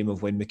frame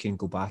of when we can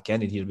go back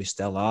in. And here we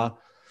still are.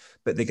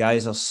 But the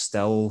guys are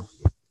still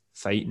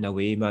fighting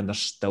away, man. They're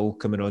still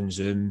coming on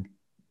Zoom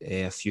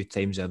a few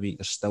times a week.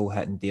 They're still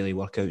hitting daily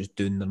workouts,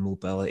 doing their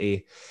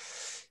mobility.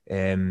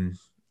 And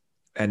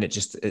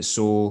it's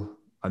so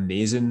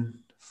amazing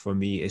for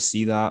me to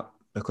see that,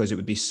 because it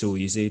would be so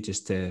easy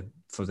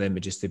for them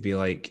to be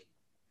like,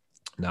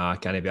 nah, I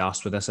can't be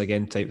asked with this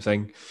again type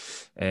thing.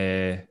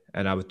 And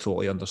I would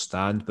totally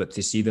understand. But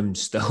to see them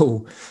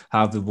still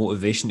have the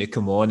motivation to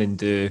come on and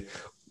do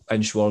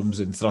inchworms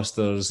and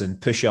thrusters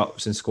and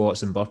push-ups and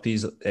squats and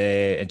burpees,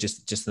 and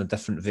just in a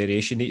different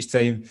variation each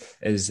time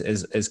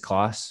is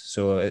class.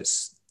 So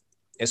it's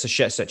a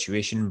shit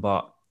situation,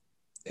 but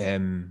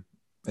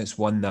it's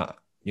one that,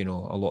 you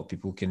know, a lot of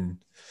people can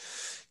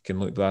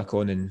look back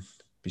on and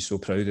be so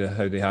proud of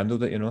how they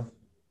handled it, you know.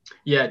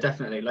 Yeah,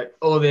 definitely. Like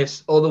all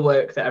the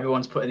work that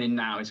everyone's putting in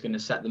now is going to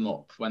set them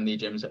up when the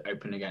gyms are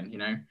open again, you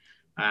know.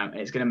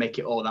 It's going to make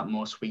it all that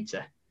more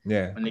sweeter.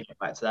 Yeah. When they get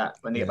back to that,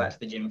 when they get back to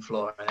the gym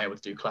floor and they're able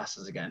to do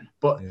classes again.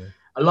 But yeah.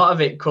 a lot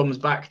of it comes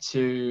back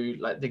to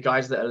like the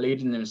guys that are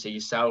leading them. So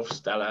yourself,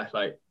 Stella,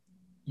 like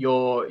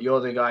you're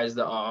the guys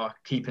that are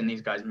keeping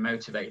these guys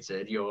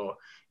motivated. You're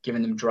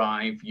giving them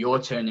drive.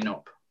 You're turning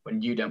up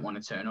when you don't want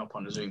to turn up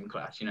on a Zoom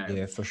class, you know.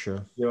 Yeah, for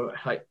sure.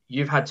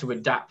 You've had to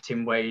adapt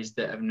in ways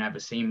that have never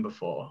seen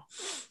before.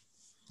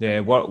 Yeah,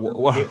 we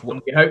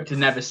hope to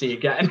never see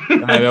again.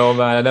 I know,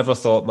 man. I never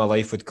thought my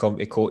life would come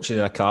to coaching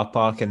in a car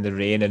park in the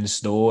rain and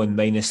snow and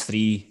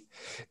 -3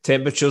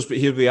 temperatures, but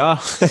here we are.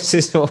 This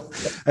is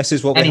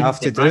what we have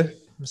to do. Right?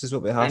 This is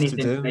what we have to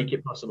do. To make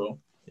it possible.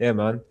 Yeah,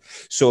 man.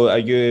 So, are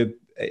you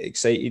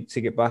excited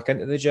to get back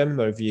into the gym,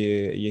 or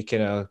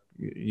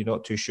you're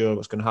not too sure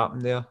what's going to happen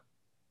there?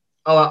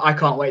 Oh, I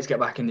can't wait to get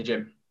back in the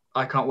gym.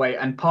 I can't wait,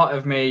 and part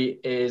of me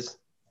is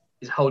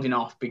holding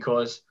off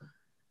because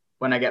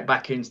when I get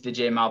back into the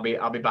gym, I'll be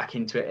back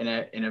into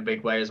it in a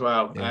big way as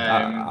well.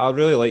 Yeah, I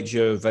really liked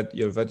your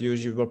videos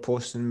you were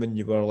posting when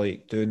you were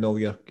like doing all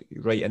your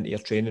right into your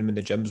training when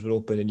the gyms were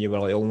open, and you were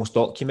like almost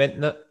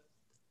documenting it.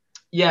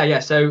 Yeah.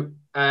 So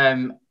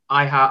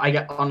I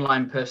get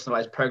online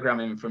personalized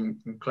programming from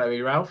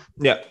Chloe Ralph.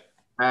 Yeah.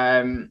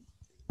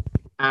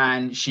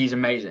 And she's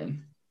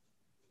amazing.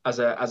 As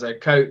a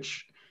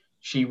coach,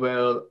 she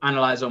will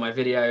analyze all my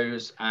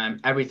videos.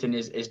 Everything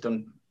is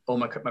done. All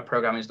my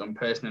programming is done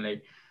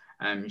personally.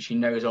 She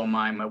knows all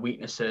my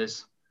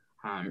weaknesses.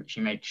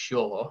 She makes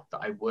sure that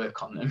I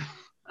work on them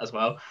as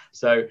well.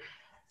 So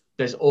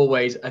there's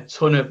always a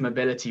ton of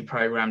mobility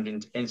programmed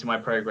into my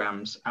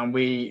programs. And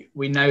we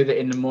know that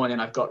in the morning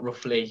I've got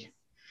roughly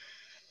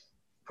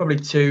probably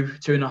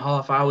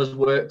 2.5 hours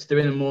work to do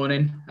in the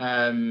morning,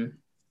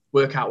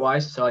 workout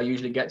wise. So I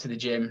usually get to the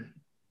gym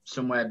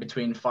somewhere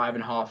between 5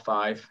 and half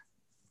 5,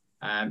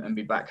 and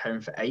be back home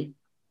for 8,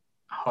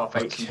 half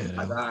 8, something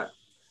like that.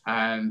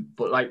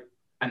 But like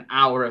an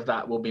hour of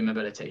that will be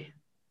mobility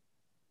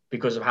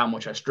because of how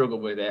much I struggle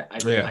with it. I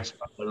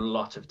spend a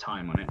lot of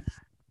time on it.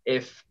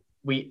 If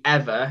we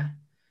ever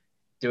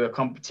do a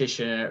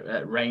competition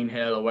at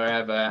Rainhill or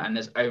wherever, and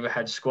there's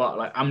overhead squat,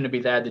 like I'm going to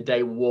be there the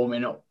day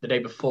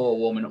before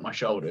warming up my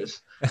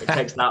shoulders. It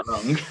takes that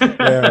long.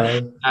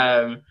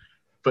 Yeah.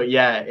 But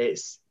yeah,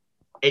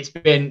 it's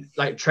been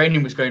like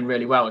training was going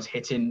really well.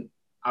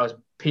 I was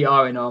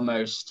PRing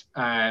almost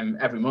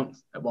every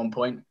month at one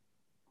point,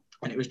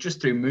 and it was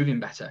just through moving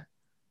better,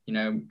 you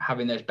know,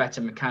 having those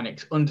better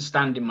mechanics,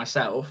 understanding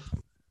myself,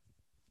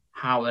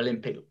 how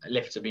Olympic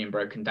lifts are being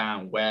broken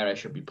down, where I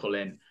should be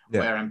pulling,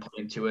 where I'm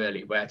pulling too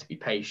early, where to be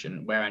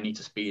patient, where I need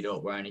to speed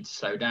up, where I need to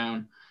slow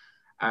down.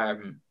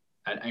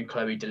 And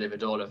Chloe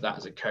delivered all of that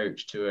as a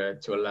coach to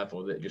a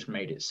level that just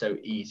made it so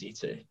easy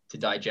to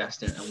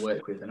digest and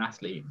work with an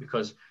athlete.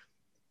 Because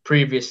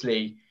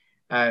previously,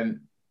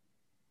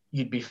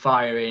 you'd be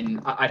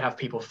I'd have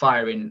people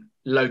firing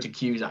loads of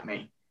cues at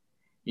me,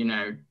 you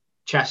know,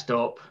 chest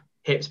up,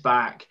 hips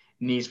back,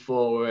 knees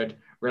forward,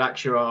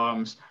 relax your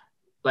arms,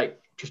 like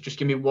just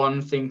give me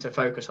one thing to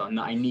focus on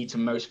that I need to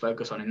most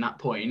focus on in that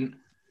point,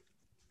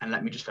 and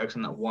let me just focus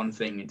on that one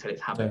thing until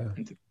it's habit,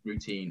 into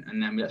routine,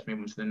 and then let's move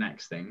on to the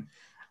next thing.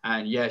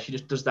 And yeah, she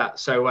just does that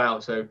so well.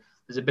 So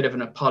there's a bit of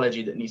an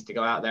apology that needs to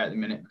go out there at the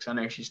minute, because I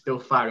know she's still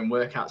firing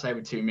workouts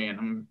over to me, and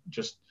I'm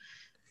just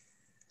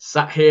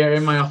sat here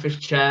in my office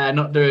chair,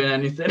 not doing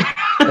anything.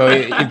 Well,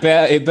 you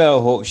better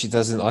hope she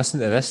doesn't listen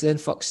to this then,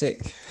 fuck's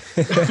sake.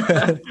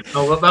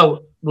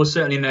 Well, we'll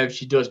certainly know if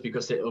she does,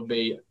 because it'll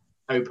be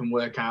open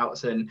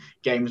workouts and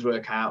games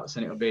workouts,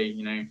 and it'll be,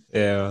 you know,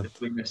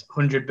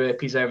 100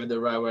 burpees over the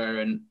rower,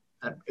 and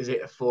is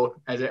it a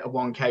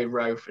 1K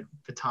row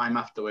for time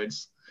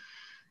afterwards?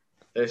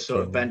 Those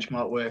sort of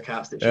benchmark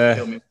workouts that should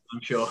kill me,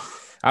 I'm sure.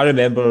 I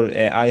remember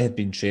I had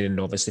been training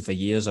obviously for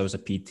years. I was a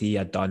PT.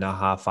 I'd done a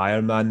half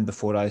Ironman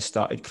before I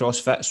started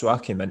CrossFit, so I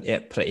came into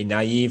it pretty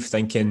naive,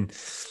 thinking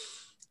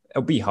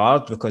it'll be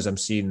hard because I'm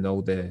seeing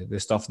all the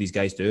stuff these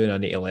guys do and I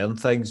need to learn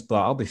things,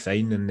 but I'll be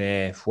fine.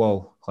 And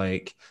well,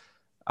 like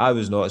I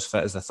was not as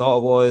fit as I thought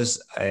I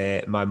was.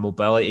 My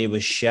mobility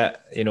was shit.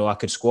 You know, I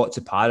could squat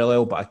to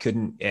parallel, but I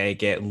couldn't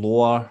get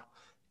lower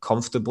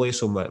comfortably.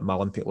 So my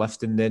Olympic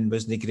lifting then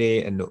wasn't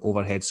great, and the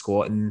overhead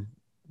squatting,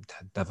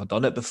 I'd never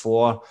done it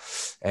before.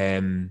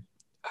 And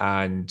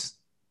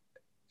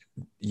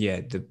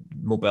yeah, the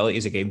mobility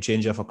is a game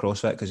changer for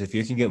CrossFit, because if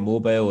you can get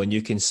mobile and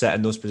you can sit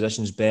in those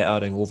positions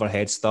better and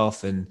overhead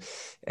stuff, and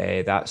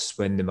that's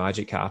when the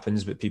magic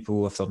happens. But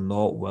people, if they're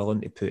not willing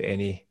to put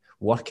any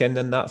work in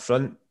that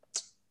front,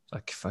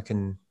 like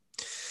fucking,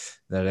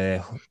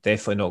 they're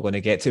definitely not going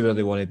to get to where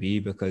they want to be,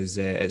 because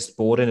it's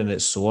boring and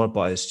it's sore,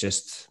 but it's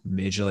just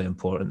majorly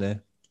important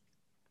there.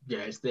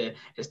 Yeah, it's the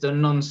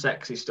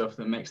non-sexy stuff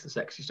that makes the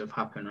sexy stuff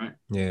happen, right?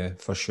 Yeah,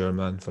 for sure,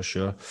 man, for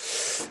sure.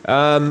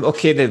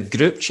 Okay, the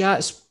group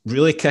chat's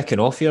really kicking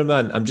off here,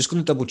 man. I'm just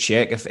going to double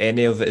check if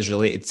any of it is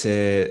related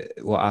to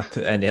what I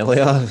put in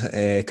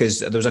earlier,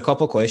 because there was a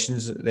couple of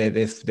questions they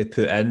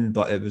put in,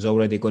 but it was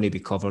already going to be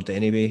covered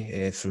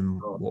anyway from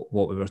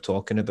what we were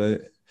talking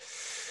about.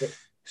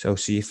 So I'll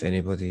see if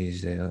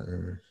anybody's see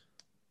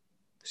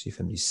if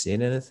anybody's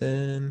saying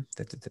anything.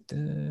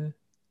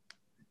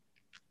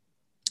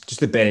 Just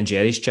the Ben and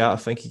Jerry's chat, I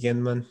think,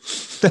 again, man.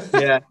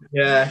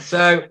 Yeah.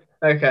 So,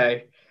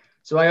 okay.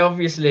 So I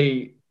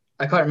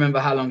can't remember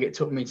how long it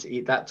took me to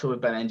eat that tub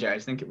of Ben and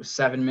Jerry's. I think it was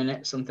 7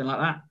 minutes, something like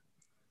that.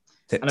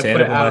 And I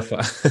put it out.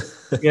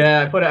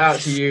 Yeah, I put it out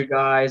to you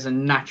guys,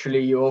 and naturally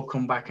you all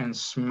come back and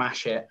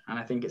smash it. And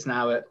I think it's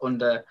now at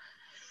under,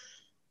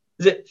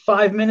 is it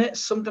 5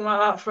 minutes, something like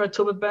that, for a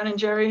tub of Ben and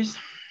Jerry's?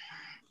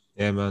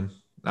 Yeah, man.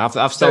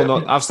 I've still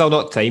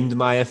not timed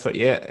my effort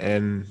yet.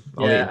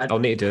 I'll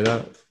need to do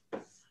that.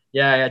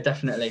 Yeah,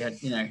 definitely.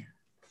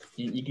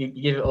 You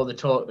give it all the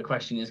talk. The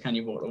question is, can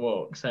you walk the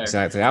walk? So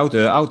exactly, I'll do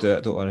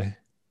it. Don't worry.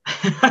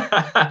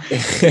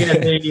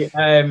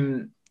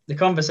 The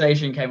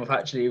conversation came up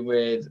actually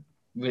with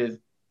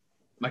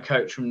my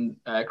coach from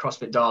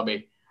CrossFit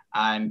Derby,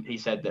 and he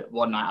said that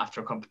one night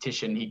after a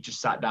competition, he just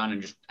sat down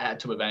and just ate a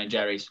tub of Ben and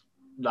Jerry's,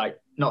 like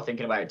not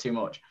thinking about it too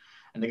much.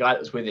 And the guy that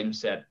was with him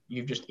said,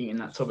 "You've just eaten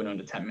that tub in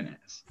under 10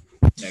 minutes."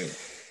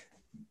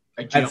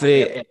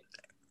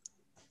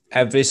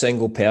 Every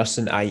single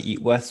person I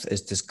eat with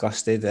is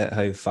disgusted at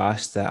how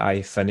fast that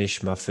I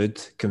finish my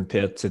food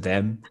compared to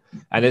them.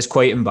 And it's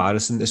quite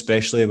embarrassing,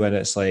 especially when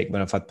it's like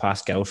when I've had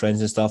past girlfriends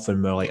and stuff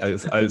and we're like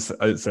out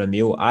for a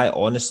meal. I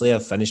honestly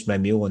have finished my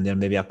meal and they're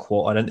maybe a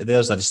quarter into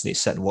theirs. I just need to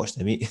sit and watch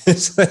them eat.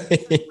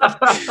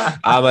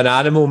 I'm an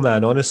animal,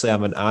 man. Honestly,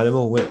 I'm an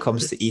animal when it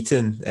comes to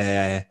eating.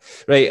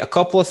 Right, a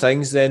couple of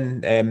things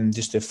then,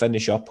 just to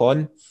finish up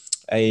on.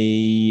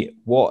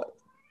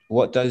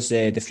 What does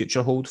the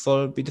future hold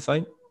for Be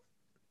Defiant?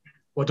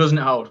 What doesn't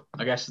it hold,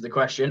 I guess, is the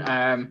question.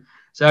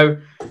 So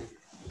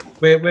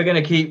we're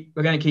going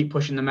to keep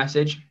pushing the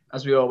message,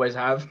 as we always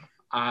have,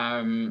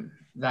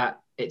 that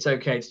it's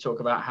okay to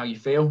talk about how you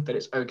feel, that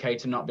it's okay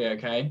to not be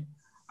okay.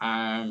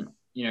 The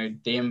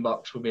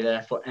inbox will be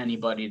there for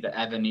anybody that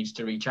ever needs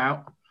to reach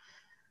out.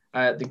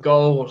 The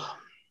goal,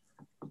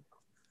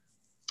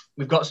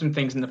 we've got some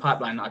things in the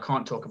pipeline that I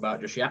can't talk about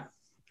just yet.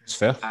 It's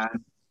fair.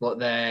 But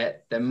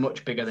they're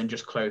much bigger than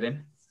just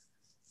clothing.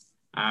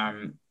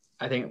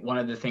 I think one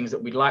of the things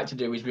that we'd like to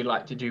do is we'd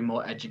like to do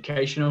more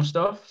educational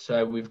stuff.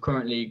 So we've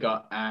currently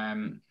got a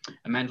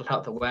mental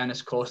health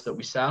awareness course that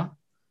we sell,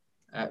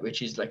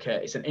 which is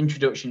it's an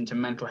introduction to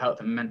mental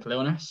health and mental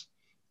illness,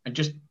 and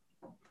just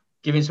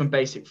giving some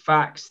basic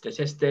facts,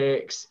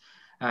 statistics,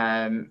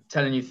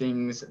 telling you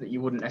things that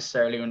you wouldn't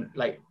necessarily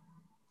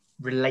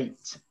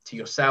relate to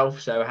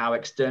yourself. So how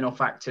external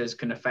factors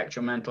can affect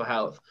your mental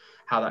health,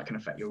 how that can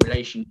affect your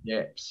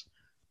relationships,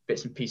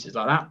 bits and pieces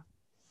like that.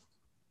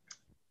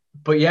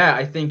 But yeah,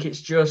 I think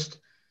it's just,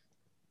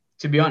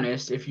 to be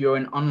honest, if you're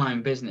an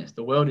online business,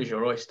 the world is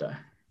your oyster.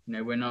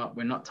 We're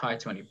not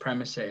tied to any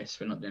premises.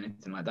 We're not doing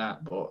anything like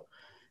that. But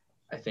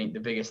I think the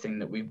biggest thing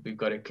that we've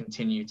got to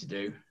continue to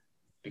do,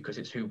 because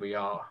it's who we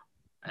are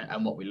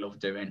and what we love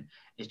doing,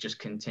 is just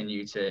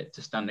continue to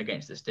stand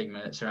against the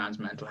stigma that surrounds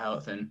mental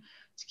health, and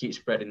to keep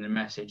spreading the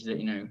message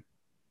that,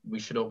 we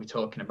should all be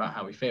talking about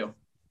how we feel.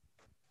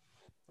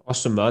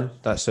 Awesome, man.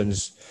 That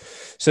sounds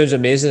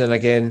amazing. And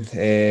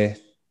again,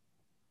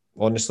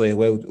 honestly,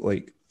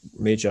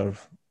 major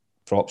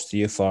props to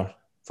you for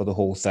the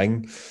whole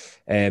thing.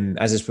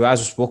 As we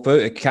spoke about,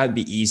 it can't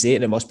be easy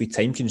and it must be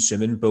time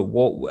consuming. But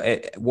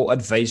what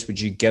advice would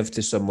you give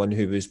to someone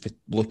who was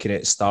looking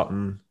at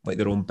starting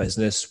their own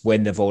business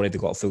when they've already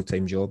got a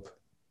full-time job?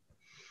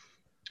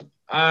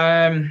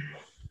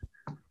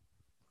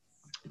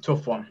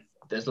 Tough one.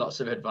 There's lots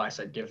of advice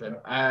I'd give them.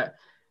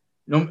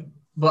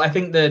 But I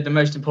think the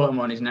most important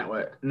one is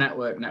network.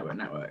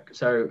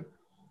 So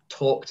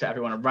talk to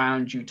everyone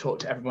around you, talk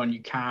to everyone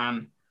you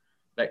can,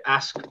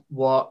 ask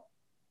what,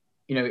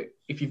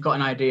 if you've got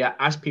an idea,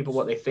 ask people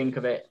what they think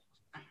of it.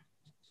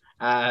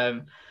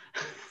 That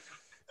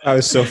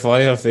was so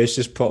funny. Her face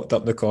just popped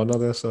up in the corner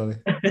there. Sorry.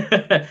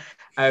 But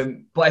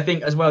I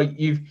think as well,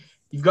 you've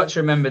got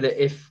to remember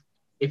that if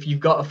if you've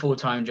got a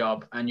full-time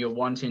job and you're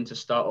wanting to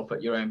start up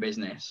at your own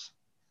business,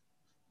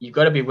 you've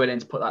got to be willing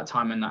to put that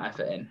time and that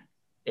effort in.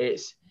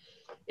 It's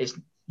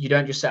you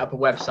don't just set up a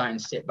website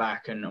and sit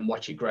back and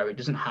watch it grow. It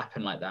doesn't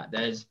happen like that.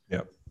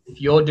 If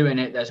you're doing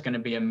it, there's going to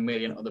be a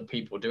million other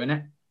people doing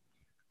it.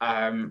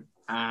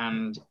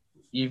 And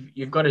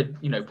you've got to,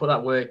 put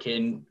that work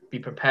in, be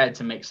prepared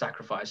to make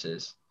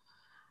sacrifices,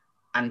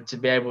 and to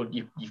be able,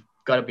 you've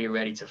got to be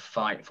ready to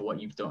fight for what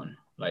you've done.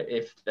 Like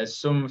if there's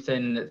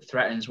something that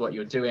threatens what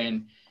you're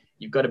doing,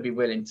 you've got to be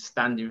willing to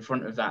stand in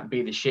front of that,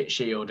 be the shit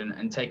shield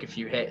and take a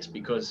few hits,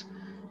 because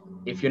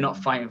if you're not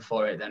fighting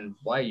for it, then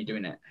why are you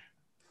doing it?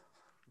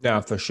 Yeah,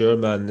 for sure,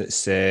 man.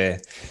 It's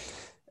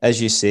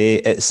as you say,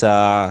 it's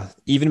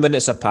even when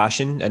it's a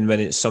passion and when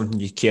it's something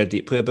you care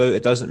deeply about,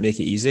 it doesn't make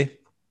it easy.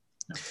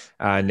 No.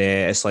 And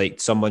it's like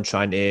someone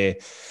trying to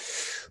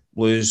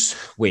lose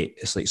weight.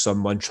 It's like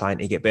someone trying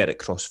to get better at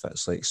CrossFit.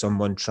 It's like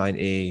someone trying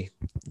to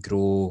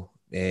grow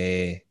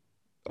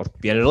or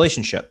be in a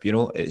relationship.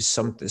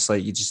 It's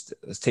like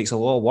it takes a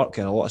lot of work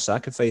and a lot of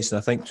sacrifice. And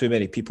I think too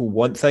many people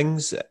want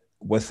things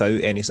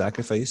without any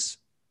sacrifice.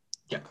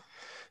 Yeah.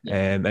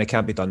 And it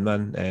can't be done,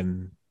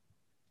 man.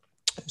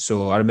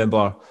 So I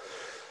remember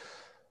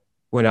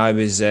when I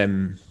was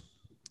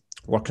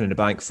working in the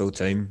bank full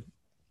time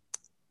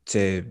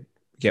to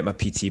get my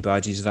PT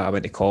badges, that I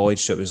went to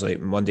college. So it was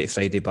like Monday to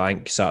Friday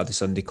bank, Saturday,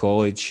 Sunday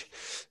college.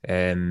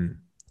 And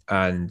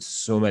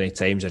so many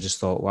times I just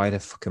thought, why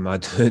the fuck am I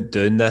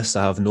doing this?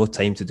 I have no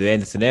time to do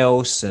anything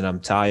else, and I'm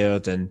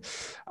tired, and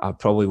I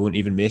probably won't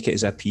even make it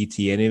as a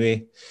PT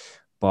anyway.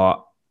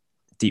 But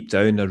deep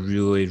down, I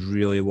really,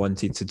 really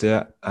wanted to do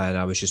it, and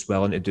I was just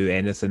willing to do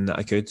anything that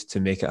I could to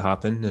make it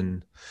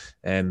happen.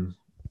 And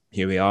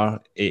here we are,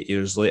 8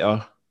 years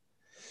later,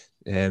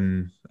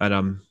 and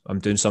I'm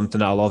doing something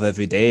that I love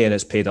every day, and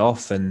it's paid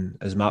off. And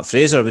as Matt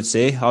Fraser would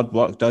say, hard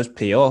work does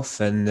pay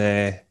off. And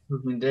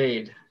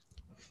indeed,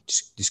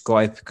 just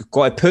got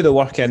to put the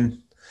work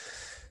in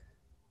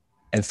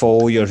and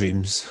follow your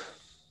dreams.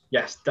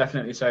 Yes,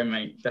 definitely so,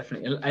 mate.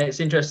 Definitely. And it's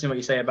interesting what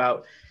you say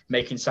about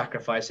making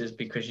sacrifices,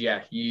 because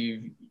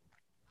you've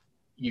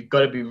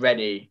got to be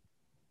ready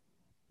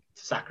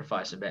to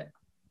sacrifice a bit.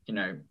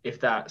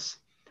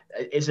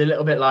 It's a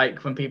little bit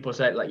like when people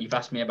say, like, you've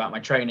asked me about my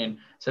training.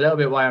 It's a little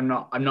bit why I'm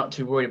not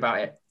too worried about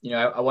it.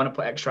 I want to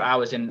put extra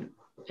hours in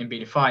Be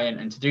Defiant,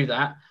 and to do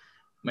that,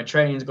 my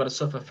training's got to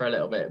suffer for a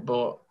little bit,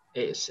 but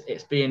it's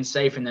being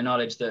safe in the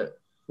knowledge that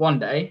one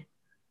day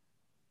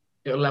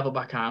it'll level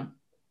back out,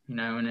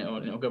 and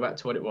it'll go back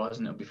to what it was,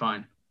 and it'll be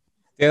fine.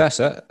 Yeah, that's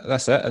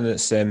it. And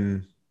it's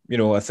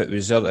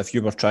if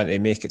you were trying to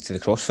make it to the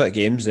CrossFit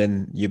Games,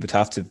 then you would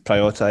have to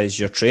prioritize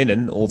your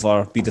training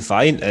over Be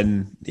Defiant,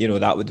 and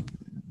that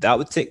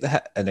would take the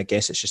hit. And I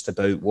guess it's just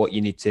about what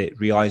you need to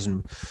realize,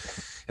 and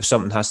if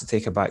something has to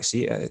take a back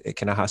seat, it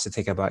kind of has to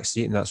take a back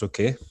seat, and that's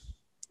okay.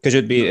 Because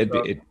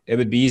it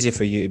would be easy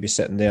for you to be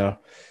sitting there,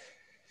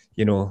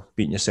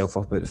 beating yourself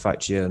up about the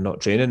fact you're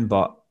not training.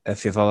 But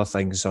if you have other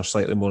things are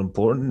slightly more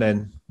important,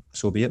 then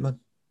so be it, man.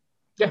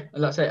 Yeah,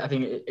 that's it. I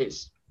think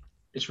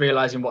it's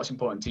realizing what's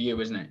important to you,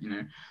 isn't it?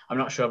 I'm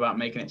not sure about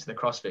making it to the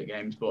CrossFit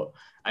Games, but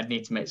I'd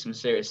need to make some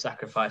serious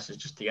sacrifices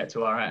just to get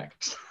to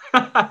RX.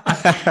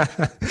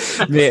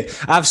 Mate,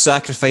 I've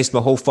sacrificed my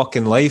whole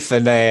fucking life,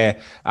 and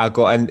I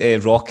got into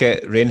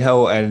Rocket,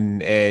 Rainhill,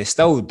 and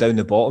still down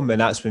the bottom,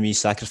 and that's with me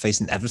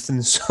sacrificing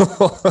everything. So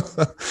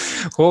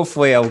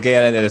hopefully I'll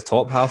get into the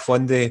top half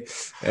one day.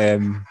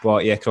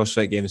 But yeah,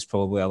 CrossFit Games is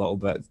probably a little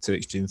bit too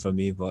extreme for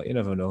me, but you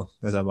never know.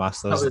 As a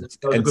Masters, that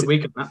was a good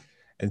weekend, Matt.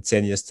 In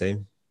 10 years'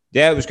 time.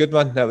 Yeah, it was good,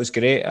 man. That was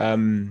great.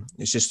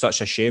 It's just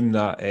such a shame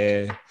that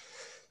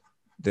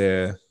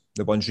the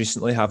ones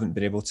recently haven't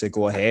been able to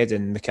go ahead,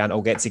 and we can't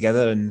all get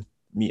together and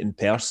meet in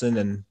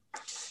person.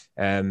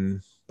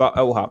 And but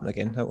it will happen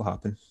again. It will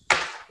happen.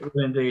 It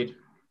will indeed.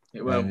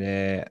 It will.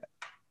 And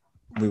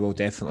we will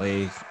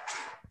definitely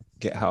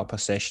get up a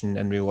session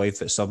in real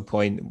life at some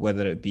point,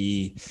 whether it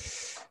be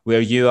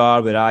where you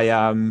are, where I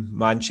am,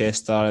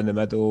 Manchester, in the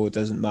middle. It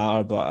doesn't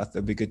matter. But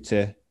it'll be good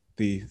to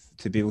be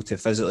able to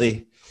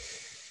physically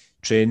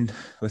train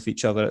with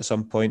each other at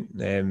some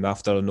point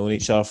after knowing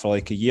each other for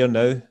like a year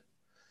now.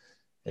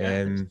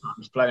 Yeah,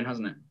 it's blown,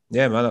 hasn't it?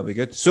 Yeah, man, that'd be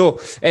good. So,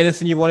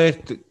 anything you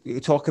want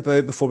to talk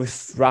about before we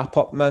wrap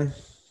up, man?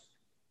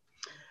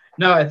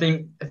 No, I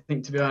think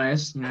to be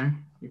honest,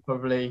 it's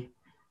probably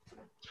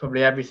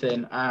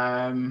everything.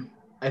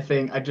 I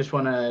think I just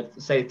want to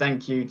say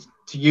thank you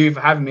to you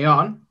for having me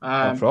on.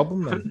 No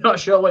problem, man. I'm not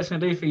sure what it's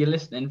going to do for you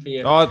listening.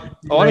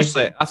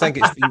 Honestly, I think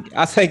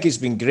it's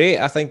been great.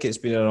 I think it's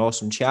been an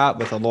awesome chat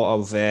with a lot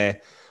of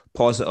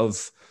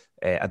positive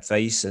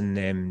advice,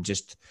 and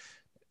just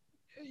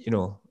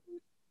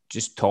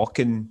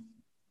talking.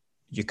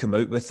 You come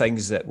out with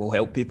things that will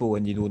help people,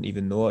 and you don't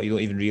even know it. You don't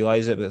even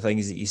realize it, but the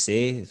things that you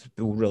say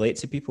will relate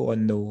to people,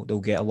 and they'll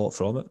get a lot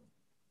from it.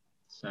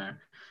 So.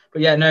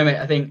 But yeah, no, mate,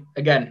 I think,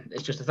 again,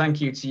 it's just a thank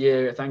you to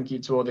you, a thank you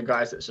to all the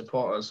guys that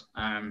support us.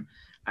 And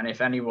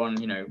if anyone,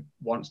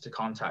 wants to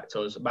contact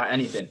us about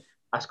anything,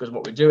 ask us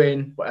what we're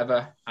doing,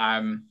 whatever,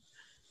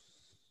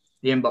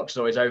 the inbox is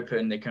always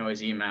open. They can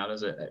always email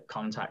us at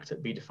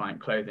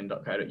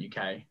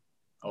contact@bedefiantclothing.co.uk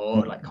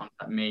or like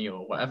contact me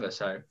or whatever.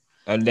 So,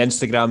 and the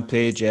Instagram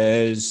page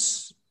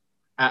is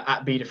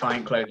at Be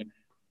Defiant Clothing.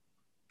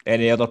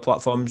 any other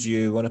platforms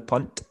you want to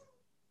punt?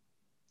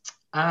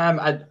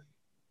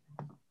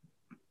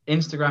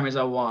 Instagram is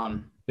our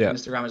one. Yeah.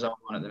 Instagram is our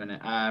one at the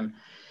minute.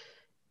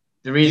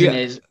 The reason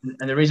is,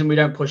 and the reason we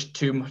don't push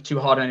too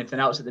hard on anything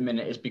else at the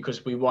minute is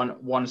because we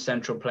want one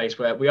central place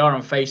where we are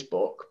on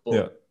Facebook,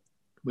 but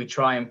we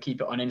try and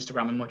keep it on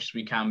Instagram as much as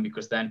we can,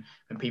 because then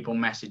when people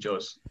message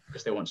us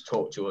because they want to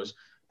talk to us,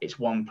 it's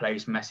one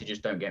place, messages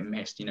don't get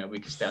missed. You know, we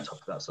can stay on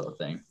top of that sort of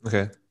thing.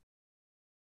 Okay.